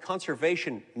more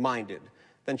conservation-minded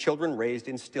than children raised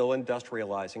in still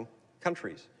industrializing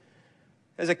countries.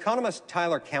 As economist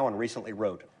Tyler Cowen recently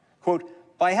wrote, quote,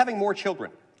 "By having more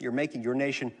children, you're making your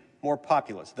nation more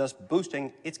populous, thus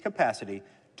boosting its capacity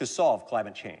to solve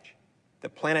climate change. The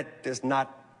planet does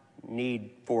not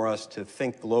need for us to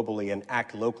think globally and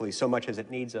act locally so much as it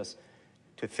needs us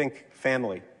to think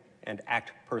family and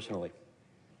act personally.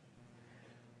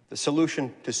 The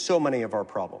solution to so many of our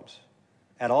problems,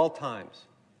 at all times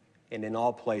and in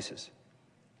all places,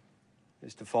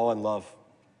 is to fall in love,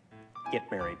 get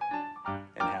married, and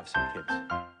have some kids."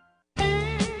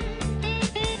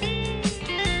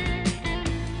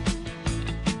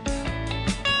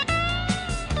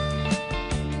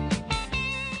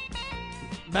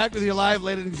 Back with you live,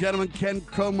 ladies and gentlemen. Ken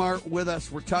Cromar with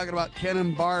us. We're talking about Ken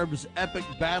and Barb's epic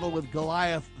battle with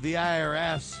Goliath, the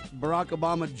IRS. Barack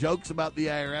Obama jokes about the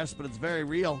IRS, but it's very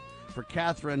real for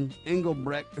Catherine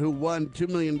Engelbrecht, who won $2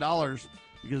 million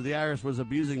because the IRS was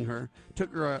abusing her.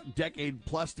 Took her a decade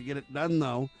plus to get it done,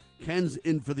 though. Ken's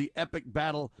in for the epic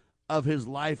battle of his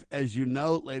life, as you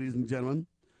know, ladies and gentlemen.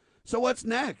 So what's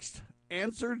next?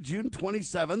 Answer June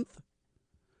 27th,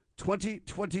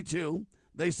 2022.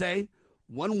 They say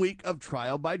 1 week of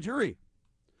trial by jury.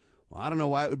 Well, I don't know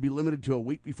why it would be limited to a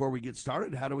week before we get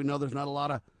started. How do we know there's not a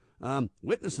lot of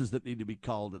witnesses that need to be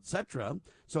called, etc.?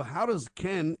 So how does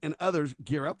Ken and others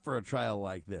gear up for a trial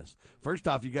like this? First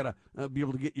off, you got to be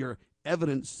able to get your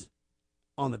evidence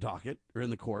on the docket or in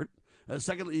the court.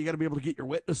 Secondly, you got to be able to get your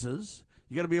witnesses.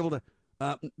 You got to be able to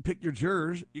pick your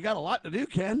jurors. You got a lot to do,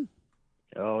 Ken.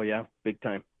 Oh, yeah, big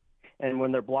time. And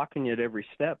when they're blocking you at every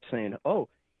step saying, oh,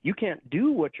 you can't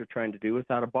do what you're trying to do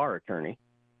without a bar attorney.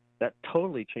 that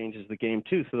totally changes the game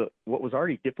too. So that what was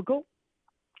already difficult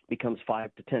becomes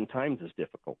 5 to 10 times as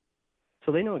difficult.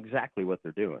 So they know exactly what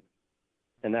they're doing,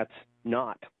 and that's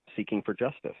not seeking for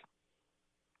justice.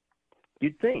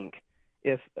 You'd think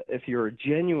if you're a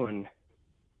genuine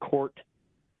court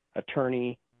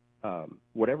attorney,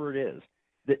 whatever it is,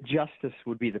 that justice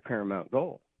would be the paramount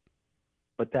goal.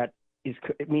 But that is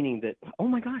meaning that, oh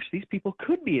my gosh, these people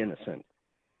could be innocent.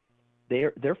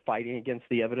 They're fighting against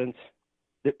the evidence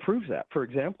that proves that. For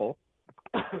example,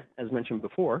 as mentioned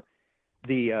before,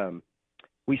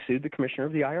 we sued the commissioner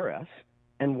of the IRS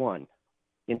and won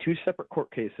in 2 separate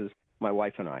court cases, my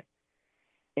wife and I.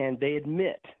 And they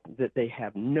admit that they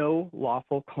have no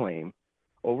lawful claim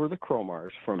over the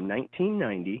Cromars from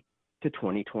 1990 to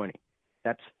 2020.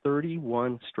 That's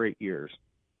 31 straight years,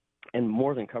 and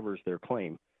more than covers their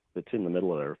claim that's in the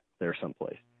middle of there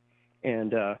someplace.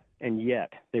 And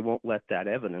yet they won't let that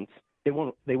evidence. They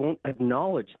won't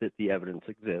acknowledge that the evidence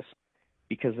exists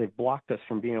because they've blocked us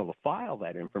from being able to file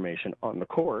that information on the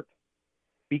court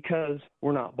because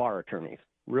we're not bar attorneys.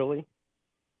 Really?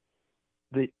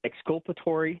 The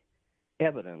exculpatory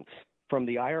evidence from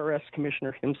the IRS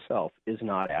commissioner himself is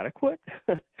not adequate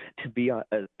to be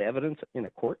as evidence in a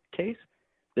court case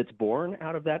that's born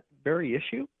out of that very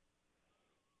issue?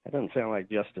 That doesn't sound like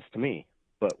justice to me.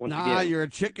 But once again, you're a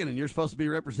chicken, and you're supposed to be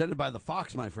represented by the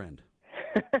fox, my friend.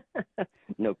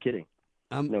 No kidding.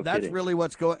 That's kidding. really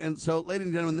what's going. And so, ladies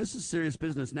and gentlemen, this is serious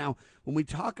business. Now, when we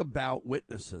talk about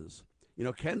witnesses,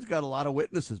 Ken's got a lot of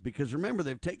witnesses because remember,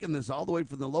 they've taken this all the way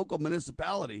from the local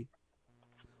municipality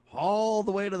all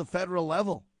the way to the federal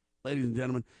level, ladies and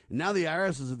gentlemen. And now the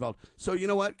IRS is involved. So you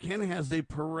know what? Ken has a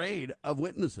parade of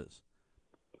witnesses.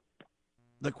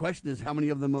 The question is, how many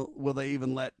of them will they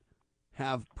even let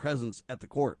have presence at the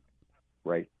court?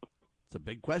 Right. It's a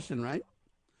big question, right?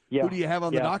 Yeah. Who do you have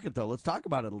on the docket, though? Let's talk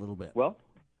about it a little bit. Well,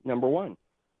 number one,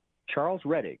 Charles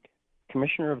Rettig,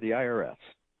 commissioner of the IRS.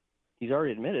 He's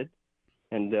already admitted,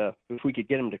 and if we could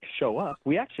get him to show up,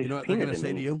 we actually what they're going to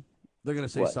say to you? They're going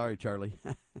to say, what? Sorry, Charlie.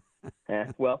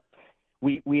 Well,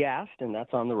 we asked, and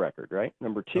that's on the record, right?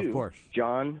 Number two, of course.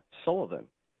 John Sullivan,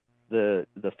 the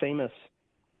famous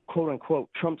quote-unquote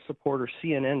Trump supporter,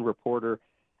 CNN reporter,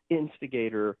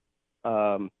 instigator,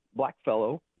 black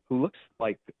fellow who looks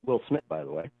like Will Smith, by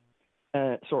the way,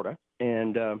 sort of.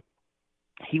 And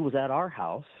he was at our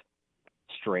house.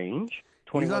 Strange.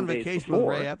 He's on days vacation before.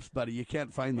 with Ray Epps, buddy. You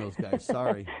can't find those guys.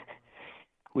 Sorry.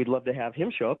 We'd love to have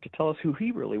him show up to tell us who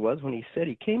he really was when he said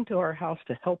he came to our house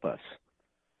to help us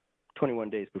 21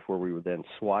 days before we were then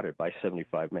swatted by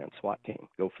 75-man SWAT team.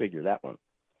 Go figure that one.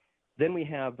 Then we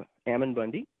have Ammon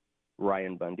Bundy,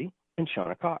 Ryan Bundy, and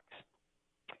Shauna Cox.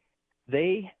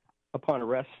 They, upon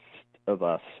arrest of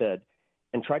us, said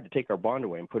and tried to take our bond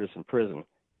away and put us in prison.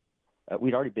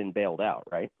 We'd already been bailed out,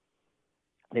 right?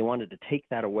 They wanted to take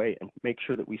that away and make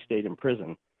sure that we stayed in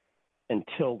prison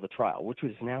until the trial, which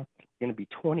was now going to be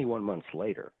 21 months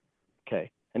later. Okay,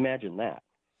 imagine that.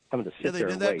 Having to sit they there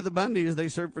did and that wait. to the Bundys. They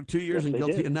served for 2 years Yes, and they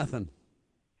guilty did. of nothing.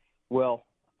 Well,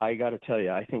 I got to tell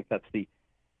you, I think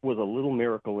was a little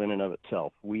miracle in and of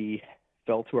itself. We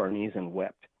fell to our knees and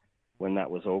wept when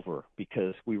that was over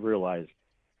because we realized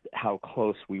how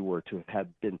close we were to have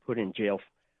been put in jail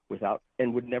without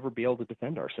and would never be able to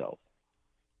defend ourselves.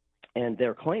 And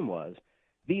their claim was,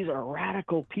 these are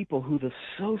radical people who've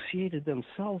associated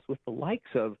themselves with the likes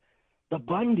of the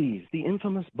Bundys, the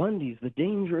infamous Bundys, the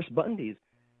dangerous Bundys.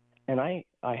 And I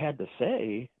had to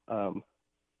say,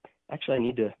 actually I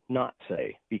need to not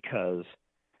say because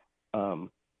of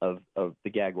the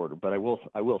gag order, but I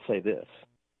will say this,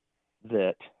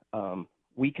 that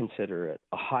we consider it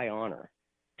a high honor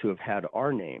to have had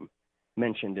our name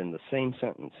mentioned in the same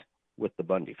sentence with the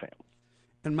Bundy family.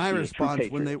 And my These are true response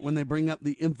patriots. when they bring up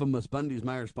the infamous Bundys,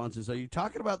 my response is, are you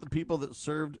talking about the people that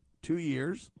served 2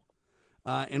 years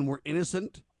and were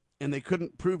innocent and they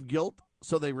couldn't prove guilt,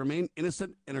 so they remain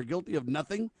innocent and are guilty of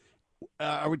nothing?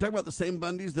 Are we talking about the same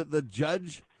Bundys that the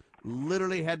judge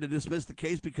literally had to dismiss the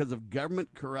case because of government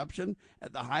corruption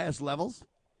at the highest levels?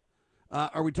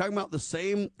 Are we talking about the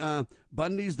same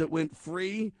Bundys that went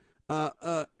free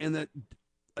and the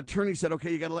attorney said,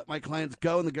 okay, you got to let my clients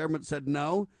go, and the government said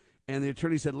no? And the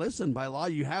attorney said, listen, by law,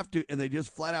 you have to. And they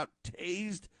just flat out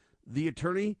tased the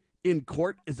attorney in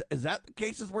court. Is that the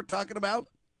cases we're talking about?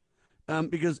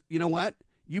 Because you know what?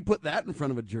 You put that in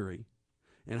front of a jury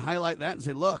and highlight that and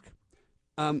say, look,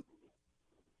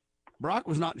 Brock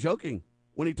was not joking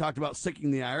when he talked about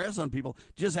sicking the IRS on people.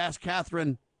 Just ask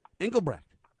Catherine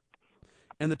Engelbrecht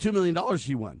and the $2 million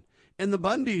she won. And the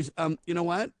Bundys, you know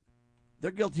what?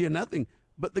 They're guilty of nothing.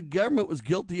 But the government was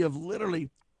guilty of literally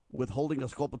withholding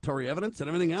exculpatory evidence and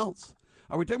everything else.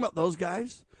 Are we talking about those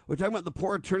guys? We're talking about the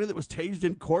poor attorney that was tased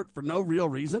in court for no real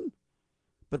reason,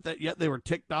 but that yet they were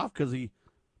ticked off because he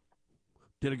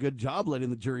did a good job letting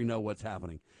the jury know what's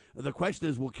happening. The question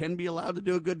is, will Ken be allowed to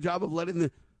do a good job of letting the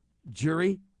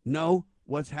jury know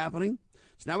what's happening?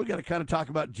 So now we've got to kind of talk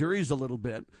about juries a little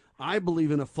bit. I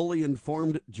believe in a fully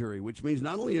informed jury, which means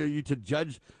not only are you to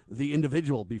judge the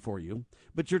individual before you,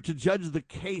 but you're to judge the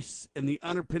case and the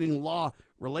underpinning law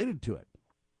related to it.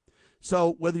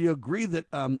 So whether you agree that,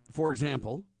 for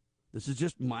example, this is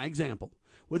just my example,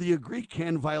 whether you agree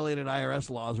Ken violated IRS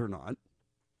laws or not,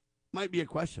 might be a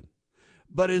question.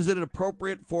 But is it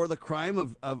appropriate for the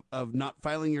crime of not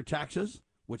filing your taxes,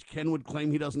 which Ken would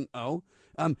claim he doesn't owe?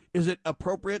 Is it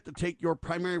appropriate to take your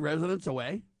primary residence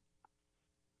away?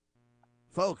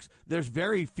 Folks, there's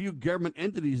very few government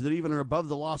entities that even are above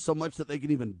the law so much that they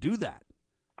can even do that.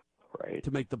 Right.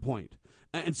 To make the point.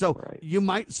 And so you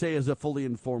might say, as a fully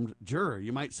informed juror,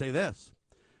 you might say this.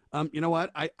 You know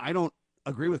what? I don't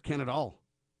agree with Ken at all.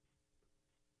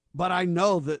 But I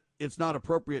know that it's not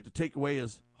appropriate to take away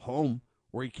his home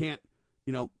where he can't,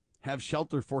 have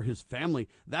shelter for his family.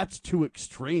 That's too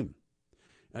extreme.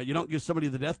 You don't give somebody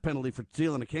the death penalty for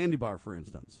stealing a candy bar, for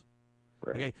instance.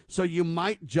 Right. Okay, so you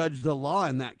might judge the law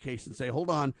in that case and say, hold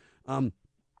on,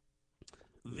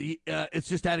 it's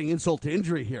just adding insult to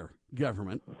injury here,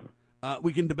 government.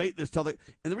 We can debate this and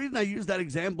the reason I use that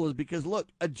example is because, look,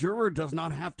 a juror does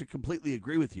not have to completely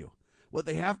agree with you. What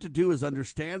they have to do is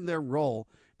understand their role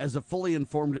as a fully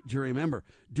informed jury member.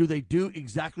 Do they do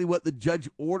exactly what the judge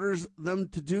orders them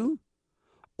to do?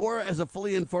 Or as a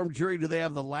fully informed jury, do they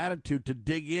have the latitude to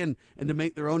dig in and to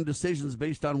make their own decisions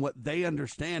based on what they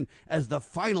understand as the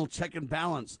final check and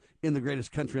balance in the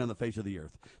greatest country on the face of the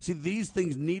earth? See, these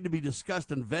things need to be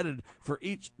discussed and vetted for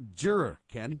each juror,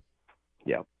 Ken.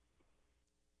 Yeah.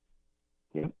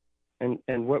 Yeah.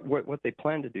 And what they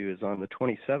plan to do is on the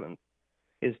 27th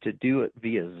is to do it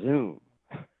via Zoom.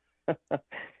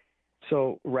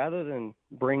 So rather than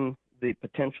bring the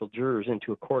potential jurors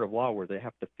into a court of law where they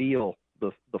have to feel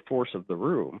the force of the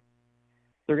room,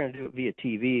 they're going to do it via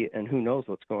TV, and who knows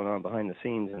what's going on behind the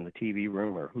scenes in the TV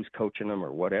room or who's coaching them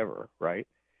or whatever, right?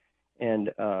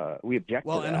 And we object to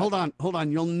that. Well, and hold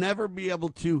on. You'll never be able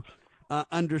to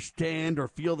understand or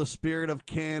feel the spirit of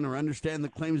Ken or understand the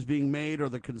claims being made or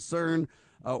the concern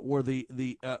or the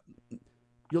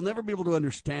you'll never be able to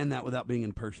understand that without being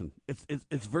in person.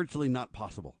 It's virtually not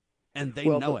possible, and they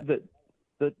know it.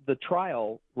 The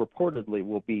trial reportedly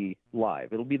will be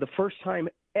live. It'll be the first time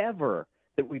ever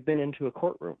that we've been into a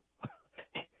courtroom.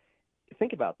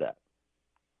 Think about that.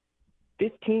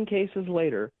 15 cases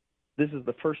later, this is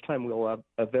the first time we'll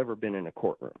have ever been in a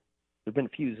courtroom. There's been a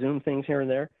few Zoom things here and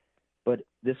there, but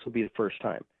this will be the first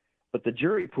time. But the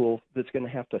jury pool that's going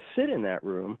to have to sit in that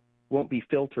room won't be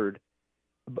filtered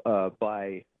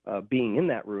by being in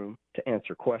that room to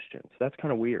answer questions. That's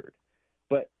kind of weird.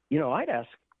 But, I'd ask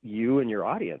you and your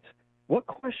audience, what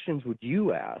questions would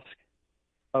you ask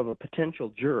of a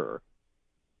potential juror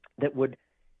that would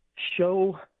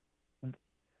show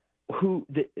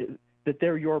that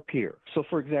they're your peer? So,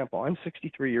 for example, I'm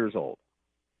 63 years old,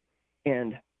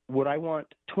 and would I want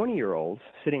 20-year-olds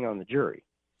sitting on the jury?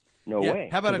 No way.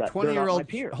 How about a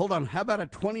 20-year-old? Hold on. How about a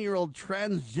 20-year-old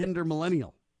transgender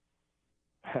millennial?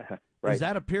 Right. Is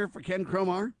that a peer for Ken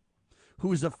Cromar,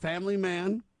 who is a family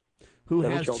man, who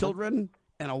has children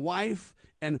and a wife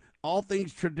and all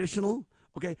things traditional?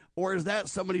 Okay, or is that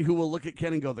somebody who will look at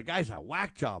Ken and go, the guy's a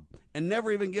whack job, and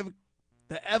never even give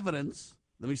the evidence?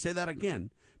 Let me say that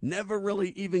again. Never really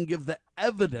even give the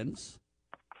evidence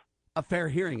a fair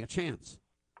hearing, a chance.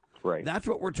 Right. That's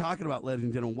what we're talking about, ladies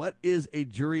and gentlemen. What is a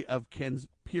jury of Ken's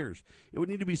peers? It would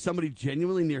need to be somebody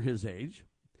genuinely near his age.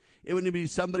 It would need to be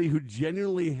somebody who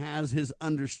genuinely has his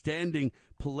understanding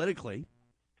politically.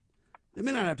 They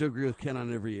may not have to agree with Ken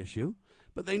on every issue,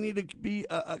 but they need to be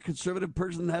a conservative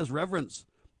person that has reverence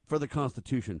for the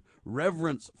Constitution,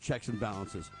 reverence for checks and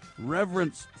balances,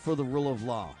 reverence for the rule of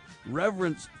law,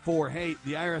 reverence for, hey,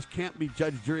 the IRS can't be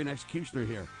judge, jury, and executioner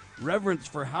here, reverence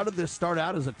for how did this start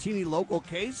out as a teeny local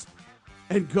case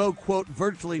and go, quote,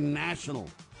 virtually national.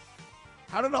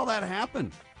 How did all that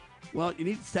happen? Well, you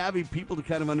need savvy people to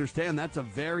kind of understand that's a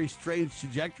very strange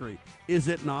trajectory, is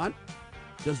it not?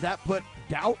 Does that put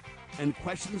doubt and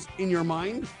questions in your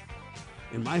mind?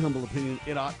 In my humble opinion,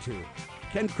 it ought to.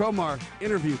 Ken Cromar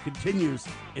interview continues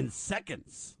in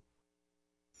seconds.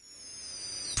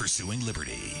 Pursuing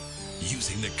liberty,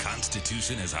 using the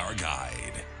Constitution as our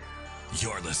guide.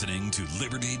 You're listening to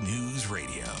Liberty News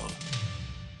Radio.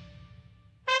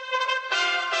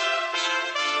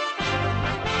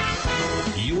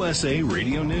 USA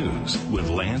Radio News with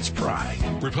Lance Pry.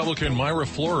 Republican Mayra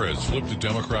Flores flipped a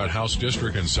Democrat House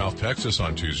district in South Texas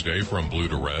on Tuesday from blue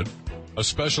to red, a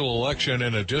special election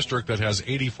in a district that has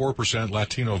 84%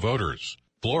 Latino voters.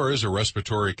 Flores, a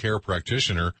respiratory care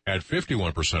practitioner, had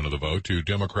 51% of the vote to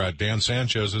Democrat Dan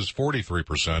Sanchez's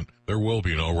 43%. There will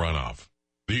be no runoff.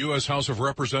 The U.S. House of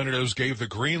Representatives gave the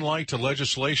green light to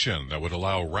legislation that would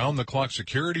allow round-the-clock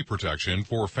security protection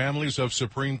for families of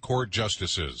Supreme Court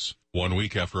justices. 1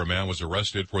 week after a man was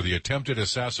arrested for the attempted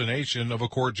assassination of a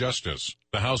court justice.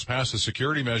 The House passed the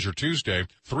security measure Tuesday,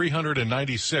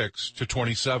 396 to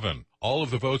 27. All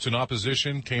of the votes in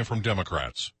opposition came from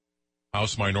Democrats.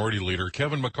 House Minority Leader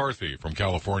Kevin McCarthy from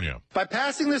California. By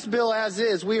passing this bill as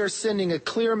is, we are sending a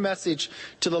clear message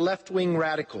to the left-wing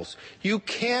radicals. You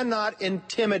cannot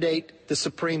intimidate the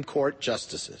Supreme Court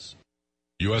justices.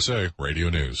 USA Radio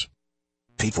News.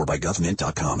 Paid for by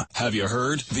government.com. Have you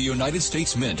heard? The United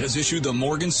States Mint has issued the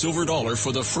Morgan Silver Dollar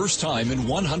for the first time in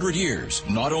 100 years.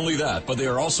 Not only that, but they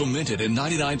are also minted in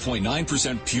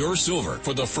 99.9% pure silver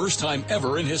for the first time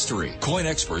ever in history. Coin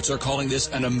experts are calling this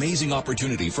an amazing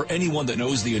opportunity for anyone that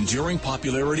knows the enduring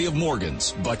popularity of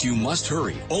Morgans. But you must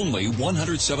hurry. Only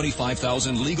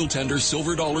 175,000 legal tender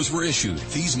silver dollars were issued.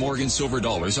 These Morgan Silver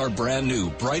Dollars are brand new,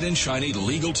 bright and shiny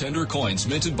legal tender coins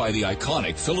minted by the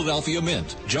iconic Philadelphia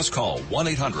Mint. Just call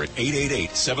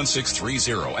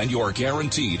 1-800-888-7630 and you are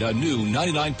guaranteed a new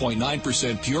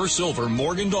 99.9% pure silver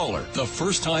Morgan dollar. The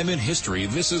first time in history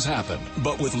this has happened.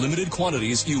 But with limited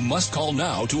quantities, you must call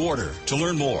now to order. To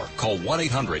learn more, call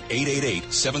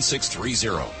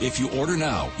 1-800-888-7630. If you order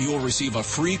now, you will receive a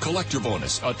free collector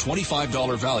bonus, a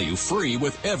 $25 value free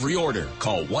with every order.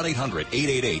 Call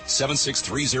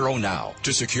 1-800-888-7630 now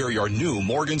to secure your new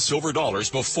Morgan Silver Dollars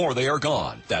before they are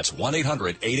gone. That's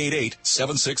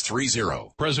 1-800-888-7630.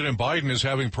 President Biden is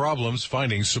having problems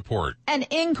finding support. An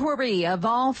inquiry of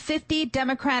all 50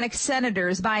 Democratic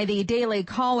senators by the Daily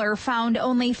Caller found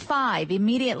only 5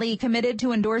 immediately committed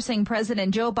to endorsing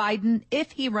President Joe Biden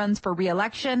if he runs for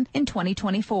re-election in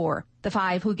 2024. The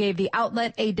 5 who gave the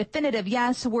outlet a definitive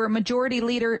yes were Majority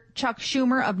Leader Chuck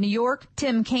Schumer of New York,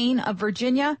 Tim Kaine of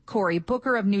Virginia, Cory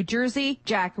Booker of New Jersey,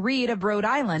 Jack Reed of Rhode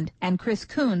Island, and Chris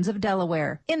Coons of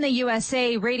Delaware. In the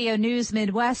USA Radio News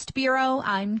Midwest Bureau,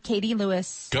 I'm Katie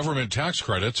Lewis. Government tax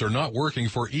credits are not working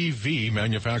for EV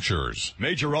manufacturers.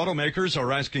 Major automakers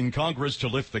are asking Congress to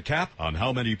lift the cap on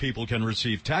how many people can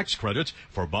receive tax credits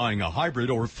for buying a hybrid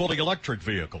or fully electric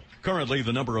vehicle. Currently,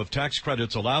 the number of tax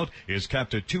credits allowed is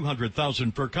capped at 200,000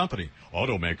 per company.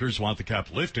 Automakers want the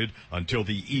cap lifted until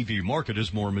the EV market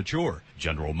is more mature.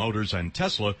 General Motors and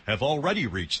Tesla have already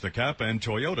reached the cap, and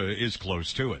Toyota is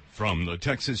close to it. From the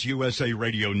Texas USA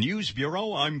Radio News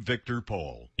Bureau, I'm Victor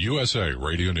Paul. USA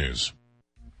Radio News.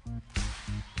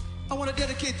 I want to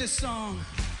dedicate this song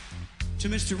to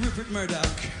Mr. Rupert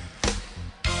Murdoch.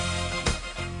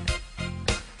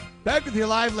 Back with you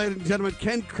live, ladies and gentlemen.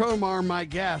 Ken Cromar, my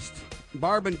guest.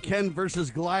 Barb and Ken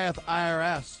versus Goliath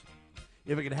IRS.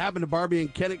 If it could happen to Barbie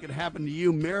and Ken, it could happen to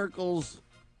you.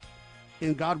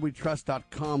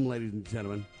 MiraclesInGodWeTrust.com, ladies and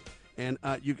gentlemen. And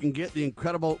you can get the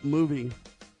incredible movie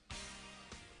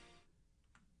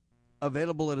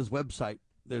available at his website.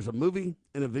 There's a movie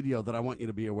and a video that I want you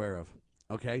to be aware of,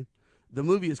 okay? The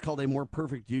movie is called A More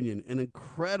Perfect Union, an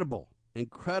incredible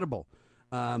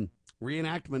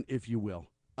reenactment, if you will,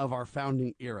 of our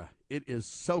founding era. It is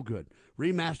so good.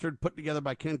 Remastered, put together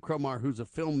by Ken Cromar, who's a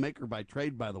filmmaker by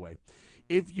trade, by the way.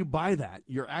 If you buy that,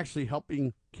 you're actually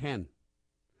helping Ken.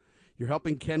 You're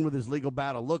helping Ken with his legal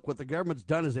battle. Look, what the government's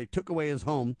done is they took away his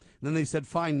home, and then they said,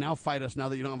 fine, now fight us now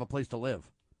that you don't have a place to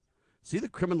live. See the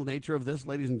criminal nature of this,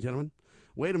 ladies and gentlemen?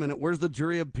 Wait a minute, where's the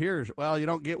jury of peers? Well, you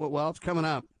don't get what, well, it's coming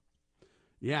up.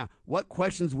 Yeah, what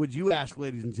questions would you ask,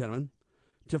 ladies and gentlemen,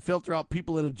 to filter out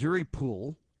people in a jury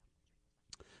pool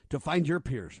to find your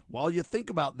peers? While you think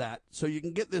about that, so you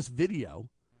can get this video,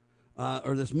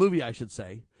 or this movie, I should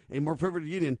say, A More Perfect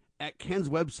Union, at Ken's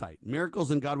website,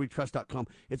 miraclesingodwetrust.com.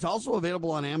 It's also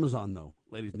available on Amazon, though,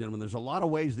 ladies and gentlemen. There's a lot of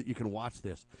ways that you can watch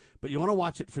this, but you want to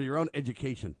watch it for your own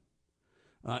education.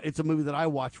 It's a movie that I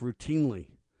watch routinely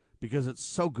because it's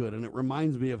so good, and it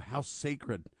reminds me of how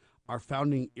sacred our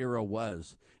founding era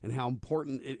was and how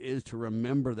important it is to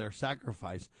remember their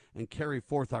sacrifice and carry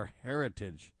forth our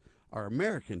heritage, our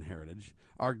American heritage,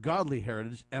 our godly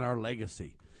heritage, and our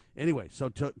legacy. Anyway, so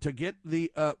to get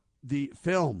the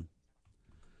film,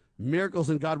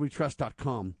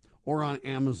 miraclesingodwetrust.com or on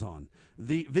Amazon.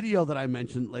 The video that I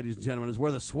mentioned, ladies and gentlemen, is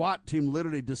where the SWAT team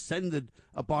literally descended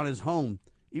upon his home,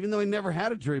 even though he never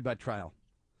had a jury by trial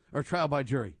or trial by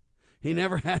jury. He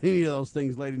never had any of those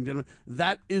things, ladies and gentlemen.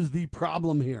 That is the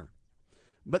problem here.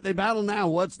 But they battle now.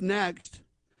 What's next?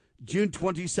 June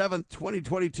 27th,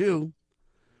 2022,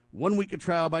 1 week of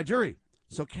trial by jury.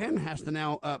 So Ken has to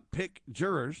now pick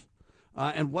jurors.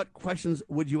 And what questions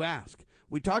would you ask?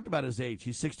 We talked about his age.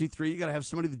 He's 63. You got to have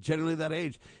somebody that generally that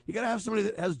age. You got to have somebody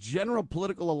that has general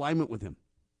political alignment with him.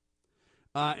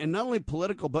 And not only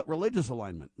political, but religious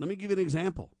alignment. Let me give you an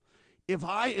example. If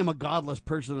I am a godless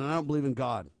person and I don't believe in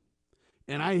God,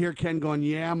 and I hear Ken going,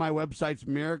 yeah, my website's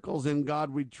Miracles in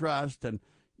God We Trust, and,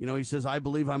 you know, he says, I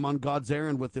believe I'm on God's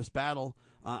errand with this battle.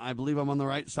 I believe I'm on the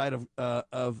right side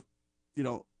of, you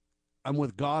know, I'm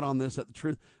with God on this, at the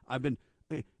truth.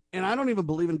 And I don't even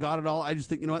believe in God at all. I just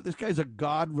think, you know what, this guy's a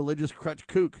God religious crutch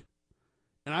kook.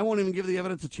 And I won't even give the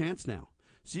evidence a chance now.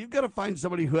 So you've got to find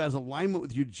somebody who has alignment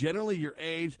with you, generally your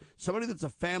age, somebody that's a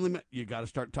family. You got to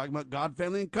start talking about God,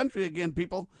 family, and country again,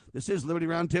 people. This is Liberty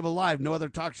Roundtable Live. No other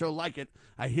talk show like it.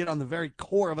 I hit on the very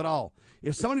core of it all.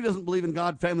 If somebody doesn't believe in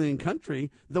God, family, and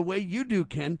country the way you do,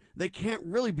 Ken, they can't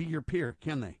really be your peer,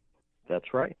 can they?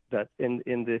 That's right. That in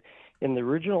the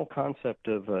original concept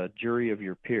of jury of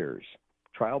your peers,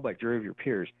 trial by jury of your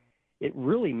peers, it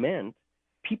really meant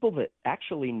people that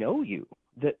actually know you,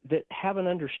 that have an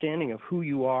understanding of who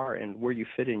you are and where you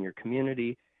fit in your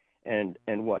community and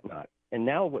whatnot. And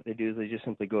now what they do is they just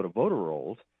simply go to voter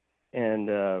rolls, and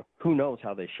who knows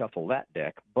how they shuffle that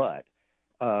deck, but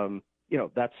you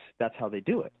know, that's how they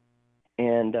do it.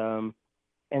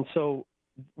 And so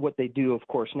what they do, of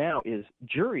course, now is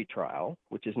jury trial,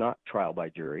 which is not trial by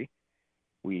jury.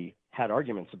 We had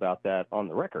arguments about that on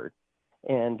the record.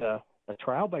 And a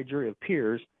trial by jury of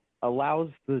peers allows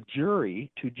the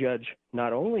jury to judge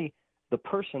not only the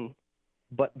person,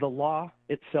 but the law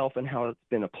itself and how it's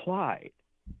been applied.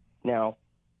 Now,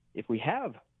 if we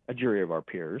have a jury of our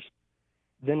peers,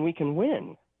 then we can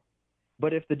win.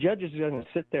 But if the judge is going to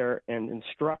sit there and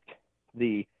instruct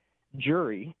the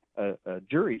jury, a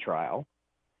jury trial,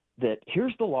 that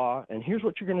here's the law and here's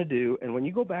what you're going to do, and when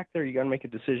you go back there, you got to make a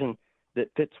decision that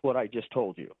fits what I just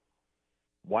told you.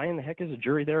 Why in the heck is a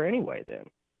jury there anyway, then?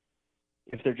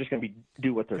 If they're just going to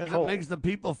do what they're told. It makes the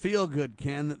people feel good,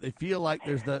 Ken, that they feel like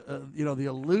there's the, you know, the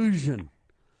illusion,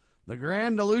 the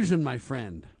grand illusion, my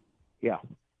friend. Yeah.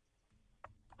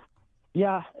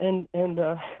 Yeah, and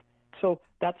so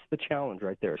that's the challenge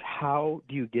right there, is how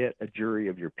do you get a jury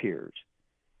of your peers?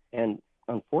 And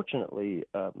unfortunately,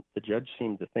 the judge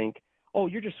seemed to think, oh,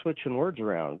 you're just switching words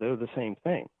around. They're the same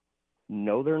thing.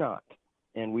 No, they're not.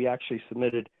 And we actually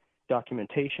submitted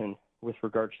documentation with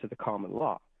regards to the common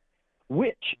law,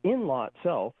 which in law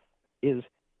itself is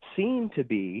seen to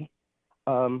be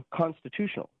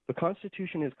constitutional. The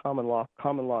Constitution is common law.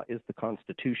 Common law is the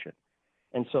Constitution.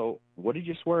 And so what did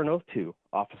you swear an oath to,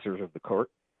 officers of the court?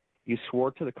 You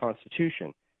swore to the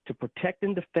Constitution to protect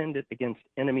and defend it against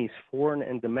enemies, foreign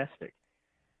and domestic.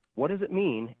 What does it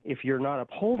mean if you're not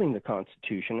upholding the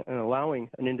Constitution and allowing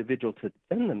an individual to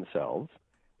defend themselves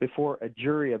before a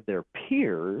jury of their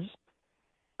peers?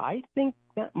 I think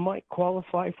that might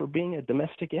qualify for being a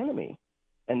domestic enemy,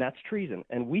 and that's treason.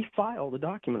 And we filed a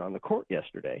document on the court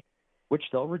yesterday, which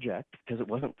they'll reject because it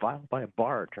wasn't filed by a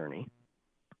bar attorney,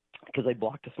 because they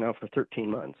blocked us now for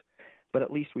 13 months. But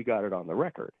at least we got it on the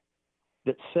record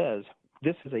that says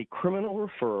this is a criminal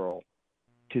referral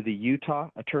to the Utah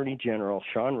Attorney General,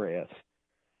 Sean Reyes,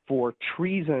 for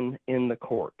treason in the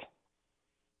court.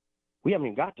 We haven't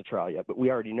even got to trial yet, but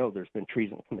we already know there's been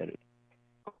treason committed.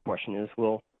 The question is,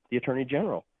 will the Attorney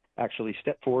General actually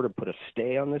step forward and put a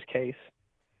stay on this case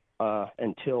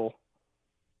until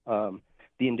the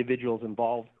individuals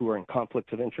involved who are in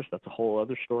conflicts of interest? That's a whole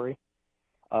other story.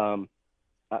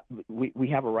 We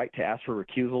have a right to ask for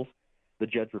recusals. The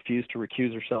judge refused to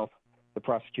recuse herself. The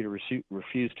prosecutor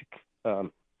refused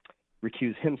to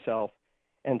recuse himself.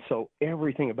 And so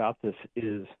everything about this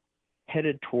is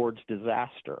headed towards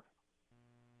disaster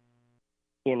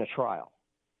in a trial.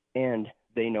 And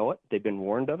they know it. They've been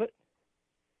warned of it.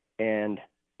 And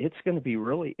it's going to be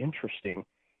really interesting.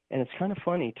 And it's kind of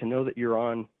funny to know that you're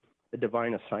on a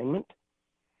divine assignment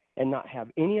and not have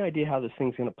any idea how this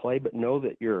thing's going to play, but know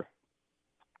that your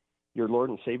Lord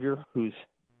and Savior, who's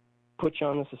put you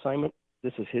on this assignment,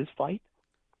 this is his fight.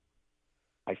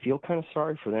 I feel kind of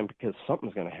sorry for them because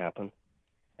something's going to happen.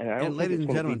 And I don't think it's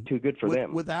going to be too good for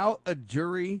them. Without a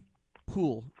jury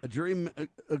pool,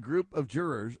 a group of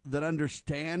jurors that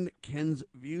understand Ken's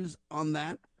views on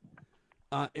that,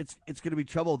 it's going to be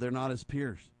trouble. They're not his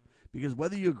peers. Because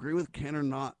whether you agree with Ken or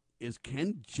not, is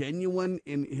Ken genuine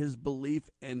in his belief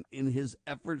and in his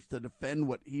efforts to defend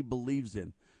what he believes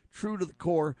in? True to the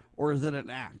core, or is it an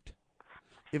act?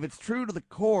 If it's true to the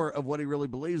core of what he really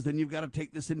believes, then you've got to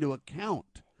take this into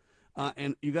account.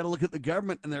 And you got to look at the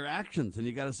government and their actions, and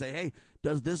you got to say, hey,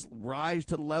 does this rise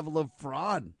to the level of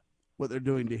fraud what they're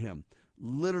doing to him.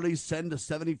 Literally send a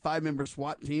 75-member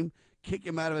SWAT team, kick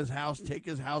him out of his house, take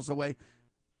his house away.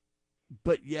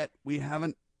 But yet we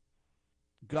haven't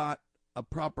got a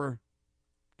proper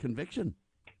conviction.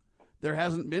 There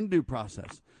hasn't been due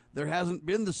process. There hasn't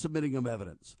been the submitting of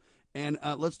evidence. And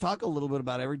let's talk a little bit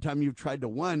about every time you've tried to,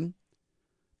 one,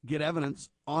 get evidence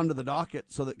onto the docket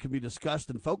so that it can be discussed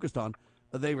and focused on,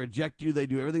 they reject you. They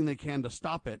do everything they can to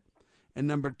stop it. And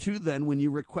number two, then, when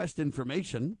you request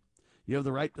information, you have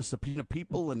the right to subpoena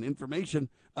people and information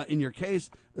in your case.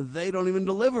 They don't even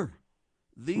deliver.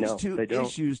 These two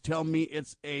issues tell me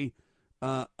it's a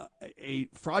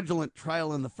fraudulent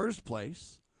trial in the first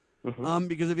place.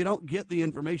 Because if you don't get the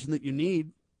information that you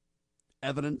need,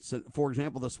 evidence, for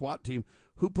example, the SWAT team,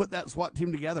 who put that SWAT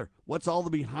team together? What's all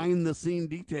the behind-the-scene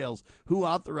details? Who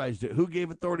authorized it? Who gave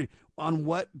authority? On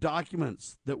what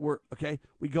documents that were, okay,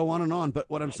 we go on and on. But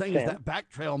what I'm saying is that back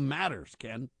trail matters,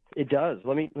 Ken. It does.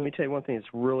 Let me tell you one thing that's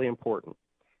really important.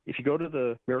 If you go to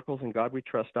the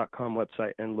miraclesingodwetrust.com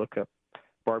website and look up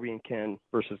Barbie and Ken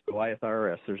versus Goliath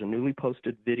IRS, there's a newly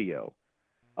posted video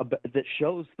that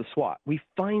shows the SWAT. We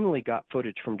finally got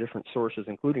footage from different sources,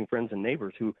 including friends and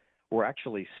neighbors who were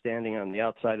actually standing on the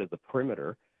outside of the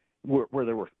perimeter where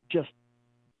there were just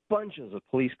bunches of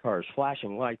police cars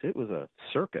flashing lights. It was a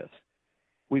circus.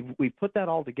 We put that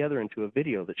all together into a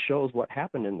video that shows what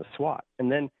happened in the SWAT.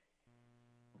 And then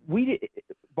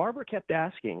Barbara kept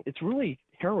asking, it's really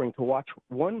harrowing to watch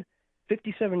one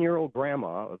 57-year-old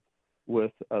grandma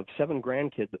of 7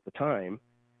 grandkids at the time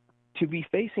to be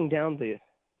facing down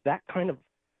that kind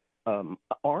of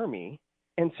army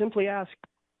and simply ask,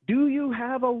 do you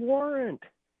have a warrant?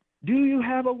 Do you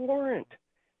have a warrant?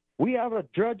 We have a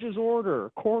judge's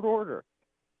order, court order.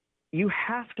 You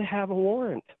have to have a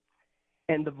warrant.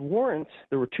 And the warrants,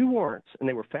 there were 2 warrants, and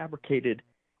they were fabricated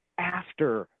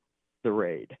after the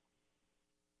raid.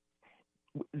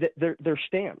 They're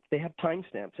stamped. They have time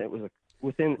stamps. It was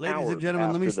within hours. Ladies and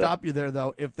gentlemen, let me stop you there,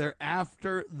 though. If they're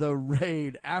after the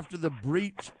raid, after the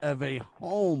breach of a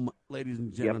home, ladies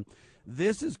and gentlemen,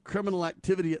 this is criminal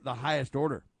activity at the highest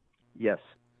order. Yes.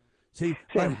 See,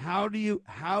 but how do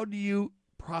you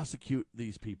prosecute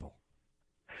these people?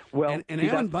 Well, and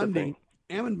Ammon Bundy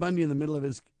in the middle of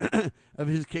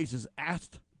his cases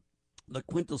asked the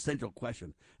quintessential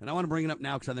question, and I want to bring it up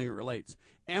now because I think it relates.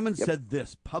 Ammon said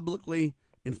this publicly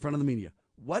in front of the media: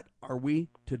 what are we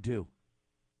to do?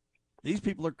 These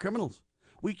people are criminals.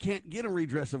 We can't get a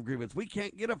redress of grievance. We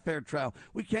can't get a fair trial.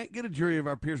 We can't get a jury of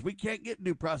our peers. We can't get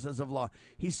due process of law.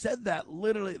 He said that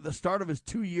literally at the start of his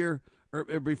 2-year, or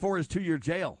before his 2-year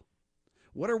jail.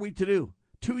 What are we to do?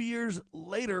 2 years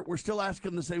later, we're still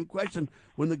asking the same question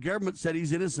when the government said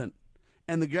he's innocent.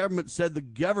 And the government said the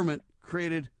government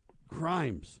created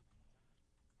crimes.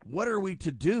 What are we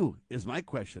to do is my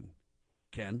question,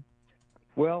 Ken.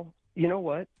 Well, you know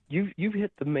what? You've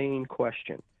hit the main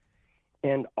question.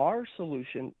 And our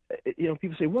solution,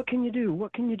 people say, what can you do?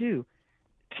 What can you do?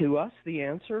 To us, the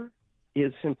answer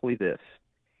is simply this.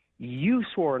 You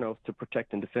swore an oath to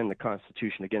protect and defend the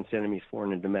Constitution against enemies,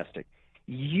 foreign and domestic.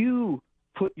 You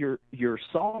put your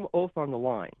solemn oath on the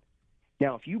line.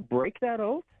 Now, if you break that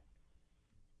oath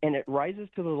and it rises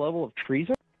to the level of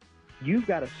treason, you've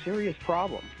got a serious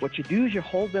problem. What you do is you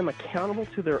hold them accountable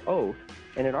to their oath,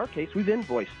 and in our case, we've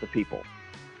invoiced the people.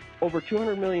 Over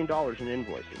 $200 million in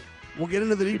invoices. We'll get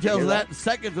into the details of that in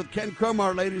seconds with Ken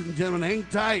Cromar, ladies and gentlemen. Hang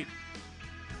tight.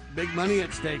 Big money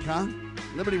at stake, huh?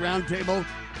 Liberty Roundtable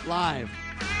live.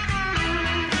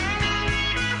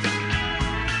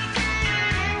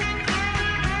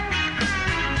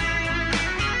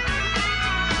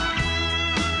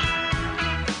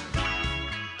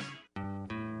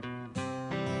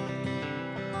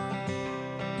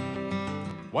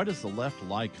 Why does the left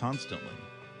lie constantly?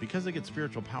 Because they get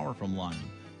spiritual power from lying.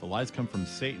 The lies come from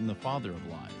Satan, the father of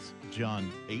lies.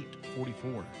 John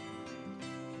 8:44.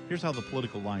 Here's how the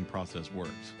political lying process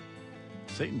works.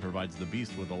 Satan provides the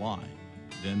beast with a lie.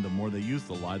 Then the more they use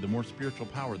the lie, the more spiritual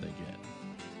power they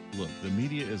get. Look, the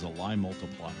media is a lie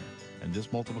multiplier, and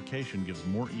this multiplication gives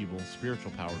more evil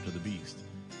spiritual power to the beast,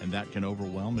 and that can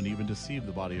overwhelm and even deceive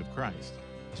the body of Christ,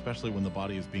 especially when the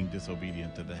body is being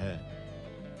disobedient to the head.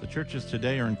 The churches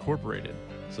today are incorporated,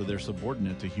 so they're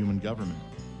subordinate to human government.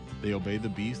 They obey the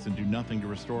beast and do nothing to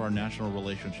restore our national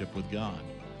relationship with God.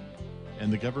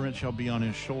 And the government shall be on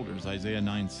his shoulders, Isaiah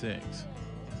 9:6.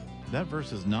 That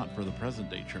verse is not for the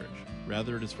present-day church.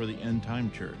 Rather, it is for the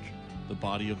end-time church, the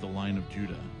body of the line of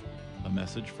Judah. A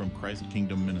message from Christ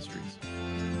Kingdom Ministries.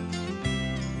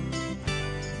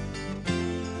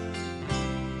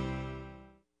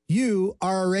 You you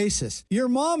are a racist. Your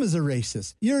mom is a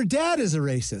racist. Your dad is a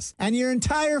racist. And your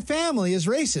entire family is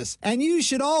racist. And you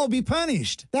should all be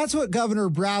punished. That's what Governor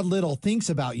Brad Little thinks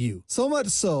about you. So much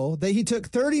so that he took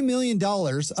 $30 million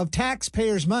of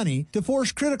taxpayers' money to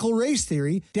force critical race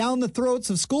theory down the throats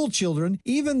of school children,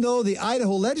 even though the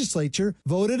Idaho legislature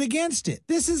voted against it.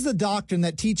 This is the doctrine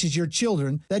that teaches your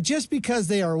children that just because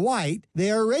they are white, they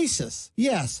are racist.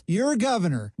 Yes, your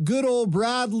governor, good old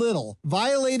Brad Little,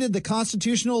 violated the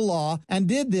constitutional law and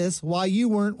did this while you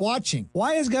weren't watching.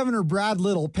 Why is Governor Brad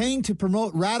Little paying to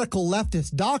promote radical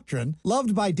leftist doctrine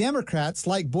loved by Democrats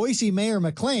like Boise Mayor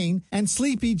McLean and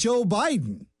sleepy Joe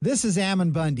Biden? This is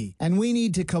Ammon Bundy, and we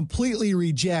need to completely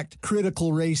reject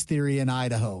critical race theory in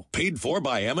Idaho. Paid for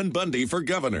by Ammon Bundy for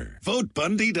governor.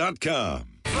 VoteBundy.com.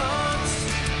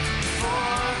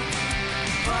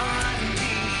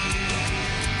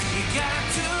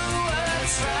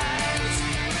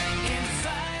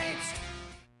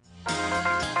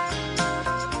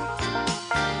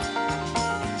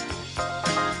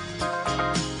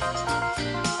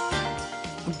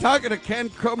 Talking to Ken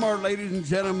Cromar, ladies and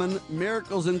gentlemen.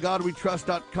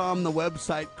 MiraclesInGodWeTrust.com, the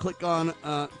website. Click on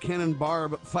Ken and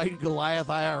Barb Fight Goliath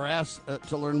IRS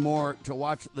to learn more, to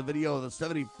watch the video of the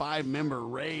 75-member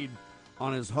raid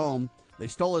on his home. They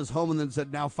stole his home and then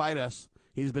said, now fight us.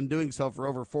 He's been doing so for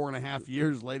over 4.5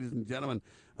 years, ladies and gentlemen.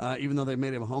 Even though they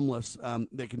made him homeless,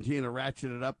 they continue to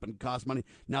ratchet it up and cost money.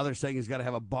 Now they're saying he's got to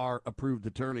have a bar-approved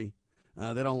attorney.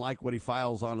 They don't like what he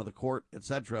files onto the court,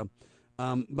 etc.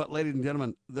 But, ladies and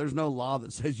gentlemen, there's no law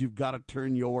that says you've got to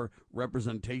turn your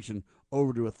representation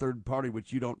over to a third party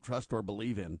which you don't trust or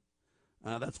believe in.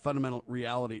 That's fundamental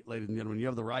reality, ladies and gentlemen. You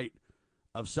have the right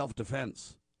of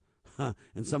self-defense.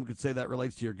 And some could say that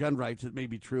relates to your gun rights. It may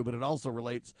be true, but it also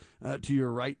relates to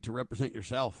your right to represent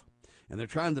yourself. And they're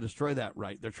trying to destroy that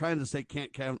right. They're trying to say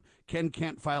Ken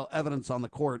can't file evidence on the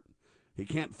court. He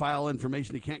can't file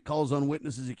information. He can't call his own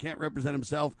witnesses. He can't represent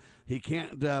himself. He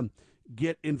can't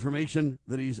get information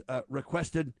that he's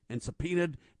requested and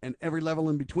subpoenaed and every level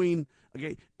in between.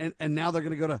 Okay, and now they're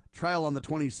going to go to trial on the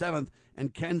 27th,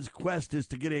 and Ken's quest is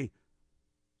to get a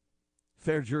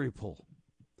fair jury pool.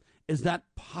 Is that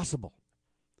possible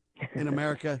in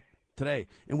America today?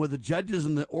 And with the judges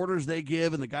and the orders they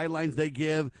give and the guidelines they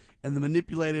give and the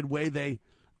manipulated way they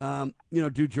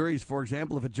do juries, for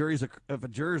example, if a juror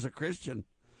is a Christian,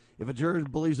 if a juror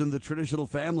believes in the traditional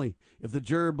family, if the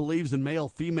juror believes in male,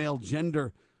 female,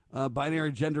 gender,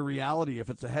 binary gender reality, if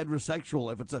it's a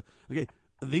heterosexual, if it's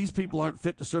these people aren't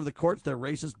fit to serve the courts. They're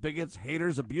racist, bigots,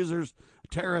 haters, abusers,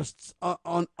 terrorists,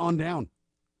 on down.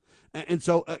 And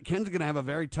so Ken's going to have a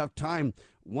very tough time,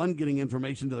 one, getting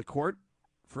information to the court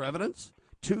for evidence,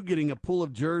 two, getting a pool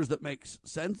of jurors that makes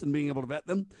sense and being able to vet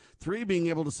them, three, being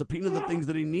able to subpoena the things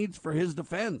that he needs for his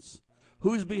defense.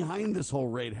 Who's behind this whole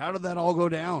raid? How did that all go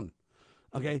down?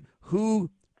 Okay,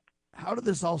 how did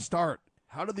this all start?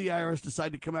 How did the IRS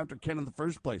decide to come after Ken in the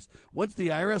first place? Once the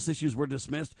IRS issues were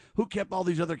dismissed, who kept all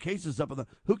these other cases up?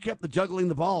 Who kept the juggling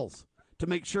the balls to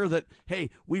make sure that,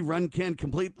 hey, we run Ken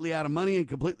completely out of money and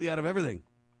completely out of everything?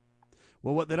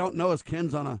 Well, what they don't know is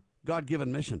Ken's on a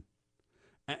God-given mission,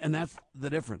 and that's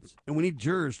the difference. And we need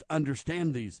jurors to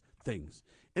understand these things.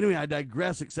 Anyway, I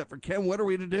digress, except for Ken, what are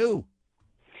we to do?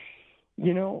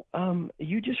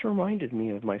 You just reminded me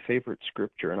of my favorite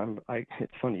scripture, and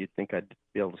it's funny, you'd think I'd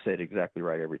be able to say it exactly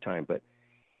right every time, but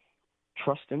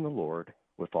trust in the Lord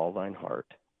with all thine heart,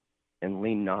 and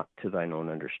lean not to thine own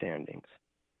understandings.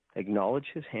 Acknowledge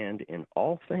his hand in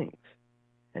all things,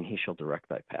 and he shall direct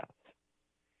thy paths.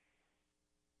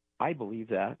 I believe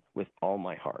that with all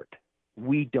my heart.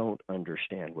 We don't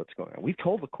understand what's going on. We've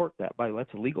told the court that, by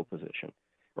that's a legal position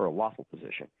or a lawful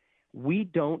position. We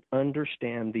don't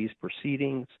understand these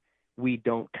proceedings. We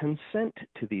don't consent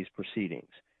to these proceedings.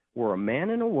 We're a man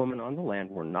and a woman on the land.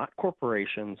 We're not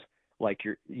corporations. Like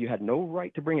you had no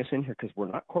right to bring us in here because we're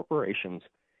not corporations,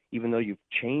 even though you've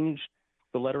changed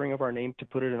the lettering of our name to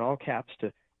put it in all caps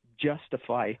to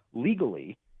justify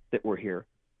legally that we're here,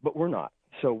 but we're not.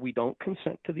 So we don't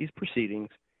consent to these proceedings,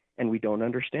 and we don't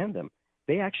understand them.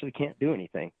 They actually can't do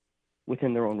anything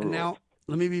within their own rules. Now,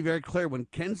 let me be very clear. When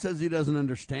Ken says he doesn't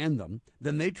understand them,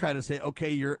 then they try to say, okay,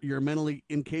 you're mentally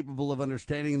incapable of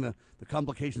understanding the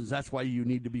complications. That's why you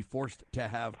need to be forced to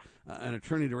have an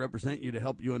attorney to represent you to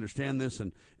help you understand this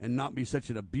and not be such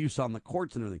an abuse on the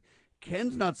courts and everything.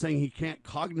 Ken's not saying he can't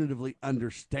cognitively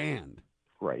understand.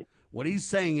 Right. What he's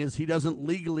saying is he doesn't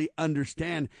legally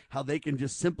understand how they can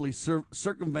just simply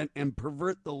circumvent and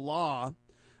pervert the law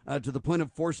to the point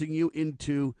of forcing you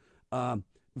into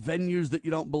venues that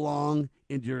you don't belong,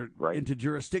 into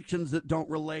jurisdictions that don't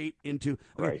relate,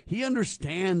 he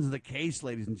understands the case,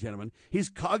 ladies and gentlemen. He's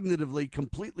cognitively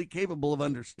completely capable of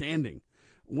understanding.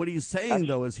 What he's saying,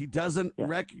 though, is he doesn't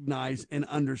recognize and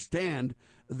understand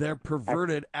their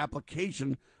perverted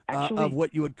application of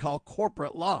what you would call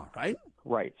corporate law, right?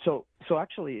 Right. So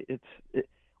actually,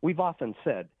 we've often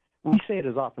said, we say it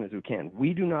as often as we can,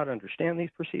 we do not understand these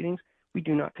proceedings. We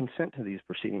do not consent to these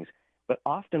proceedings. But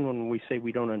often when we say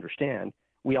we don't understand,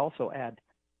 we also add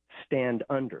stand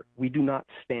under. We do not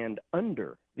stand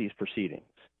under these proceedings.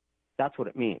 That's what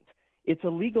it means. It's a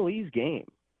legalese game.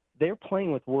 They're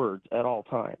playing with words at all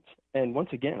times. And once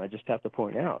again, I just have to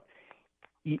point out,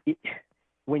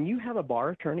 when you have a bar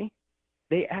attorney,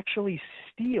 they actually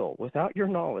steal, without your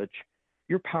knowledge,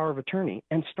 your power of attorney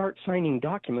and start signing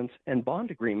documents and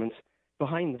bond agreements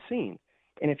behind the scenes.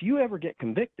 And if you ever get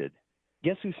convicted,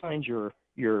 guess who signs your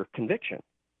conviction?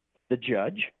 The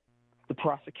judge, the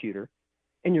prosecutor,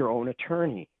 and your own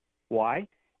attorney. Why?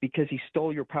 Because he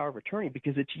stole your power of attorney,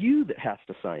 because it's you that has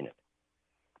to sign it.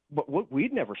 But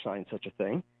we'd never signed such a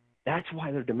thing. That's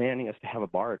why they're demanding us to have a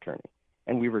bar attorney.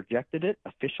 And we rejected it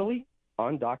officially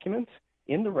on documents,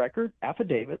 in the record,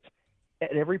 affidavits,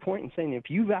 at every point, in saying if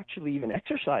you've actually even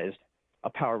exercised a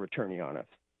power of attorney on us,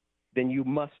 then you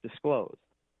must disclose,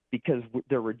 because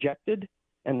they're rejected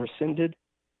and rescinded.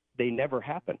 They never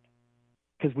happened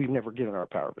because we've never given our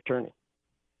power of attorney.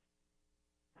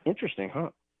 Interesting, huh?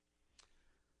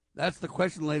 That's the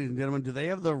question, ladies and gentlemen. Do they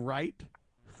have the right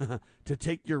to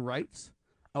take your rights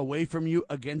away from you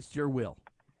against your will?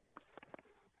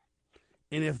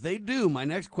 And if they do, my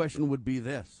next question would be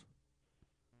this.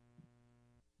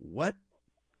 What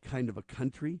kind of a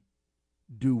country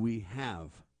do we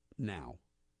have now?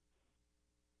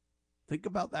 Think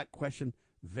about that question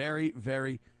very,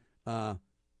 very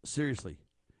seriously.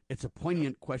 It's a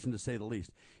poignant question, to say the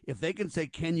least. If they can say,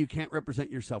 Ken, you can't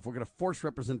represent yourself, we're going to force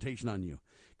representation on you.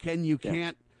 Ken, you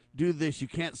can't do this, you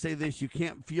can't say this, you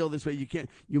can't feel this way,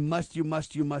 you must.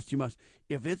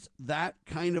 If it's that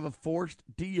kind of a forced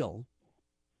deal,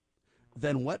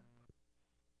 then what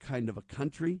kind of a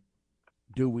country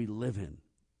do we live in?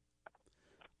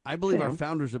 I believe our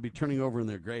founders would be turning over in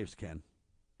their graves, Ken.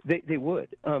 They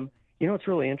would. You know, it's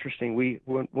really interesting.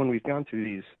 When we've gone through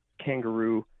these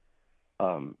kangaroo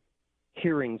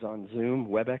hearings on Zoom,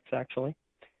 WebEx actually,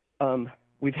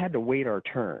 we've had to wait our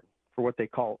turn for what they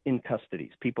call in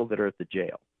custodies, people that are at the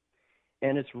jail.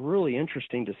 And it's really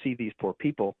interesting to see these poor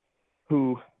people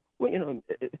who, well, you know,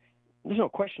 there's no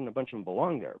question a bunch of them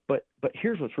belong there. But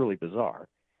here's what's really bizarre,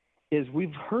 is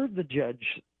we've heard the judge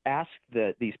ask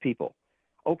these people,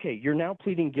 okay, you're now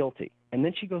pleading guilty. And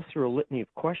then she goes through a litany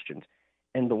of questions.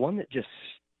 And the one that just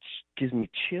gives me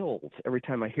chills every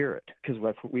time I hear it, because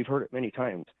we've heard it many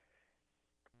times,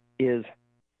 is,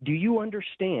 do you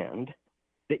understand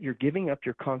that you're giving up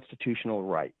your constitutional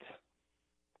rights?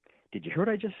 Did you hear what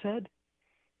I just said?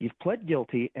 You've pled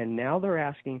guilty, and now they're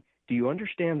asking, do you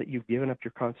understand that you've given up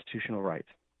your constitutional rights?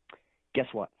 Guess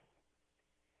what?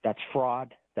 That's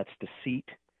fraud, that's deceit,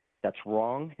 that's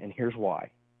wrong, and here's why.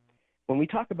 When we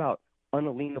talk about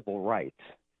unalienable rights,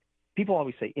 people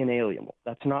always say inalienable.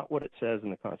 That's not what it says in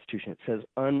the Constitution. It says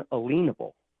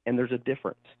unalienable, and there's a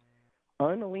difference.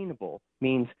 Unalienable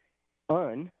means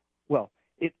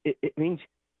it means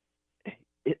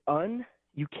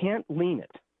you can't lien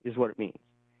it, is what it means.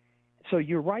 So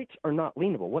your rights are not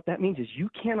lienable. What that means is you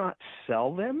cannot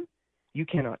sell them, you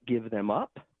cannot give them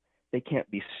up, they can't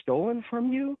be stolen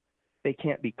from you, they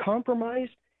can't be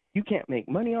compromised, you can't make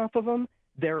money off of them.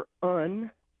 They're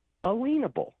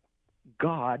unalienable,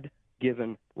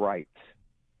 God-given rights.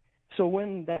 So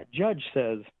when that judge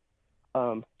says,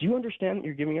 do you understand that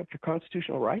you're giving up your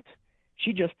constitutional rights?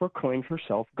 She just proclaimed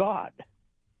herself God,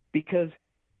 because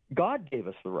God gave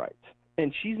us the rights.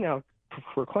 And she's now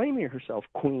proclaiming herself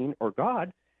queen or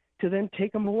God to then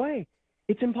take them away.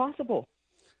 It's impossible.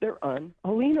 They're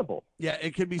unalienable. Yeah,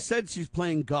 it could be said she's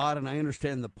playing God, and I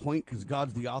understand the point, because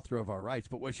God's the author of our rights.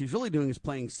 But what she's really doing is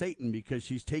playing Satan, because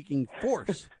she's taking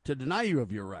force to deny you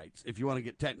of your rights, if you want to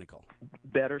get technical.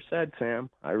 Better said, Sam.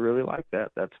 I really like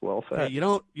that. That's well said. Okay, you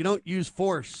don't use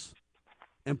force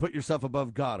and put yourself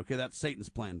above God. Okay, that's Satan's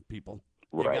plan, people.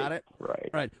 You got it?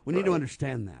 Right. We need to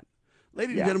understand that.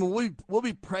 Ladies and gentlemen, we'll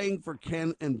be praying for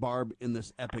Ken and Barb in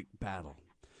this epic battle.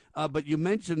 But you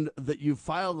mentioned that you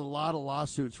filed a lot of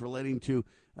lawsuits relating to,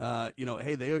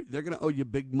 hey, they're going to owe you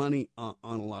big money on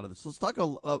a lot of this. Let's talk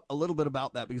a little bit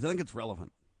about that, because I think it's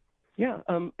relevant. Yeah,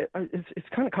 it's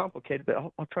kind of complicated, but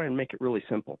I'll try and make it really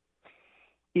simple.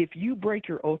 If you break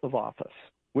your oath of office,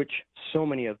 which so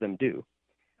many of them do,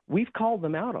 we've called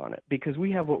them out on it, because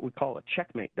we have what we call a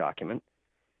checkmate document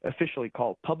officially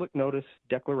called Public Notice,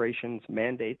 Declarations,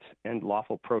 Mandates, and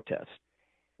Lawful Protest.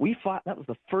 That was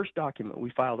the first document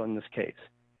we filed on this case.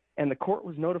 And the court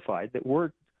was notified that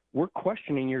we're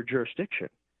questioning your jurisdiction.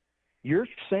 You're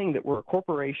saying that we're a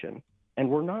corporation, and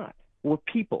we're not. We're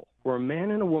people. We're a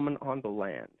man and a woman on the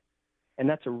land. And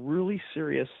that's a really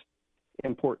serious,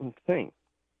 important thing.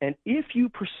 And if you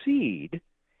proceed,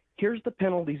 here's the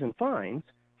penalties and fines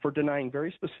for denying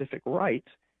very specific rights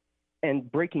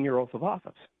and breaking your oath of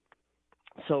office.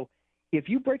 So if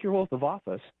you break your oath of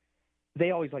office,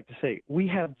 they always like to say, we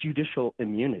have judicial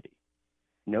immunity.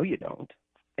 No, you don't.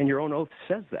 And your own oath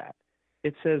says that.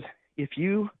 It says if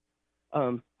you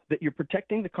that you're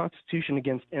protecting the Constitution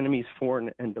against enemies, foreign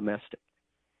and domestic,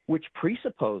 which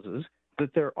presupposes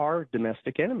that there are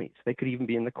domestic enemies. They could even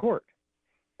be in the court.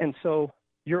 And so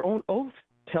your own oath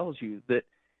tells you that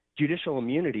judicial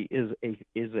immunity is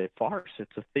a farce.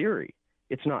 It's a theory.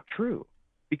 It's not true.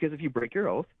 Because if you break your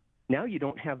oath, now you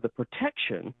don't have the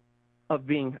protection of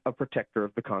being a protector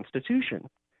of the Constitution.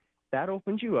 That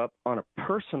opens you up on a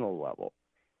personal level.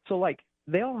 So, like,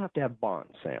 they all have to have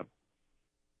bonds, Sam.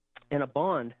 And a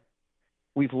bond,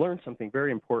 we've learned something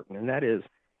very important, and that is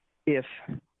if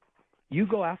you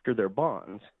go after their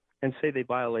bonds and say they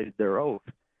violated their oath,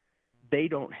 they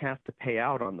don't have to pay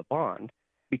out on the bond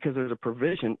because there's a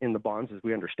provision in the bonds, as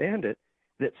we understand it,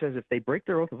 that says if they break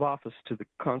their oath of office to the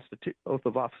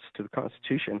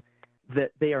Constitution,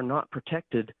 that they are not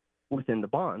protected within the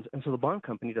bonds, and so the bond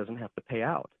company doesn't have to pay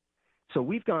out. So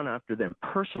we've gone after them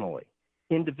personally,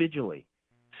 individually,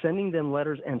 sending them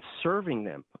letters and serving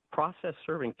them, process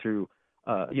serving through,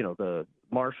 the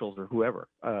marshals or whoever,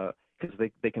 because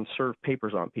they can serve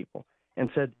papers on people, and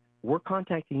said, we're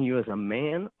contacting you as a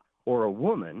man or a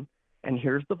woman, and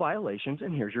here's the violations,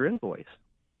 and here's your invoice.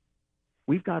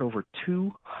 We've got over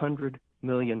 $200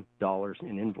 million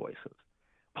in invoices,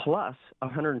 plus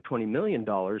 $120 million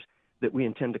that we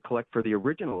intend to collect for the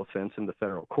original offense in the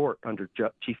federal court under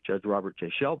Chief Judge Robert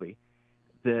J. Shelby.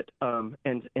 That,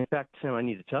 and in fact, Sam, I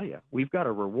need to tell you, we've got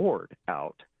a reward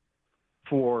out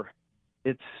for,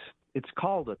 it's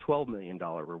called a $12 million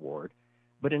reward,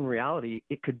 but in reality,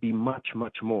 it could be much,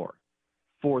 much more.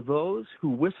 For those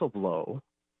who whistleblow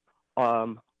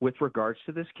with regards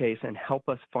to this case and help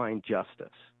us find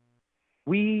justice.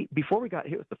 Before we got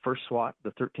hit with the first SWAT, the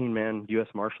 13-man U.S.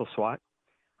 Marshal SWAT,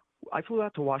 I flew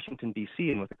out to Washington, D.C.,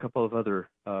 and with a couple of other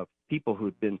people who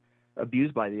had been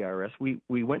abused by the IRS,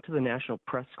 we went to the National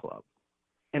Press Club,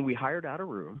 and we hired out a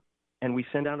room, and we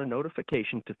sent out a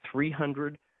notification to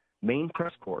 300 Maine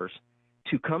press corps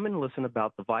to come and listen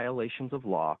about the violations of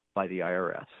law by the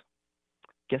IRS.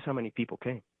 Guess how many people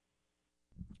came?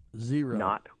 0.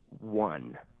 Not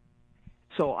one.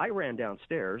 So I ran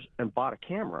downstairs and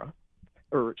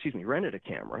rented a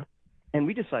camera, and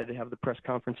we decided to have the press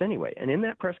conference anyway. And in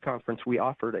that press conference, we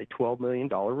offered a $12 million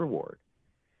reward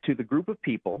to the group of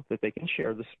people that they can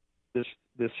share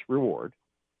this reward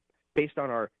based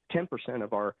on our 10%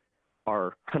 of our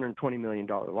 $120 million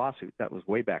lawsuit. That was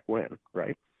way back when,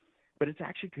 right? But it's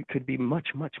actually could be much,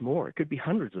 much more. It could be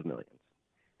hundreds of millions.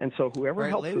 And so whoever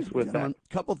helps us with that. A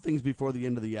couple things before the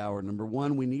end of the hour. Number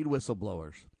one, we need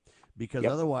whistleblowers because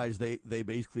otherwise they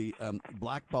basically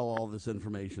blackball all this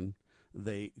information.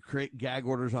 They create gag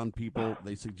orders on people.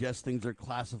 They suggest things are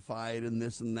classified and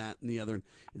this and that and the other.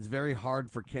 It's very hard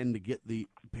for Ken to get the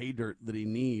pay dirt that he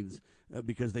needs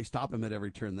because they stop him at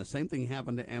every turn. The same thing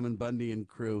happened to Ammon Bundy and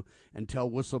crew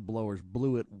until whistleblowers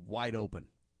blew it wide open.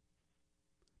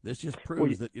 This just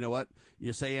proves that, you know what,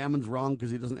 you say Ammon's wrong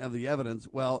because he doesn't have the evidence.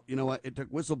 Well, you know what, it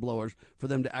took whistleblowers for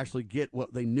them to actually get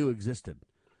what they knew existed.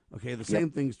 Okay, the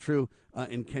same thing's true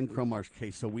in Ken Cromar's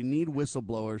case. So we need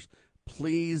whistleblowers.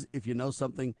 Please, if you know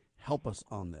something, help us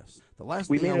on this. The last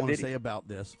thing I want to say about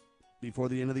this before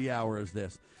the end of the hour is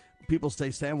this. People say,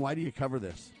 Sam, why do you cover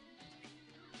this?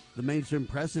 The mainstream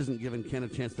press isn't giving Ken a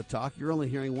chance to talk. You're only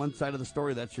hearing one side of the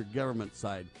story. That's your government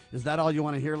side. Is that all you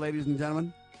want to hear, ladies and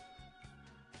gentlemen?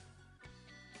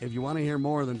 If you want to hear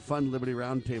more, then fund Liberty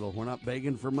Roundtable. We're not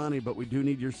begging for money, but we do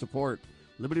need your support.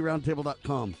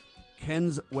 LibertyRoundtable.com,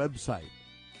 Ken's website.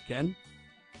 Ken?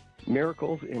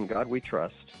 Miracles in God We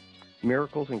Trust.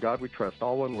 Miracles in God We Trust,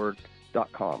 all one word,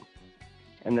 .com.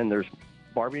 And then there's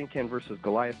Barbie and Ken versus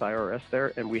Goliath IRS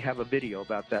there, and we have a video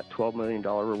about that $12 million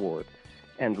reward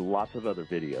and lots of other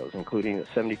videos, including a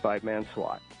 75-man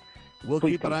SWAT. We'll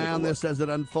keep an eye on this as it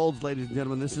unfolds, ladies and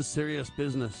gentlemen. This is serious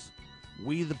business.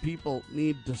 We, the people,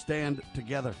 need to stand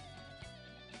together.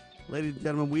 Ladies and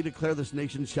gentlemen, we declare this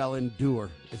nation shall endure.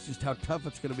 It's just how tough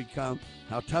it's going to become,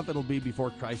 how tough it'll be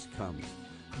before Christ comes.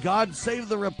 God save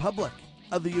the Republic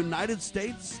of the United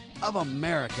States of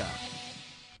America.